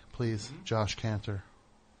music, please? Mm-hmm. Josh Kantor.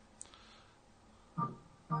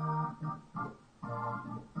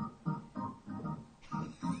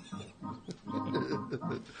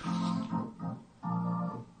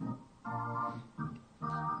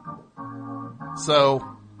 So,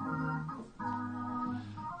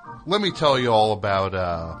 let me tell you all about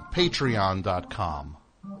Patreon.com.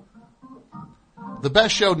 The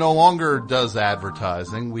Best Show no longer does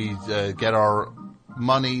advertising. We get our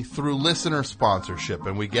money through listener sponsorship,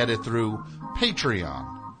 and we get it through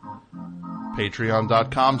Patreon.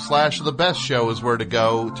 Patreon.com/The Best Show is where to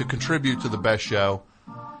go to contribute to The Best Show.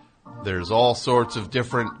 There's all sorts of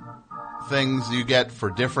different things you get for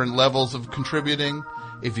different levels of contributing.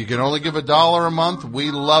 If you can only give $1 a month,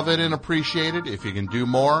 we love it and appreciate it. If you can do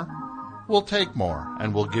more, we'll take more,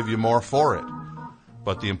 and we'll give you more for it.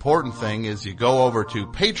 But the important thing is you go over to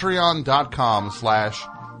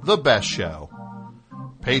patreon.com/The Best Show.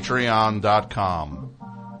 Patreon.com.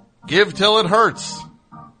 Give till it hurts.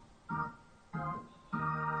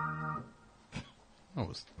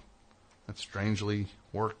 That strangely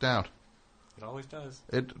worked out. It always does.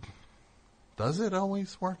 Does it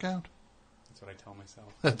always work out? That's what I tell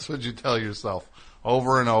myself. That's what you tell yourself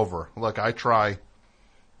over and over. Look, I try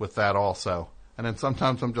with that also. And then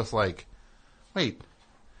sometimes I'm just like, wait,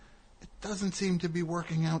 it doesn't seem to be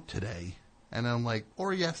working out today. And I'm like,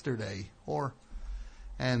 or yesterday,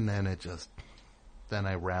 and then then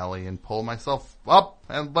I rally and pull myself up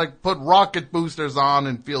and like put rocket boosters on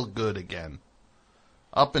and feel good again.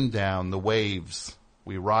 Up and down, the waves.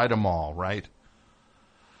 We ride them all, right?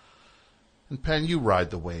 And Penn, you ride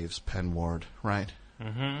the waves, Penn Ward, right?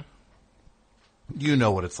 Mm-hmm. You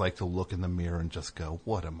know what it's like to look in the mirror and just go,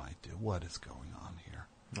 what am I doing? What is going on here,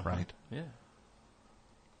 right? Yeah.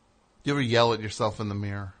 You ever yell at yourself in the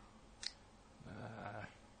mirror?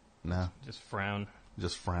 No? Just frown.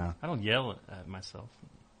 Just frown. I don't yell at myself.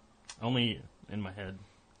 Only in my head.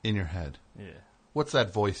 In your head? Yeah. What's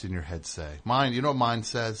that voice in your head say? Mine, you know what mine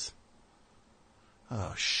says?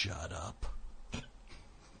 Oh, shut up.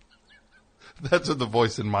 That's what the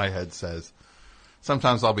voice in my head says.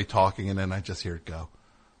 Sometimes I'll be talking and then I just hear it go,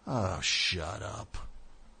 oh, shut up.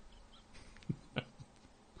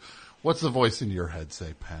 What's the voice in your head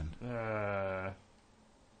say, Penn?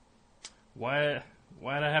 Why'd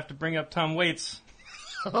I have to bring up Tom Waits?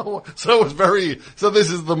 So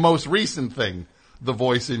this is the most recent thing the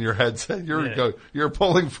voice in your head said. You're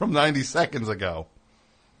pulling from 90 seconds ago.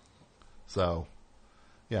 So,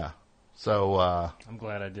 yeah. So I'm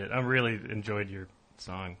glad I did. I really enjoyed your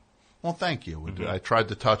song. Well, thank you. I tried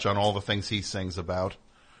to touch on all the things he sings about,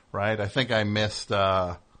 right? I think I missed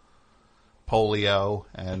polio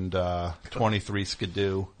and 23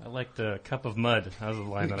 Skidoo. I like the cup of mud. That was the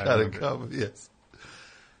line that I remember. Yes.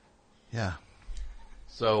 Yeah.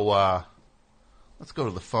 So let's go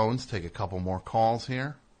to the phones, take a couple more calls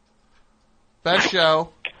here. Best show.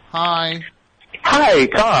 Hi. Hi,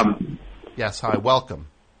 Tom. Yes, hi. Welcome.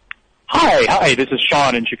 Hi. This is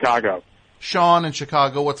Sean in Chicago. Sean in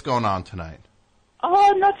Chicago, what's going on tonight?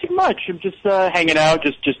 Not too much. I'm just hanging out,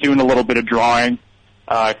 just doing a little bit of drawing.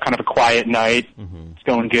 Kind of a quiet night. Mm-hmm. It's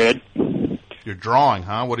going good. You're drawing,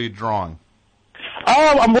 huh? What are you drawing?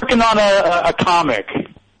 I'm working on a comic,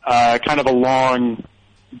 kind of a long,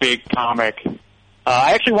 big comic.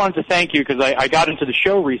 I actually wanted to thank you because I got into the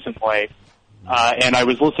show recently, and I've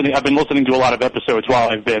been listening to a lot of episodes while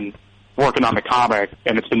I've been working on the comic,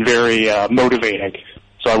 and it's been very motivating.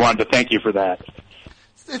 So I wanted to thank you for that.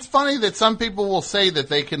 It's funny that some people will say that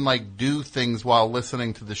they can like do things while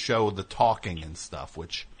listening to the show, the talking and stuff.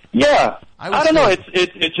 Which I don't know.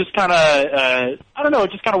 It just kind of I don't know.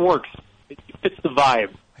 It just kind of works. It fits the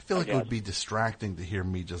vibe. I feel like it would be distracting to hear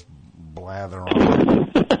me just blather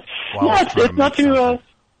on. It's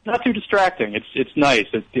not too distracting. It's nice.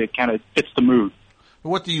 It kind of fits the mood.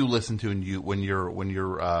 What do you listen to when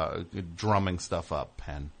you're drumming stuff up,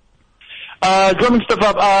 Penn? Drumming stuff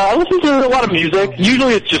up. I listen to a lot of music.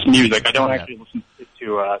 Usually it's just music. I don't actually listen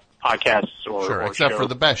to podcasts or Sure, or except shows. for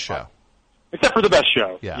the best show. Except for the best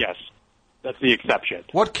show. Yeah. Yes. That's the exception.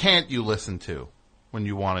 What can't you listen to when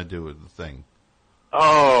you want to do the thing?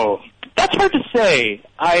 Oh, that's hard to say.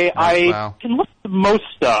 I can listen to most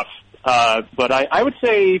stuff, but I would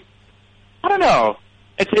say, I don't know.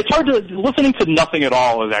 It's hard to, listening to nothing at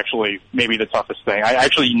all is actually maybe the toughest thing. I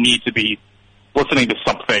actually need to be listening to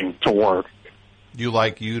something to work. You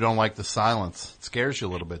don't like the silence. It scares you a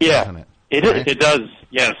little bit, doesn't it? It does.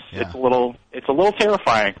 Yes. Yeah. It's a little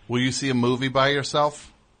terrifying. Will you see a movie by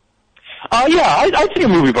yourself? I'd see a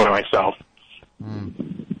movie by myself.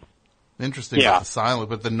 Interesting. Yeah. With the silence,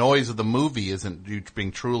 but the noise of the movie isn't you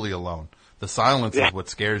being truly alone. The silence is what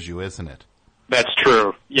scares you, isn't it? That's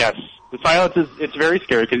true. Yes. The silence it's very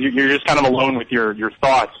scary because you're just kind of alone with your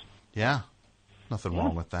thoughts. Yeah. Nothing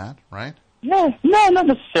wrong with that, right? No, not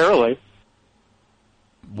necessarily.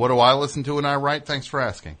 What do I listen to when I write? Thanks for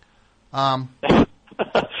asking. I'll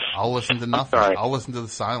listen to nothing. I'll listen to the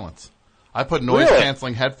silence. I put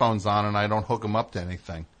noise-canceling headphones on, and I don't hook them up to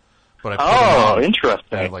anything. But I put them on.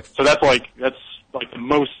 Interesting. So that's like the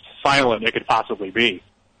most silent it could possibly be.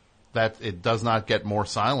 That it does not get more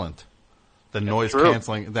silent than noise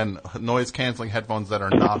canceling headphones that are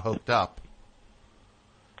not hooked up.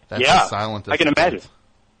 That's as silent as I can imagine.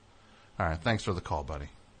 All right, thanks for the call, buddy.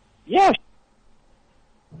 Yeah.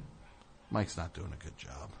 Mike's not doing a good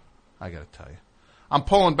job. I got to tell you. I'm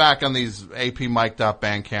pulling back on these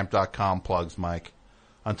apmike.bandcamp.com plugs, Mike,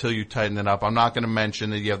 until you tighten it up. I'm not going to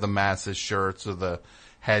mention that you have the Masses shirts or the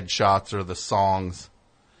headshots or the songs.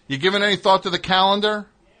 You giving any thought to the calendar?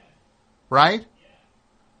 Right?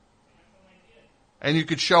 And you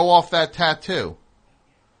could show off that tattoo.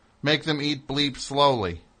 Make them eat bleep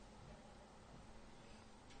slowly.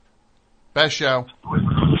 Best show.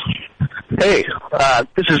 Hey,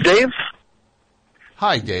 this is Dave.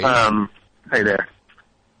 Hi, Dave. Hey there.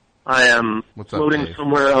 I am floating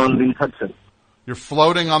somewhere on the Hudson. You're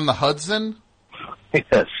floating on the Hudson?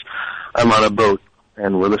 Yes. I'm on a boat,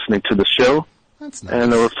 and we're listening to the show. That's nice.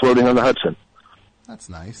 And we're floating on the Hudson. That's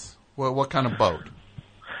nice. What kind of boat?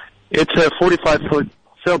 It's a 45-foot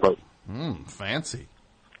sailboat. Fancy.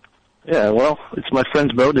 Yeah, well, it's my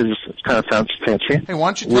friend's boat. It kind of sounds fancy. Hey, why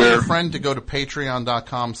don't you tell your friend to go to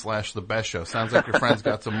patreon.com/thebestshow. Sounds like your friend's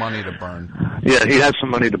got some money to burn. Yeah, he has some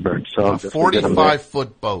money to burn. So a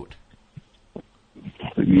 45-foot boat.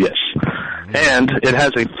 Yes. And it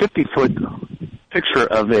has a 50-foot picture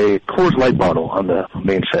of a Coors Light bottle on the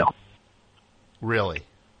mainsail. Really?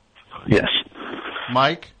 Yes.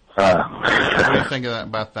 Mike? What do you think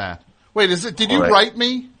about that? Wait, did you write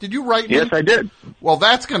me? Did you write me? Yes, I did. Well,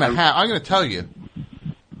 that's going to happen. I'm going to tell you.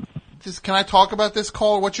 Can I talk about this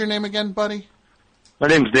call? What's your name again, buddy? My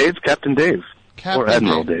name's Dave, Captain Dave. Or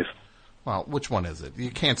Admiral Dave. Well, which one is it?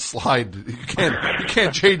 You can't slide. You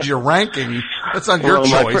can't change your ranking. That's not your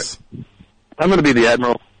choice. I'm going to be the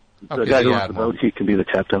Admiral. Okay, the guy who owns the boat, he can be the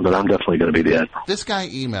captain, but I'm definitely going to be the Admiral. This guy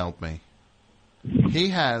emailed me. He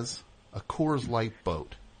has a Coors Light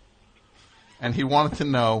boat. And he wanted to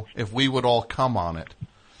know if we would all come on it.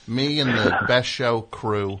 Me and the Best Show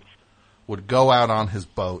crew would go out on his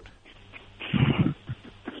boat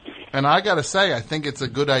And I got to say, I think it's a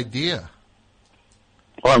good idea.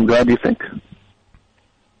 Well, I'm glad you think.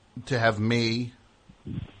 To have me,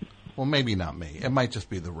 well, maybe not me. It might just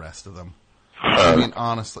be the rest of them. I mean,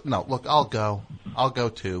 honestly, no. Look, I'll go. I'll go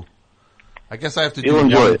too. I guess I have to do.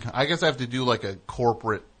 I guess I have to do like a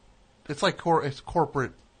corporate. It's like it's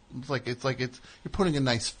corporate. It's like you're putting a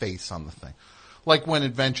nice face on the thing. Like when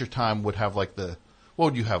Adventure Time would have like the. What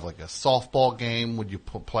would you have, like a softball game? Would you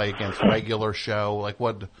play against regular show? Like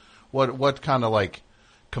what kind of like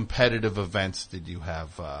competitive events did you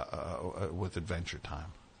have with Adventure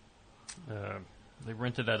Time? They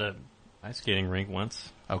rented at a ice skating rink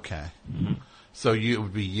once. Okay. Mm-hmm. So it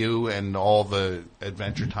would be you and all the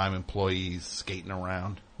Adventure Time employees skating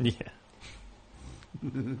around? Yeah.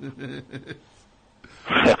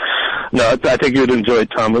 No, I think you would enjoy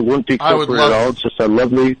it, Tom. It wouldn't be corporate at all. It's just a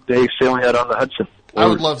lovely day sailing out on the Hudson. I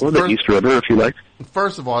would love or the East River, if you like.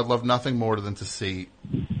 First of all, I'd love nothing more than to see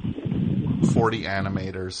 40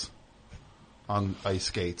 animators on ice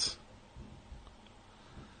skates.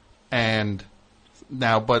 And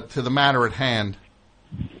now, but to the matter at hand,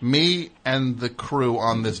 me and the crew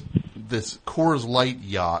on this Coors Light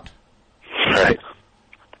yacht. Right.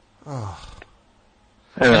 Oh.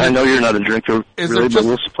 And I know you're not a drinker, really, but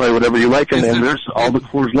we'll supply whatever you like, and there's all the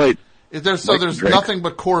Coors Light. There's nothing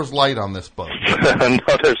but Coors Light on this boat.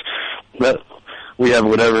 No, we have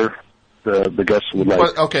whatever the guests would like.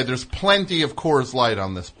 But, okay, there's plenty of Coors Light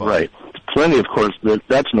on this boat. Right. Plenty of Coors.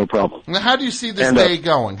 That's no problem. Now, how do you see this day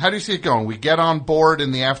going? How do you see it going? We get on board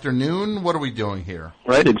in the afternoon? What are we doing here?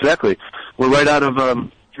 Right, exactly. We're right out of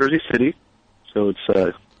Jersey City, so it's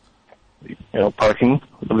parking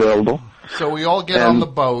available. So we all get on the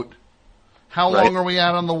boat. How long are we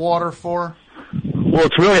out on the water for? Well,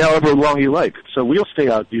 it's really however long you like. So we'll stay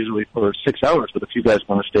out usually for 6 hours, but if you guys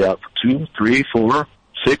want to stay out for 2, 3, 4,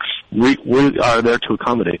 6, we are there to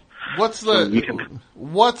accommodate. What's the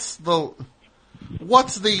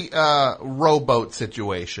rowboat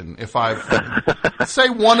situation? If say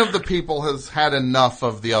one of the people has had enough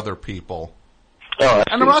of the other people. Oh,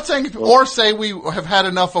 and I'm not saying, or say we have had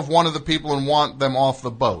enough of one of the people and want them off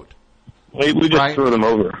the boat. We just throw them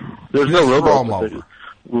over. There's no rowboat.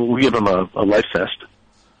 We give them a life vest.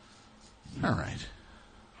 All right.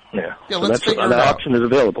 Yeah. So let's figure it out. That option is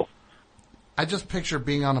available. I just picture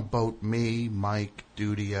being on a boat, me, Mike,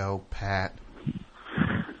 Dudio, Pat.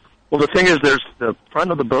 Well, the thing is, there's the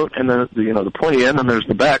front of the boat, and then the pointy end, and there's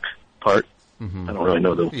the back part. Mm-hmm. I don't really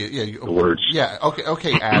know the words. Yeah.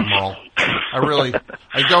 Okay, Admiral.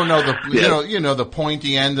 I don't know the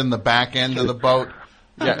pointy end and the back end of the boat.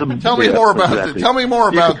 Yeah. Tell me more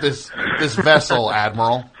about this vessel,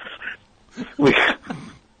 Admiral.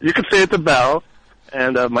 You could stay at the bow,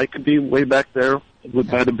 and Mike could be way back there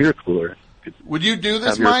by the beer cooler. Would you do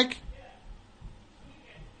this, Mike?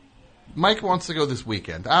 Mike wants to go this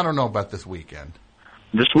weekend. I don't know about this weekend.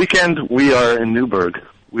 This weekend we are in Newburgh.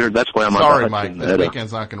 That's why I'm sorry, on Mike. This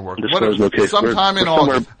weekend's not going to work. Sometime in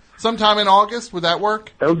August. Sometime in August, would that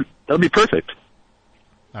work? That would be perfect.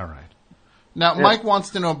 All right. Now, yeah. Mike wants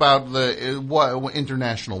to know about the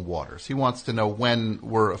international waters. He wants to know when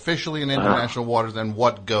we're officially in international waters and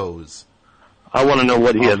what goes. I want to know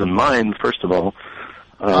what he has in mind, first of all.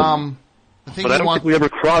 But I don't think we ever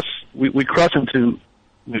cross. We cross into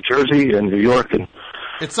New Jersey and New York, and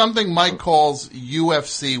it's something Mike calls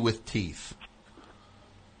UFC with teeth.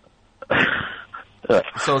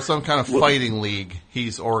 So some kind of fighting league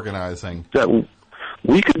he's organizing.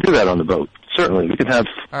 We could do that on the boat. Certainly, we can have.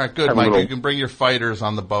 All right, good, Mike. You can bring your fighters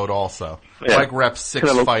on the boat also. Yeah. Mike reps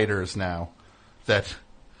 6 fighters now that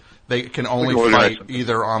they can only fight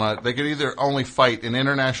They can either only fight in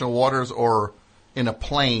international waters or in a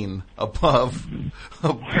plane above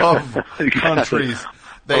countries.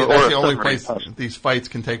 That's the only place these fights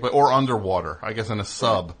can take place, or underwater. I guess in a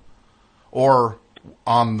sub, or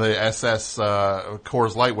on the SS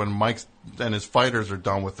Coors Light when Mike and his fighters are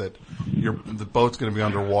done with it. The boat's going to be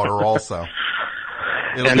underwater also.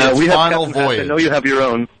 It'll be its final voyage. I know you have your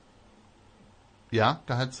own. Yeah,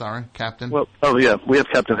 go ahead. Sorry, Captain. Well, yeah, we have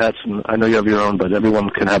captain hats, and I know you have your own, but everyone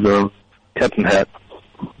can have their own captain hat.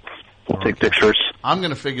 We'll take pictures. I'm going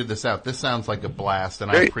to figure this out. This sounds like a blast,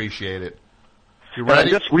 and I appreciate it. You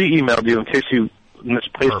ready? I just re-emailed you in case you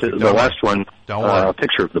misplaced it. The last one. Don't worry. A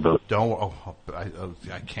picture of the boat.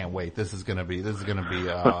 I can't wait. This is going to be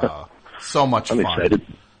so much fun. I'm excited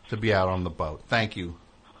to be out on the boat. Thank you,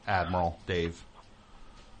 Admiral Dave.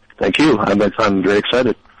 Thank you. I'm very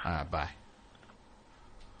excited. All right, bye.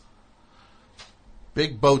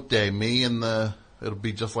 Big boat day. Me and it'll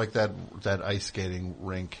be just like that ice skating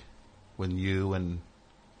rink when you and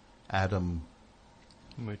Adam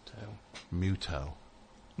Muto.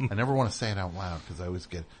 I never want to say it out loud because I always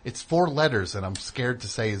get... It's 4 letters, and I'm scared to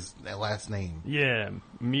say his last name. Yeah,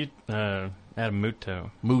 Adam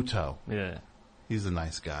Muto. Muto. Yeah. He's a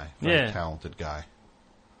nice guy. Very talented guy.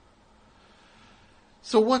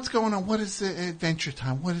 So what's going on? What is the Adventure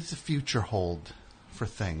Time? What does the future hold for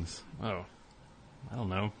things? Oh, I don't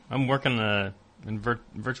know. I'm working in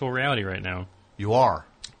virtual reality right now. You are?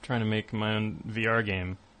 Trying to make my own VR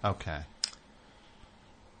game. Okay.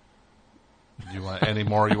 Do you want any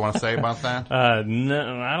more you want to say about that?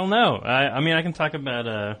 No, I don't know. I mean, I can talk about.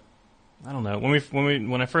 I don't know.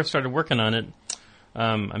 When I first started working on it,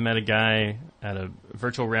 I met a guy at a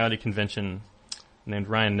virtual reality convention named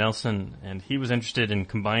Ryan Nelson, and he was interested in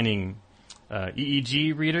combining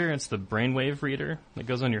EEG reader. It's the brainwave reader that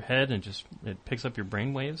goes on your head and it picks up your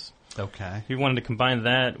brainwaves. Okay. He wanted to combine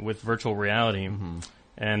that with virtual reality. Mm-hmm.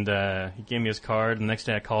 And he gave me his card, and the next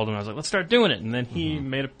day I called him, and I was like, let's start doing it. And then he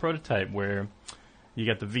made a prototype where you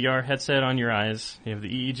got the VR headset on your eyes, you have the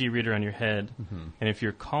EEG reader on your head, and if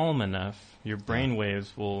you're calm enough, your brain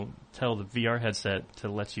waves will tell the VR headset to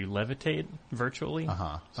let you levitate virtually.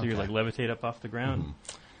 So you're like levitate up off the ground.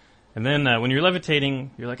 And then when you're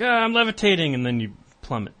levitating, you're like, I'm levitating, and then you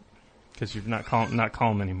plummet because you're not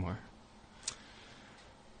calm anymore.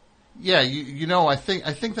 Yeah, you know, I think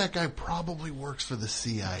that guy probably works for the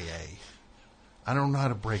CIA. I don't know how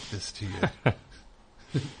to break this to you.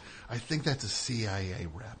 I think that's a CIA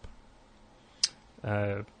rep.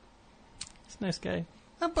 He's a nice guy.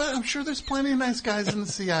 But I'm sure there's plenty of nice guys in the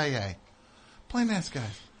CIA. Plenty of nice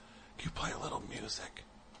guys. Can you play a little music?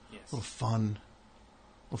 Yes. A little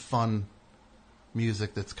fun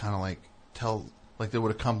music that's kind of like that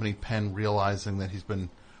would accompany Penn realizing that he's been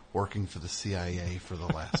working for the CIA for the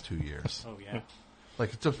last 2 years. Oh, yeah. But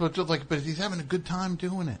he's having a good time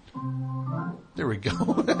doing it. There we go.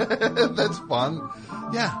 That's fun.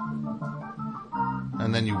 Yeah.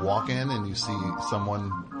 And then you walk in and you see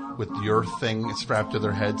someone with your thing strapped to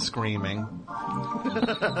their head screaming.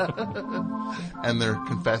 And they're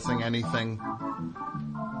confessing anything.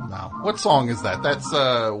 No. What song is that? That's,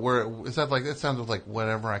 that sounds like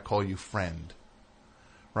Whenever I Call You Friend.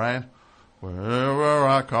 Right? Whenever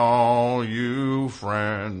I call you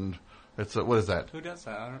friend. It's what is that? Who does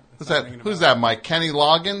that? Who's that, Mike? Kenny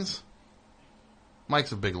Loggins?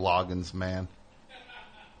 Mike's a big Loggins man.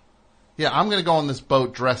 Yeah, I'm going to go on this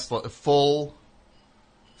boat dressed full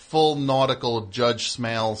nautical Judge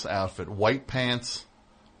Smails outfit. White pants,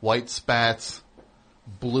 white spats,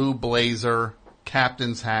 blue blazer,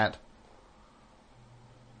 captain's hat.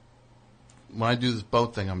 When I do this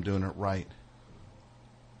boat thing, I'm doing it right.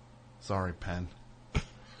 Sorry, Penn.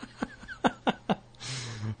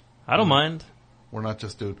 I don't mind. We're not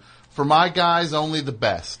just doing... For my guys, only the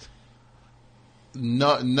best.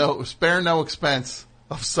 No, spare no expense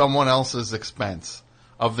of someone else's expense.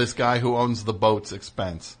 Of this guy who owns the boat's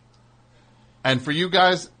expense. And for you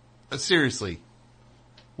guys, seriously,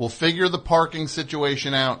 we'll figure the parking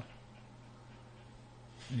situation out.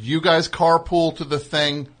 You guys carpool to the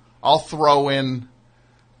thing. I'll throw in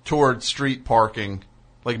toward street parking.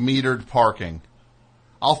 Like metered parking.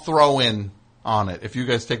 I'll throw in on it if you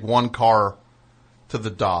guys take one car to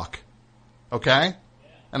the dock. Okay? Yeah.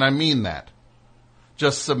 And I mean that.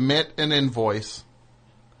 Just submit an invoice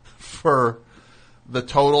for the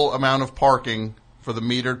total amount of parking for the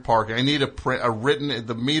metered parking. I need a written,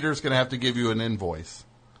 the meter's going to have to give you an invoice.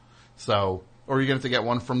 So, or you're going to have to get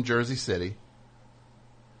one from Jersey City.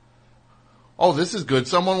 Oh, this is good.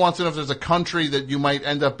 Someone wants to know if there's a country that you might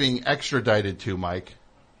end up being extradited to, Mike.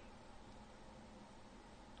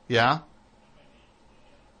 Yeah?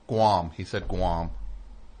 Guam. He said Guam.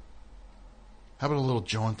 How about a little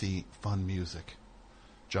jaunty, fun music?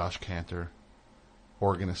 Josh Kantor,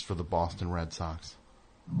 organist for the Boston Red Sox.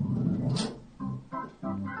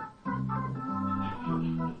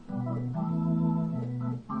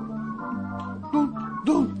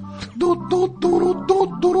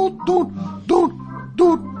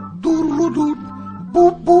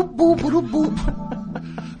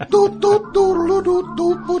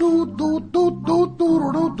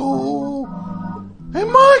 Hey,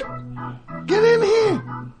 Mike! Get in here!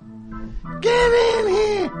 Get in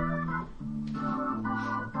here!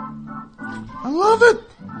 I love it!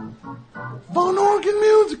 Fun organ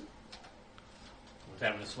music! What's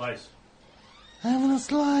having a slice? Having a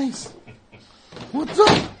slice. What's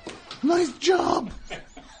up? Nice job.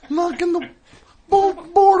 Knocking the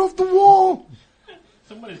board off the wall.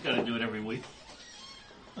 Somebody's got to do it every week.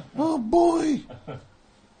 Oh, boy.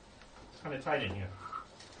 It's kind of tight in here.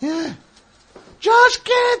 Yeah. Josh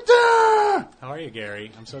Kantor! How are you,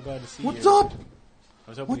 Gary? I'm so glad to see you. What's up? I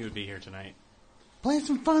was hoping you would be here tonight. Play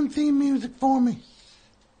some fun theme music for me.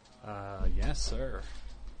 Yes, sir.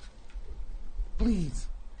 Please.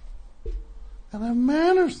 And have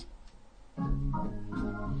manners. Well,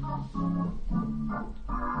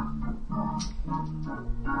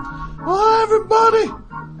 hi, everybody.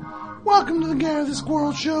 Welcome to the Gary the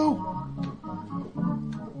Squirrel Show.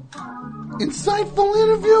 Insightful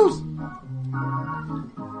interviews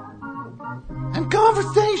and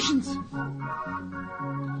conversations.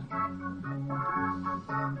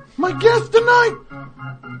 My guest tonight,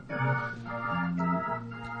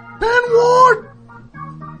 Ben Ward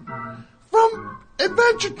from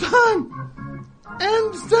Adventure Time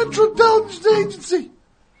and the Central Intelligence Agency,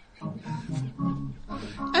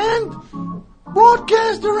 and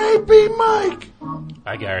broadcaster A.P. Mike.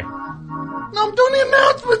 Hi, Gary. Now I'm doing the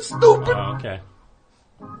announcement, stupid. Oh, okay.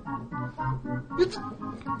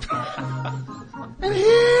 And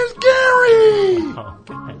here's Gary.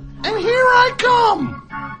 Okay. And here I come.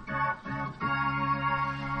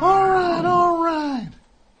 All right.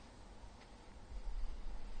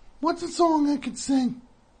 What's a song I could sing?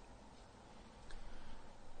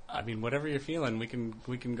 I mean, whatever you're feeling, we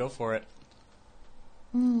can go for it.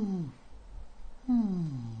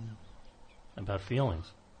 About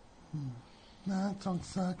feelings. Nah, that song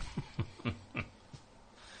sucks.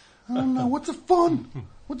 I don't know. What's a fun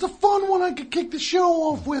one I could kick the show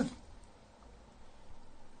off with?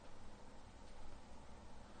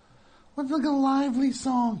 What's like a lively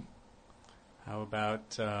song? How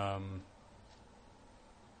about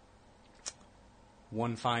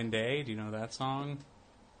One Fine Day? Do you know that song?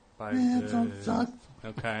 That song sucks.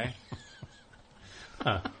 Okay.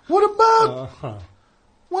 What about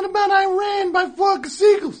I Ran by Flock of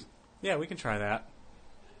Seagulls? Yeah, we can try that.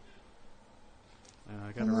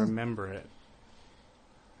 I gotta remember it.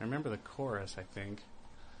 I remember the chorus, I think.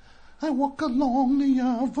 I walk along the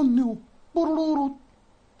avenue.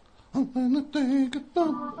 I'm gonna take it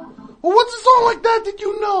down. Well, what's a song like that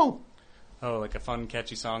you know? Oh, like a fun,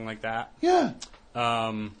 catchy song like that? Yeah.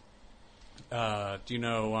 Do you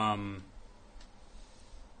know, oh man,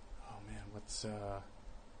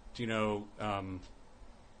 do you know,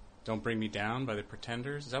 Don't Bring Me Down by the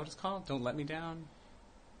Pretenders? Is that what it's called? Don't Let Me Down?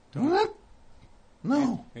 What?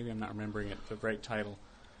 No. Maybe I'm not remembering it, the right title.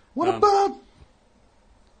 What about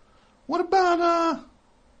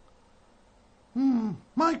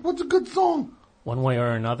Mike, what's a good song? One Way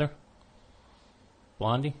or Another?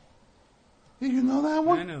 Blondie? You know that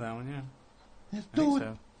one? I know that one, yeah. Let's do it.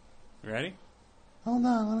 So. You ready? Hold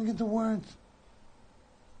on, let me get the words.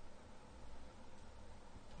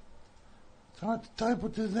 It's hard to type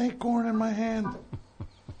with this acorn in my hand.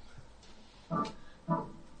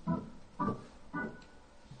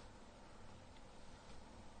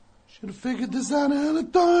 Should have figured this out ahead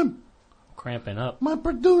of time. Cramping up. My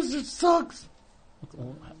producer sucks.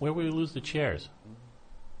 Where will we lose the chairs?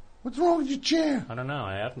 What's wrong with your chair? I don't know.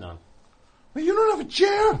 I have none. Well, you don't have a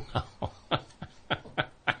chair?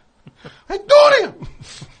 Hey, Donia!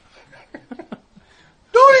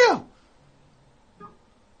 Donia!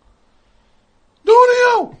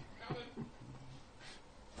 Donia!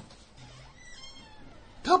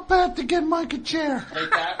 Tell Pat to get Mike a chair. Hey,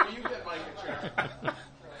 Pat, will you get Mike a chair?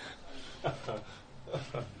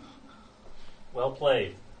 Well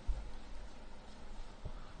played.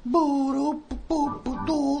 Now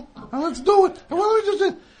let's do it. And what we just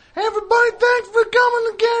did. Hey, everybody, thanks for coming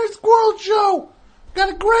to Gary Squirrel Show. Got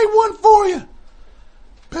a great one for you.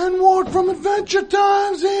 Ben Ward from Adventure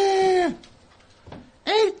Times here.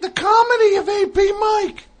 Hey, the comedy of A.P.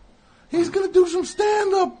 Mike. He's going to do some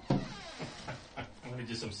stand-up. I'm going to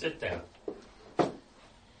do some sit-down.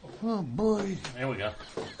 Oh, boy. There we go.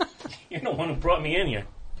 You're the one who brought me in here.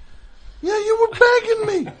 Yeah, you were begging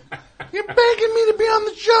me. You're begging me to be on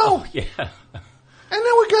the show. Oh, yeah. And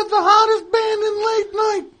then we got the hottest band in late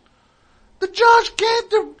night. The Josh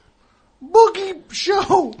Kantor Boogie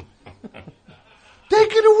Show.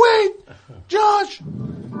 Take it away, Josh.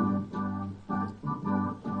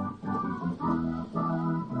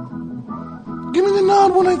 Give me the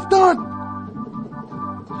nod when I start.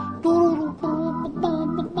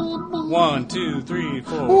 1, 2, 3,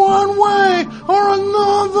 4. One way or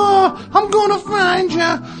another, I'm gonna find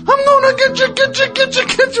ya. I'm gonna get you.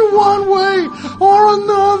 One way or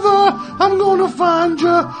another, I'm gonna find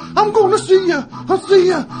ya. I'm gonna see ya. I'll see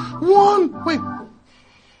ya. Wait.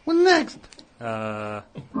 What next?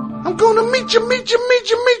 I'm gonna meet you.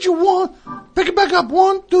 One. Pick it back up.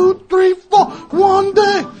 1, 2, 3, 4. One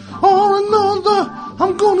day or another,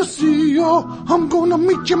 I'm gonna see you. I'm gonna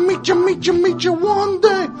meet you. One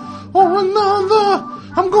day or another,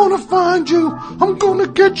 I'm gonna find you. I'm gonna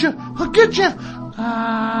get you. I'll get you.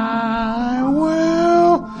 I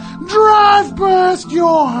will drive past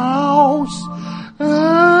your house,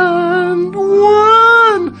 and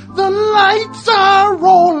when the lights are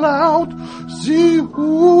all out, see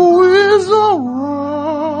who is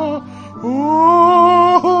around.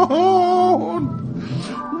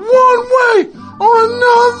 One way or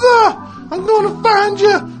another, I'm gonna find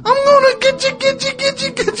you. I'm gonna get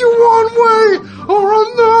you one way or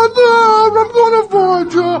another. I'm gonna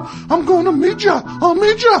find you. I'm gonna meet you. I'll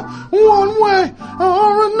meet you one way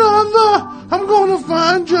or another. I'm gonna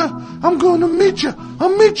find you. I'm gonna meet you.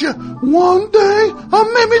 I'll meet you one day or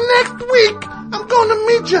maybe next week. I'm gonna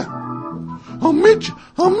meet you. I'll meet you.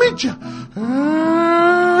 I'll meet you.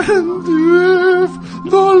 And if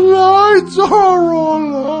the lights are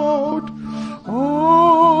all out,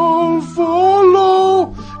 I'll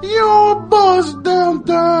follow your bus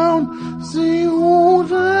downtown, see who's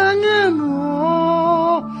hanging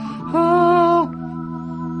around.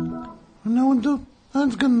 No, dude,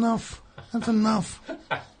 that's good enough. That's enough.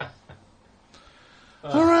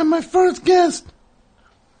 All right, my first guest.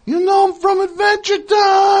 You know him from Adventure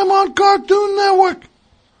Time on Cartoon Network.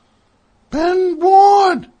 Ben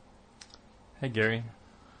Ward. Hey, Gary.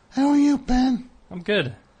 How are you, Ben? I'm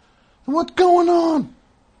good. What's going on?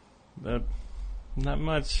 Not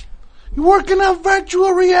much. You're working out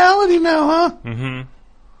virtual reality now, huh? Mm-hmm.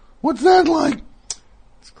 What's that like?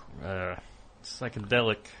 It's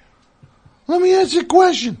psychedelic. Let me ask you a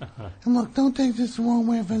question. And look, don't take this the wrong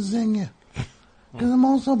way if I zing you. Because I'm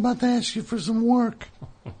also about to ask you for some work.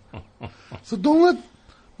 So don't let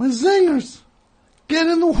my zingers get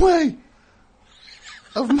in the way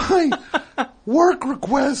of my work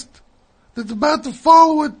request that's about to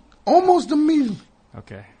follow it almost immediately.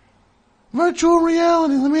 Okay. Virtual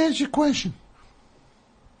reality, let me ask you a question.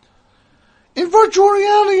 In virtual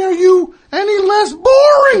reality, are you any less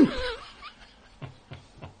boring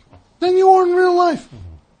than you are in real life?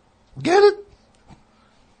 Get it?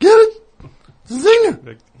 Get it? It's a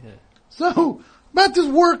zinger. So, about this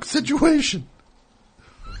work situation.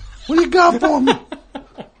 What do you got for me?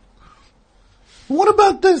 What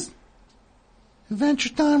about this? Adventure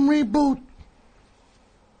Time reboot.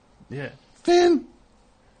 Yeah. Finn,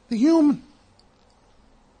 the human.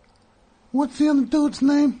 What's the other dude's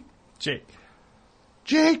name? Jake.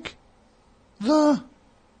 Jake, the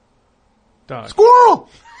dog. Squirrel.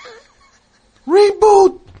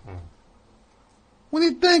 Reboot. What do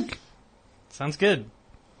you think? Sounds good.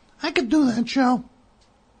 I could do that show.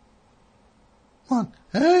 Come on.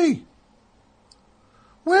 Hey,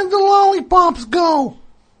 where'd the lollipops go?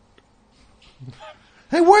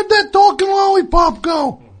 Hey, where'd that talking lollipop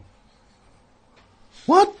go?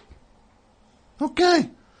 What? Okay.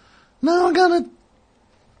 Now I gotta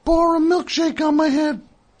pour a milkshake on my head.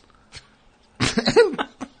 And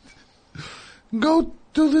go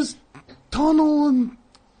to this tunnel and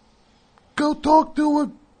go talk to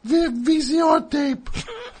a VCR tape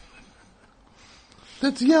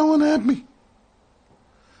that's yelling at me.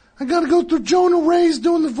 I gotta go through Jonah Ray's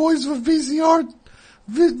doing the voice of a VCR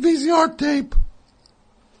tape.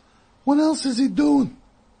 What else is he doing?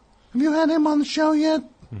 Have you had him on the show yet?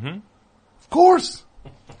 Mm-hmm. Of course.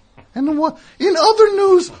 And in other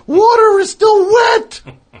news, water is still wet.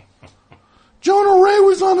 Jonah Ray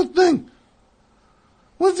was on a thing.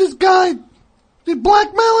 What's this guy? He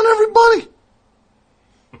blackmailing everybody?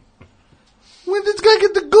 When did this guy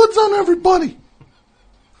get the goods on everybody?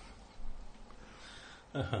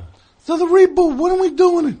 So the reboot, when are we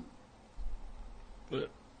doing it?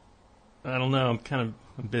 I don't know. I'm kind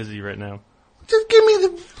of busy right now. Just give me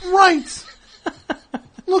the rights.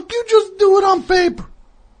 Look, you just do it on paper.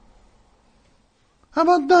 How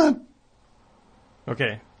about that?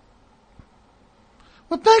 Okay.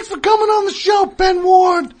 Well, thanks for coming on the show, Ben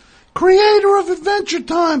Ward, creator of Adventure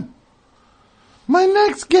Time. My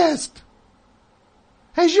next guest.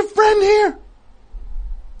 Is your friend here?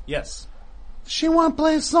 Yes. Does she want to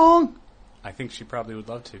play a song? I think she probably would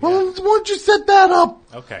love to. Well, why don't you set that up?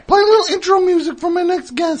 Okay. Play a little intro music for my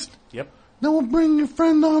next guest. Yep. Then we'll bring your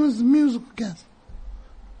friend on as a musical guest.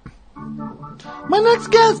 My next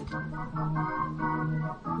guest.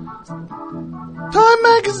 Time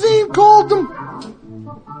magazine called him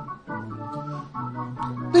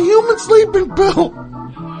the human sleeping pill.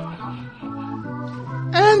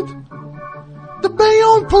 And the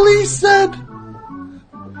Bayonne police said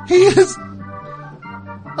he is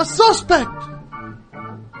a suspect.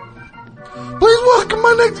 Please welcome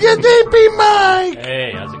my next guest, AP Mike.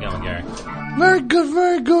 Hey, how's it going, Gary? Very good,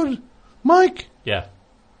 very good. Mike? Yeah.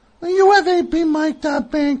 You have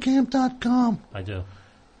apmike.bandcamp.com. I do.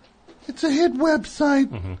 It's a hit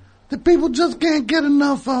website that people just can't get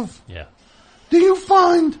enough of. Yeah. Do you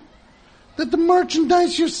find that the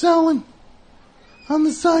merchandise you're selling on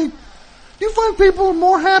the site, do you find people are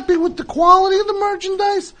more happy with the quality of the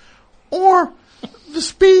merchandise or the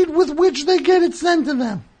speed with which they get it sent to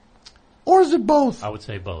them? Or is it both? I would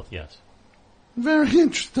say both, yes. Very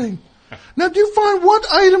interesting. Now, do you find what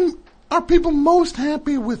item are people most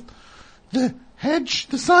happy with? The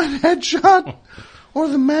signed headshot or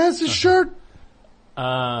the Maz's shirt?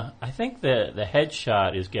 I think the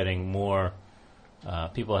headshot is getting more,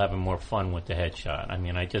 people are having more fun with the headshot. I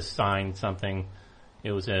mean, I just signed something.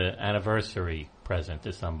 It was an anniversary present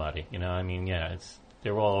to somebody. You know, I mean, yeah,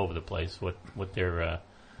 they're all over the place what they're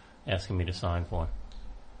asking me to sign for.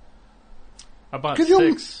 I bought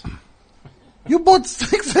 6. You bought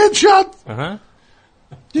 6 headshots? Uh-huh.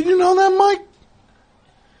 Did you know that, Mike?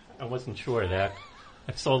 I wasn't sure of that.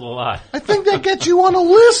 I've sold a lot. I think that gets you on a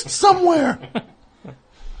list somewhere.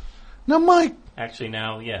 Now, Mike. Actually,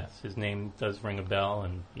 now, yes, his name does ring a bell,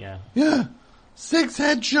 and yeah. Yeah, 6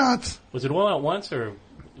 headshots. Was it all at once, or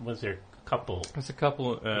was there a couple? There's a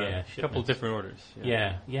couple, couple different orders.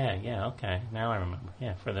 Yeah, okay. Now I remember.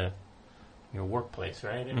 Yeah, for your workplace,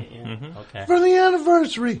 right? Yeah. Mm-hmm. Okay. For the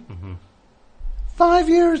anniversary. Mm-hmm. 5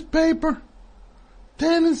 years paper.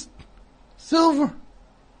 10 is silver.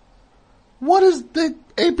 What is the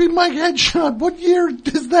AP Mike headshot? What year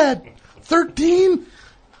is that? 13?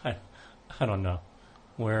 I don't know.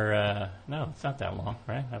 No, it's not that long,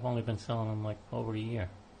 right? I've only been selling them like over a year.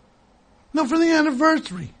 No, for the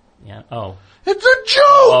anniversary. Yeah. Oh. It's a joke!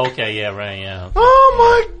 Oh, okay, yeah, right, yeah. Okay. Oh,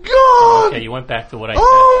 my God! Okay, you went back to what I said.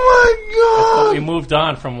 Oh, my God! We moved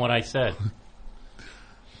on from what I said.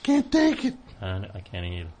 Can't take it. I can't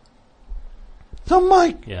either. So,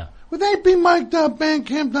 Mike, yeah. with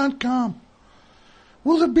apmike.bandcamp.com,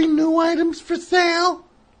 will there be new items for sale?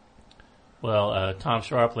 Well, Tom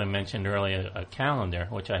Sharplin mentioned earlier a calendar,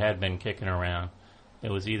 which I had been kicking around. It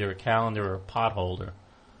was either a calendar or a pot holder.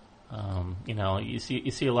 You know, you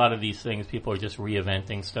see a lot of these things. People are just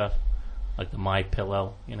reinventing stuff, like the My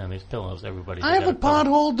Pillow. You know, there's pillows. Everybody's. I have a pot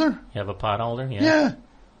holder. You have a pot holder? Yeah. Yeah.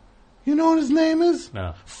 You know what his name is?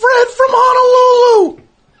 No. Fred from Honolulu.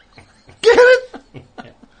 Get it? Yeah.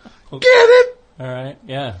 Get it? All right.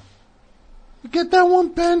 Yeah. You get that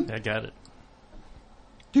one, Ben? I got it.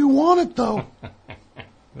 Do you want it though? It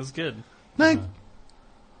was good. Hey,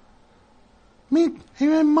 Mike, I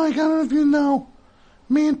don't know if you know,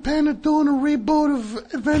 me and Penn are doing a reboot of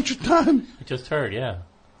Adventure Time. I just heard, yeah.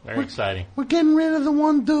 Very exciting. We're getting rid of the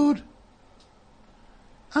one dude.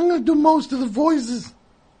 I'm going to do most of the voices.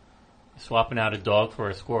 Swapping out a dog for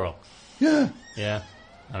a squirrel. Yeah. Yeah.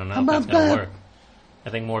 I don't know How if that's about going to that? work. I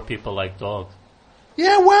think more people like dogs.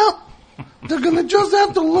 Yeah, well, they're going to just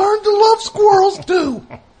have to learn to love squirrels, too.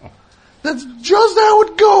 That's just how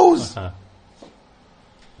it goes. Uh-huh.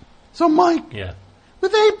 So, Mike, Yeah.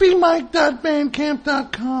 with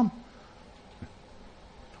apmike.bandcamp.com,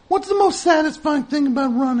 what's the most satisfying thing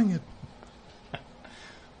about running it?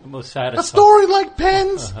 The most satisfying. A story like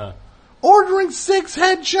Penn's, Uh-huh. ordering 6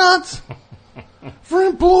 headshots for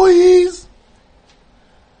employees.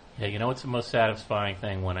 Yeah, you know what's the most satisfying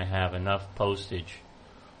thing? When I have enough postage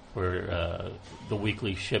for the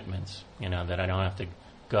weekly shipments, you know, that I don't have to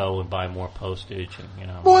go and buy more postage, and you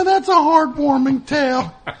know. Boy, that's a heartwarming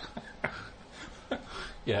tale.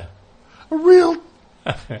 Yeah. A real...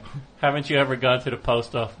 Haven't you ever gone to the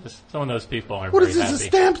post office? Some of those people aren't What very is this, happy. a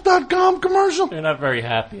Stamps.com commercial? They're not very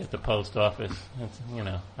happy at the post office. It's, you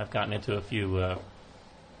know, I've gotten into a few... a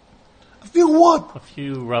few what? A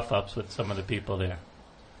few rough-ups with some of the people there.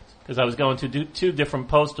 Because I was going to do 2 different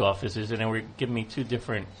post offices, and they were giving me 2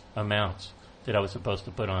 different amounts that I was supposed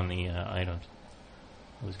to put on the items.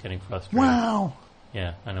 I was getting frustrated. Wow.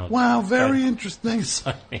 Yeah, I know. Wow, very interesting.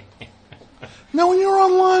 Now, when you're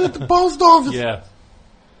online at the post office... Yeah.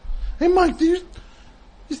 Hey, Mike, you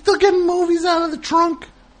still getting movies out of the trunk?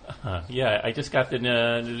 Yeah, I just got the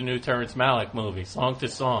new Terrence Malick movie, Song to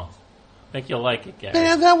Song. I think you'll like it, Gary. They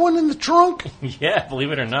have that one in the trunk? Yeah,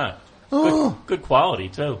 believe it or not. Oh. Good quality,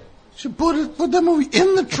 too. Should put that movie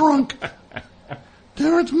in the trunk.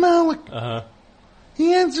 Terrence Malick. Uh-huh.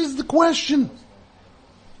 He answers the question,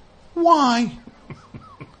 why?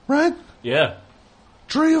 Right? Yeah.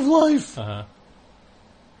 Tree of Life. Uh-huh.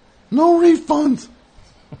 No refunds.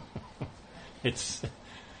 It's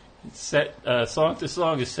set. Song to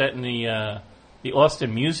Song is set in the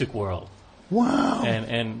Austin music world. Wow.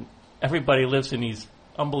 And everybody lives in these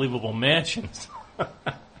unbelievable mansions.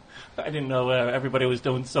 I didn't know everybody was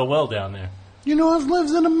doing so well down there. You know who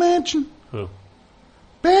lives in a mansion? Who?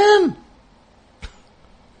 Ben.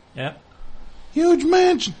 Yeah. Huge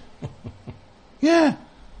mansion. Yeah.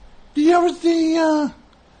 Do you ever see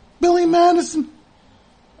Billy Madison?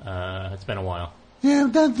 It's been a while. Yeah,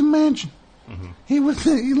 that's the mansion. Mm-hmm. He lives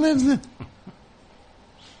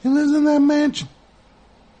in that mansion.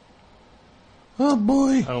 Oh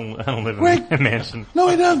boy. I don't live in a mansion. No,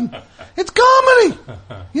 he doesn't. It's comedy.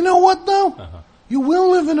 You know what though? You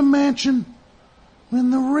will live in a mansion when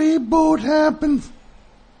the reboot happens.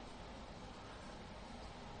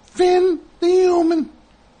 Finn, the human.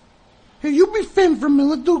 Here, you be Finn for a minute.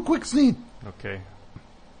 Let's do a quick scene. Okay.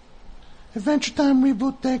 Adventure Time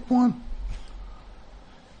reboot, take one.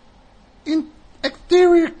 In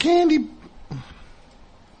exterior candy.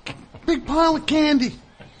 Big pile of candy.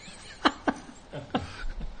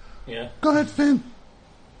 Yeah. Go ahead, Finn.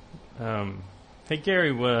 Hey,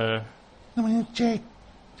 Gary, No, my name's Jake.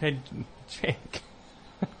 Hey, Jake.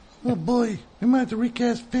 Oh, boy. We might have to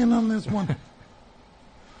recast Finn on this one.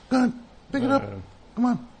 Go ahead. Pick it up. Come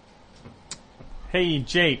on. Hey,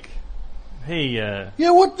 Jake. Hey,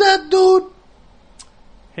 Yeah, what's that, dude?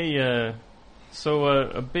 Hey, so,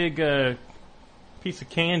 a big, piece of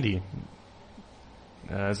candy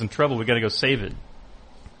is in trouble. We gotta go save it.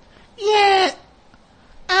 Yeah.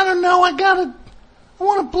 I don't know. I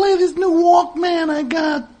want to play this new Walkman I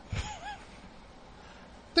got.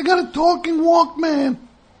 They got a talking Walkman.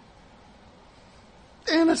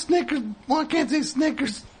 And a Snickers. Well, I can't say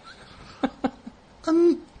Snickers.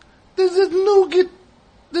 And there's this nougat.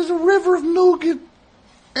 There's a river of nougat.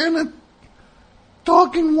 And a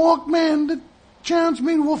talking Walkman that challenged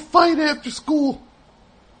me to a fight after school.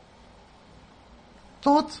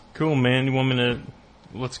 Thoughts? Cool, man. You want me to...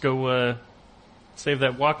 Let's go, save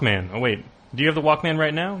that Walkman. Oh, wait. Do you have the Walkman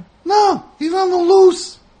right now? No, he's on the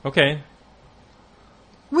loose. Okay.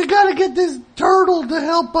 We gotta get this turtle to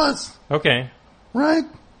help us. Okay. Right?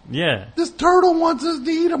 Yeah. This turtle wants us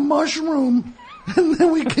to eat a mushroom, and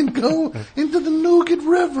then we can go into the Nougat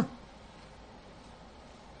River.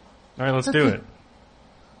 All right, let's do it.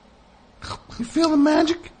 You feel the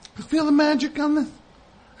magic? You feel the magic on this?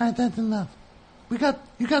 All right, that's enough. You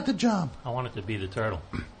got the job. I want it to be the turtle.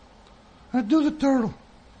 All right, do the turtle.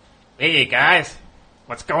 Hey, guys.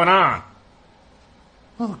 What's going on?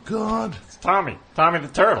 Oh, God. It's Tommy. Tommy the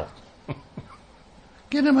turtle.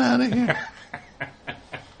 Get him out of here.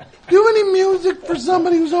 Do you have any music for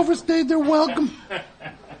somebody who's overstayed their welcome?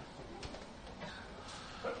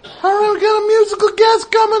 All right, we got a musical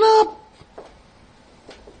guest coming up.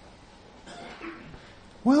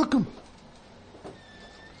 Welcome.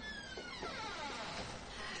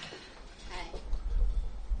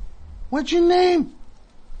 What's your name?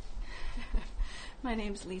 My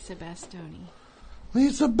name's Lisa Bastoni.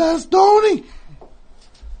 Lisa Bastoni.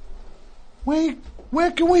 Where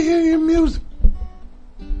can we hear your music?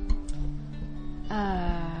 Where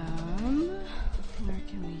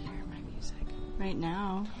can we hear my music? Right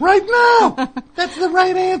now. Right now! That's the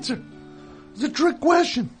right answer. It's a trick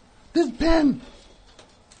question. This is Penn.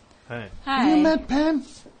 Hey. Hi. You met Penn?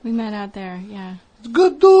 We met out there, yeah. It's a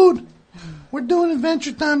good dude. We're doing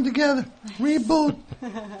Adventure Time together. Reboot.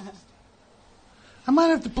 I might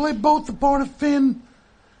have to play both the part of Finn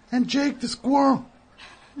and Jake the Squirrel.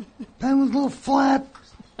 Penn was a little flat.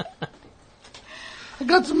 I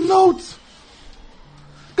got some notes.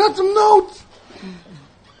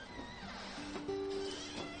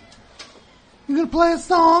 You gonna play a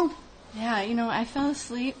song? Yeah, I fell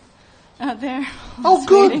asleep out there. Oh,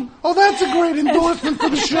 good. Waiting. Oh, that's a great endorsement for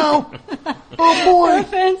the show. Oh, boy. No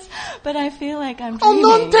offense, but I feel like I'm Oh, dreaming.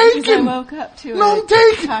 none taken. Because I woke up to None a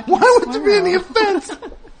taken. talking Why would there be squirrel. any offense?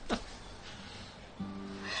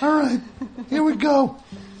 All right, here we go.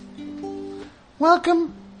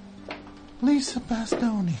 Welcome, Lisa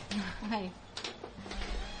Bastoni. Hi.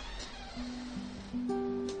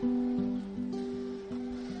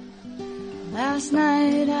 Last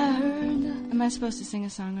night I heard... Am I supposed to sing a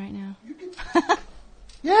song right now?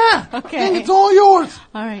 Yeah. Okay. And it's all yours.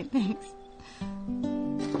 All right, thanks.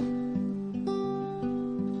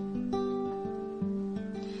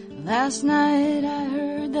 Last night I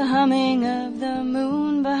heard the humming of the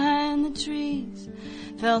moon behind the trees.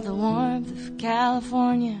 Felt the warmth of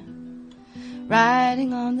California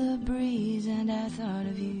riding on the breeze, and I thought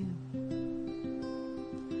of you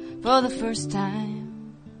for the first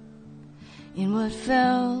time in what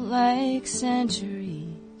felt like centuries.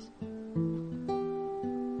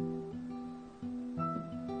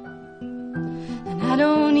 And I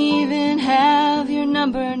don't even have your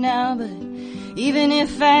number now, but even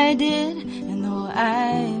if I did, and though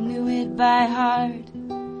I knew it by heart,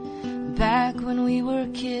 back when we were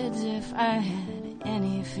kids, if I had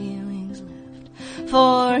any feelings left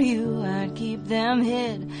for you, I'd keep them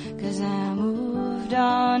hid, 'cause I moved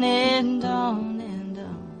on and on and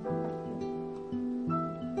on.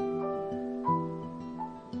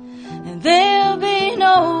 and there'll be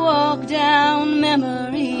no walk down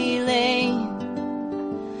memory lane.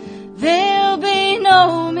 There'll be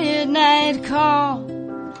no midnight call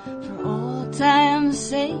for old time's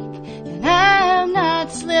sake, and I'm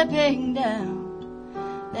not slipping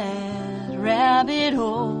down that rabbit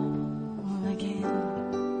hole again.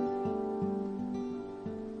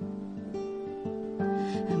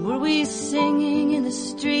 And were we singing in the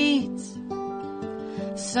streets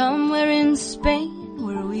somewhere in Spain?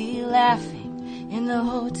 Were we laughing in the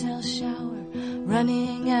hotel shower,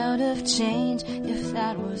 running out of change? If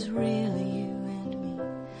that was really you and me,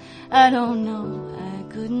 I don't know, I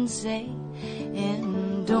couldn't say.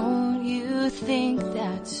 And don't you think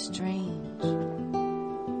that's strange?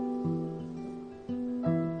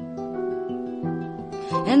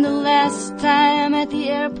 And the last time at the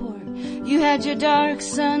airport you had your dark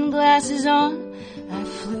sunglasses on, I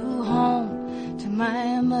flew home to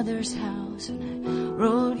my mother's house and I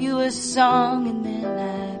wrote you a song, and then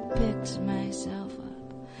I picked myself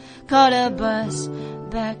up, caught a bus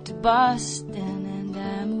back to Boston, and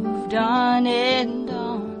I moved on and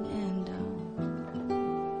on and on.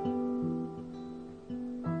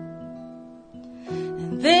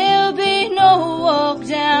 And there'll be no walk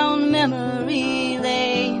down memory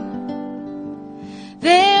lane.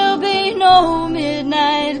 There'll be no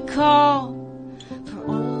midnight call for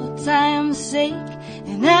old time's sake,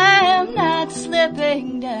 and I am not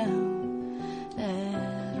slipping down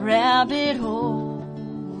that rabbit hole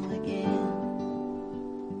again.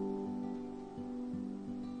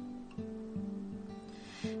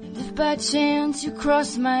 And if by chance you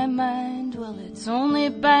cross my mind, well, it's only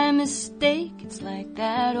by mistake. It's like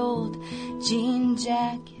that old jean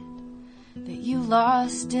jacket that you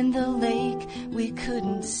lost in the lake. We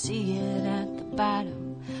couldn't see it at the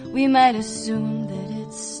bottom. We might assume that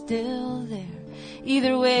it's still there.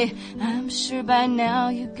 Either way, I'm sure by now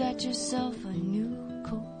you got yourself a new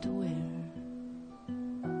coat to wear.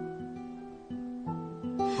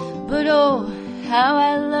 But oh, how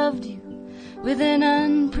I loved you with an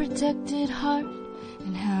unprotected heart,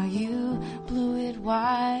 and how you blew it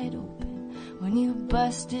wide open when you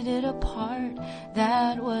busted it apart.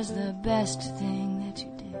 That was the best thing that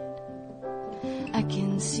you did. I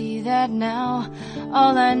can see that now.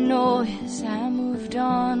 All I know is I moved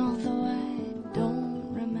on, although I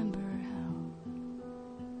don't remember how.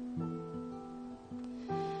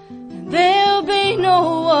 And there'll be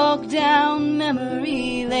no walk down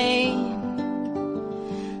memory lane.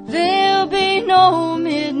 There'll be no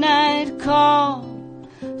midnight call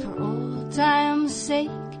for old time's sake,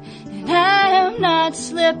 and I am not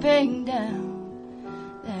slipping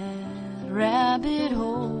down that rabbit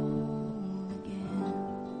hole again.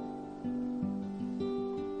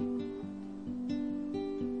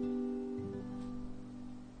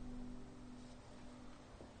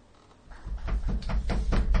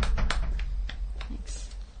 Thanks.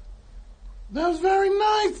 That was very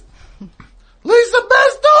nice. Lisa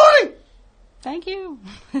Bastoni! Thank you.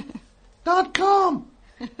 .com.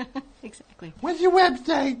 Exactly. What's your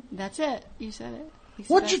website? That's it. You said it.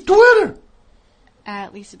 Lisa What's your Twitter?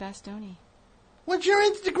 At Lisa Bastoni. What's your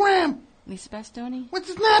Instagram? Lisa Bastoni. What's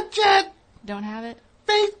your Snapchat? Don't have it.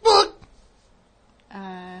 Facebook?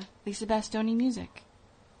 Lisa Bastoni Music.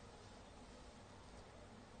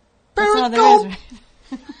 Periscope?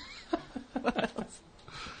 What else?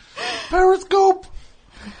 Periscope?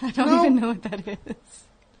 I don't even know what that is.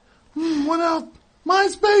 What else?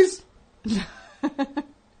 MySpace?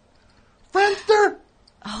 Friendster?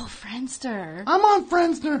 Oh, Friendster. I'm on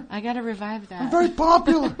Friendster. I gotta revive that. I'm very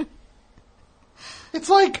popular. It's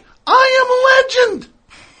like, I am a legend!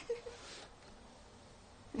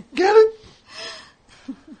 Get it?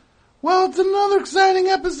 Well, it's another exciting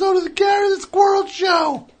episode of the Gary the Squirrel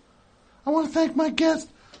Show. I want to thank my guest,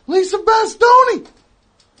 Lisa Bastoni.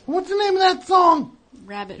 What's the name of that song?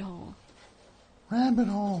 Rabbit Hole. Rabbit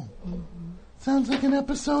Hole. Mm-hmm. Sounds like an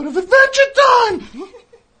episode of Adventure Time!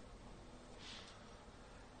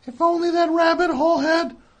 If only that rabbit hole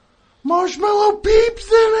had marshmallow peeps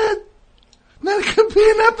in it. Then it could be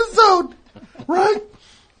an episode, right?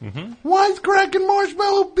 Mm-hmm. Wisecracking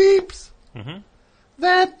marshmallow peeps Mm-hmm.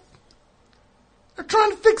 that are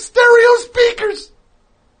trying to fix stereo speakers.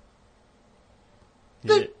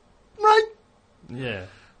 Yeah. Right? Yeah.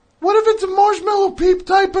 What if it's a marshmallow peep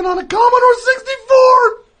typing on a Commodore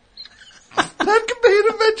 64? That could be an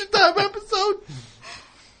Adventure Time episode.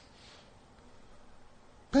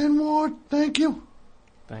 Ben Ward, thank you.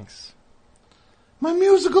 Thanks. My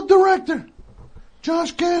musical director,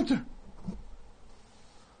 Josh Kantor.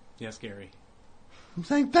 Yes, Gary. I'm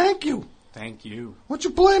saying thank you. Thank you. Why don't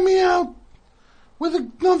you play me out with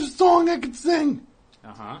another song I can sing?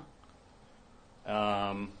 Uh-huh.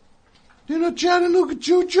 You know Chattanooga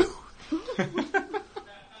Choo Choo?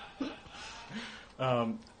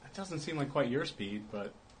 That doesn't seem like quite your speed,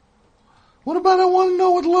 but What about I Want to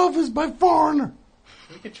Know What Love Is by Foreigner?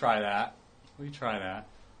 we could try that.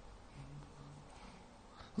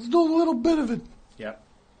 Let's do a little bit of it. Yep.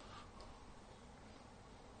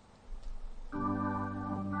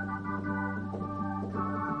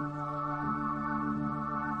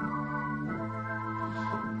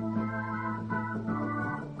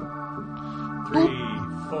 Three,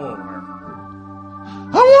 four.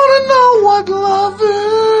 I want to know what love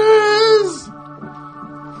is.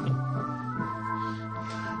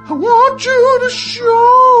 I want you to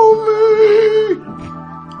show me.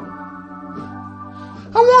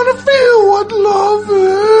 I want to feel what love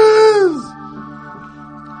is.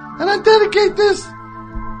 And I dedicate this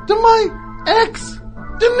to my ex,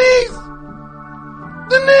 Denise.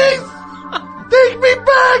 Denise, take me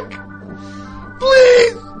back.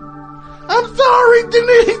 Please. I'm sorry,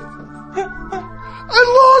 Denise. I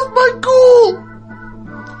lost my cool.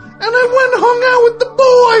 And I went and hung out with the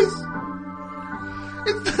boys.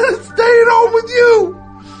 Instead of staying home with you.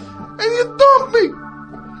 And you dumped me.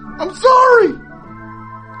 I'm sorry.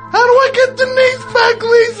 How do I get Denise back,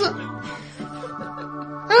 Lisa?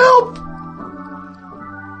 Help.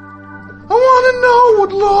 I want to know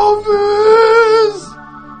what love is.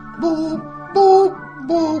 Boop, boop,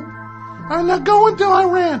 boop. All right, now go into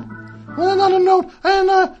Iran. Well, another note,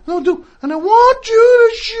 and I want you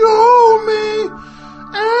to show me.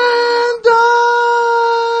 And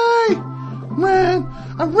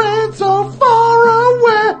I ran so far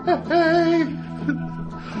away.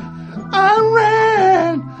 I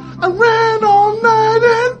ran all night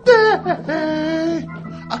and day.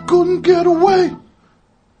 I couldn't get away.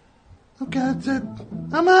 Okay, that's it.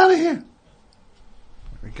 I'm out of here.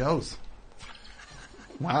 There he goes.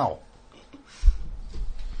 Wow.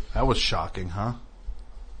 That was shocking, huh?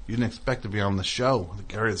 You didn't expect to be on the show, the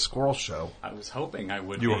Gary the Squirrel show. I was hoping I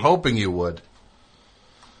would. You were hoping you would.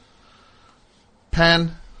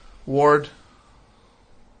 Penn, Ward.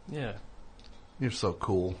 Yeah. You're so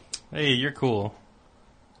cool. Hey, you're cool.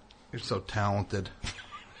 You're so talented.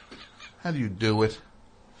 How do you do it?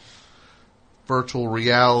 Virtual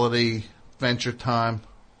reality, Adventure Time.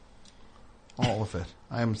 All of it.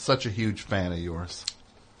 I am such a huge fan of yours.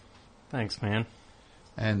 Thanks, man.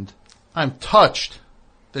 And I'm touched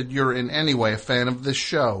that you're in any way a fan of this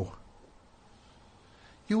show.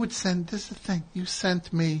 You would send, this is the thing, you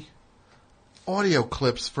sent me audio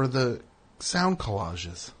clips for the sound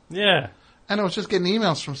collages. Yeah. And I was just getting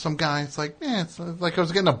emails from some guy. It's like, it's like I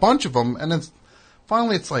was getting a bunch of them. And then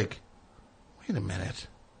finally it's like, wait a minute.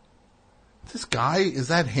 This guy, is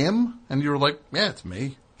that him? And you were like, yeah, it's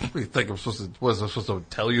me. What do you think I was supposed to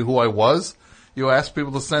tell you who I was? You asked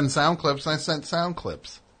people to send sound clips, and I sent sound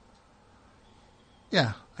clips.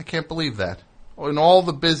 Yeah, I can't believe that. In all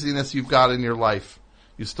the busyness you've got in your life,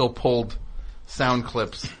 you still pulled sound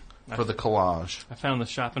clips for the collage. I found the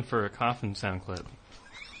shopping for a coffin sound clip.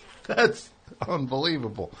 That's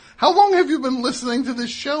unbelievable. How long have you been listening to this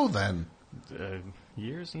show, then?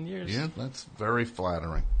 Years and years. Yeah, that's very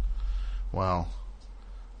flattering. Well,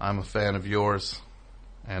 I'm a fan of yours,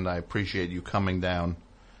 and I appreciate you coming down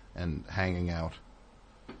and hanging out.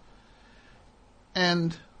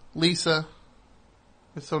 And Lisa,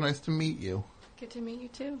 it's so nice to meet you. Good to meet you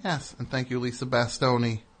too. Yes, and thank you, Lisa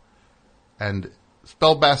Bastoni. And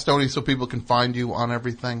spell Bastoni so people can find you on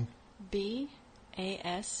everything. Bastoni.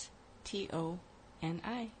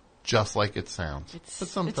 Just like it sounds. It's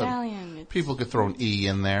Italian. People could throw an E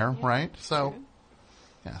in there, yeah, right? So, true.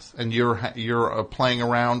 Yes. And you're playing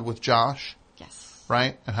around with Josh? Yes.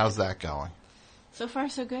 Right? And how's that going? So far,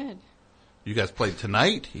 so good. You guys played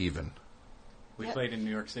tonight, even. We played in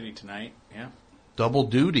New York City tonight, yeah. Double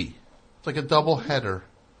duty. It's like a double header,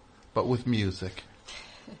 but with music.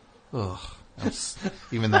 Ugh.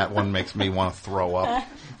 Even that one makes me want to throw up.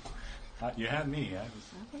 You had me.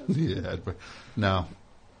 Yeah, no.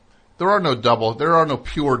 There are no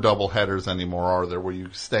pure double headers anymore, are there, where you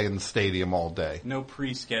stay in the stadium all day? No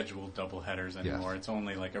pre-scheduled double headers anymore. Yes. It's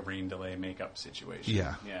only like a rain delay makeup situation.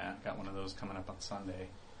 Yeah. Yeah, got one of those coming up on Sunday.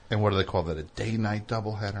 And what do they call that, a day-night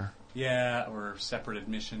double header? Yeah, or separate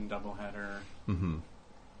admission double header. Mm-hmm.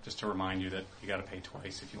 Just to remind you that you got to pay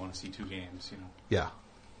twice if you want to see two games, you know. Yeah.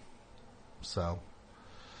 So,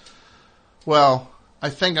 well, I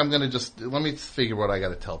think I'm going to let me figure what I got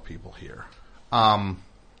to tell people here. Oh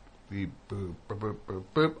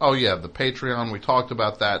yeah, the Patreon, we talked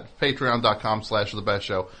about that.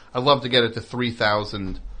 Patreon.com/thebestshow. I'd love to get it to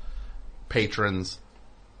 3,000 patrons.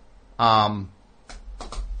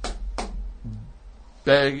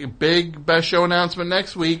 Big Best Show announcement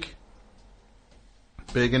next week.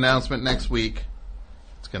 Big announcement next week.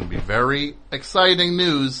 It's going to be very exciting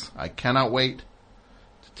news. I cannot wait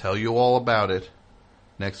to tell you all about it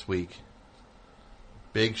next week.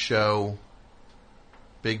 Big show.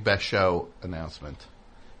 Big Best Show announcement.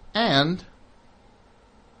 And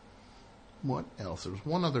what else? There was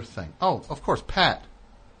one other thing. Oh, of course, Pat.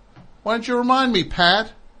 Why don't you remind me,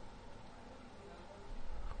 Pat?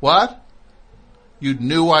 What? You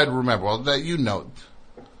knew I'd remember. Well, that you know.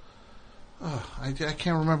 I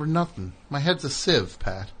can't remember nothing. My head's a sieve,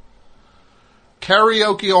 Pat.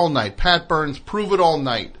 Karaoke all night. Pat Burns' Prove It All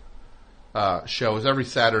Night show is every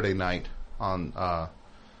Saturday night on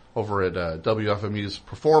over at WFMU's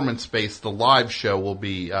Performance Space. The live show will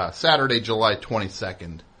be Saturday, July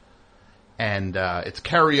 22nd. And it's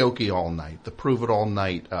karaoke all night. The Prove It All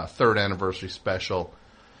Night third anniversary special.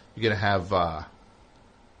 You're going to have...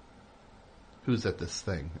 who's at this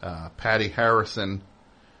thing? Patty Harrison,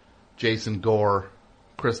 Jason Gore,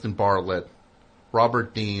 Kristen Bartlett,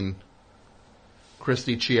 Robert Dean,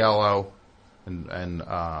 Christy Cielo, and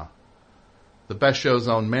the Best Show's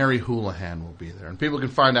own Mary Houlihan will be there. And people can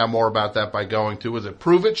find out more about that by going to, is it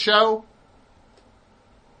Prove It Show?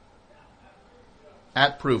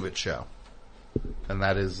 At Prove It Show. And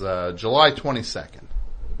that is July 22nd.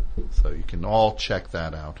 So you can all check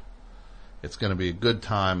that out. It's going to be a good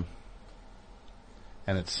time.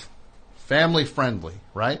 And it's family friendly,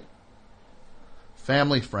 right?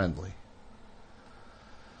 Family friendly.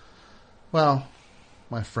 Well,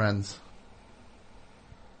 my friends,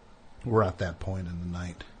 we're at that point in the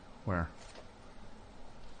night where...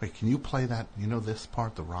 Wait, can you play that? You know this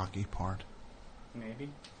part, the Rocky part? Maybe.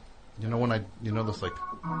 You know when this like...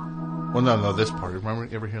 Well, no, this part. Remember,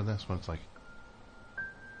 you ever hear this? When it's like...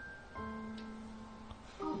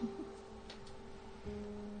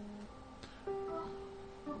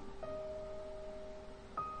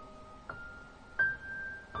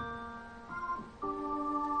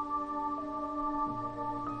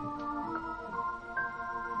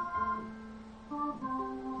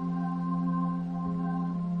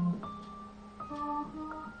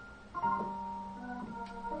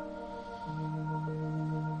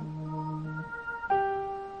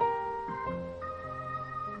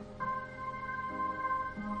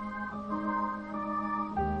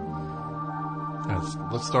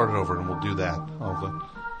 Let's start it over and we'll do that.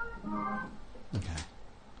 Okay.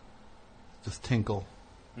 Just tinkle.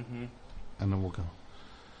 Mm-hmm. And then we'll go.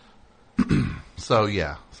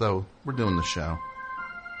 So we're doing the show.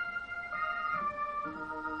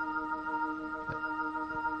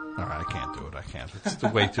 Alright, I can't do it. I can't.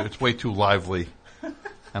 It's way too lively.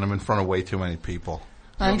 And I'm in front of way too many people.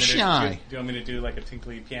 I'm shy. Do you want me to do like a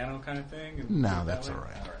tinkly piano kind of thing? No, that's all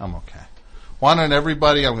right. I'm okay. Why don't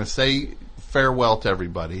everybody, I'm going to say farewell to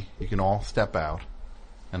everybody. You can all step out.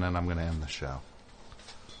 And then I'm going to end the show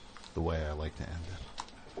the way I like to end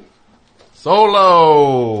it.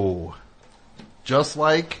 Solo! Just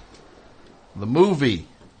like the movie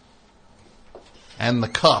and the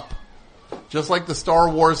cup. Just like the Star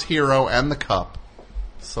Wars hero and the cup.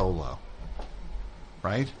 Solo.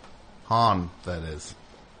 Right? Han, that is.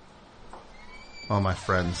 Oh, my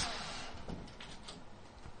friends.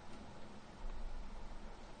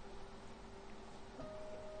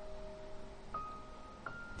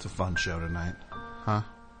 It's a fun show tonight. Huh?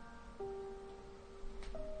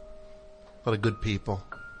 A lot of good people.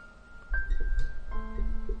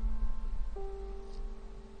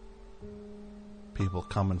 People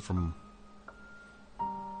coming from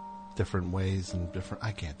different ways and different...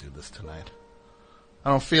 I can't do this tonight. I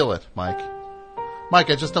don't feel it, Mike. Mike,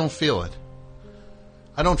 I just don't feel it.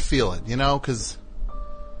 I don't feel it, because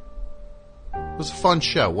it was a fun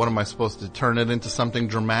show. What am I supposed to turn it into something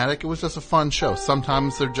dramatic? It was just a fun show.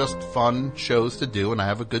 Sometimes they're just fun shows to do, and I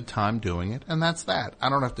have a good time doing it, and that's that. I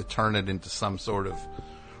don't have to turn it into some sort of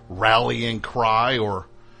rallying cry or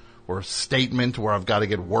statement where I've got to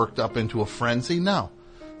get worked up into a frenzy. No.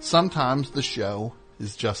 Sometimes the show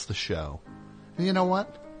is just the show. And you know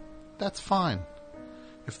what? That's fine.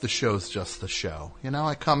 If the show's just the show.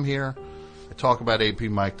 I come here, I talk about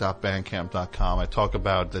apmike.bandcamp.com. I talk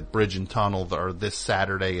about the Bridge and Tunnel this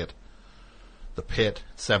Saturday at the Pit,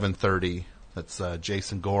 7:30. That's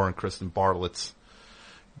Jason Gore and Kristen Bartlett's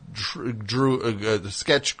the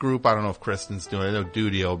sketch group. I don't know if Kristen's doing it. I know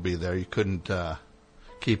Duty will be there. You couldn't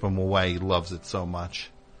keep him away. He loves it so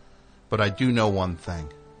much. But I do know one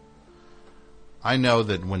thing. I know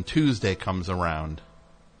that when Tuesday comes around,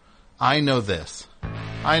 I know this.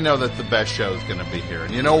 I know that the best show is going to be here.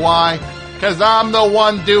 And you know why? Because I'm the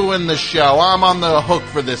one doing the show. I'm on the hook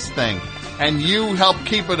for this thing. And you help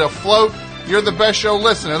keep it afloat. You're the best show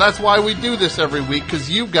listener. That's why we do this every week, because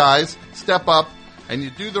you guys step up and you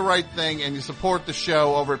do the right thing and you support the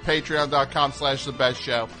show over at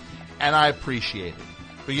patreon.com/thebestshow. And I appreciate it.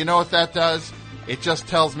 But you know what that does? It just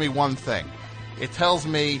tells me one thing. It tells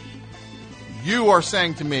me you are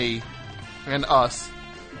saying to me and us,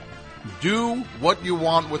 do what you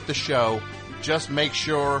want with the show. Just make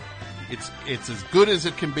sure it's as good as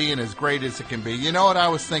it can be and as great as it can be. You know what I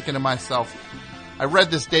was thinking to myself? I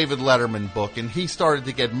read this David Letterman book, and he started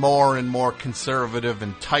to get more and more conservative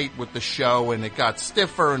and tight with the show, and it got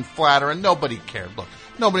stiffer and flatter, and nobody cared. Look,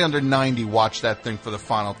 nobody under 90 watched that thing for the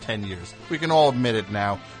final 10 years. We can all admit it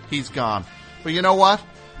now. He's gone. But you know what?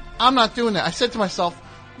 I'm not doing that. I said to myself,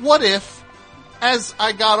 what if, as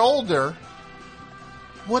I got older,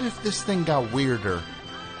 what if this thing got weirder?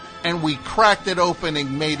 And we cracked it open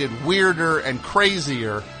and made it weirder and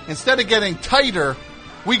crazier. Instead of getting tighter,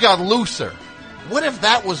 we got looser. What if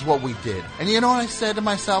that was what we did? And you know what I said to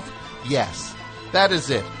myself? Yes, that is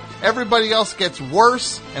it. Everybody else gets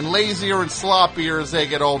worse and lazier and sloppier as they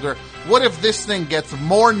get older. What if this thing gets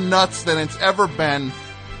more nuts than it's ever been?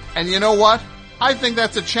 And you know what? I think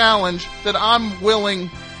that's a challenge that I'm willing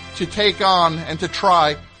to take on and to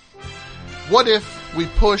try. What if we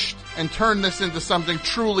pushed and turned this into something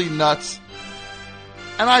truly nuts?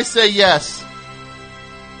 And I say yes.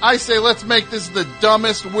 I say let's make this the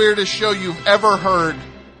dumbest, weirdest show you've ever heard.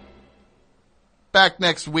 Back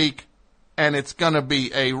next week, and it's going to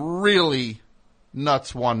be a really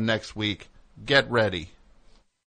nuts one next week. Get ready.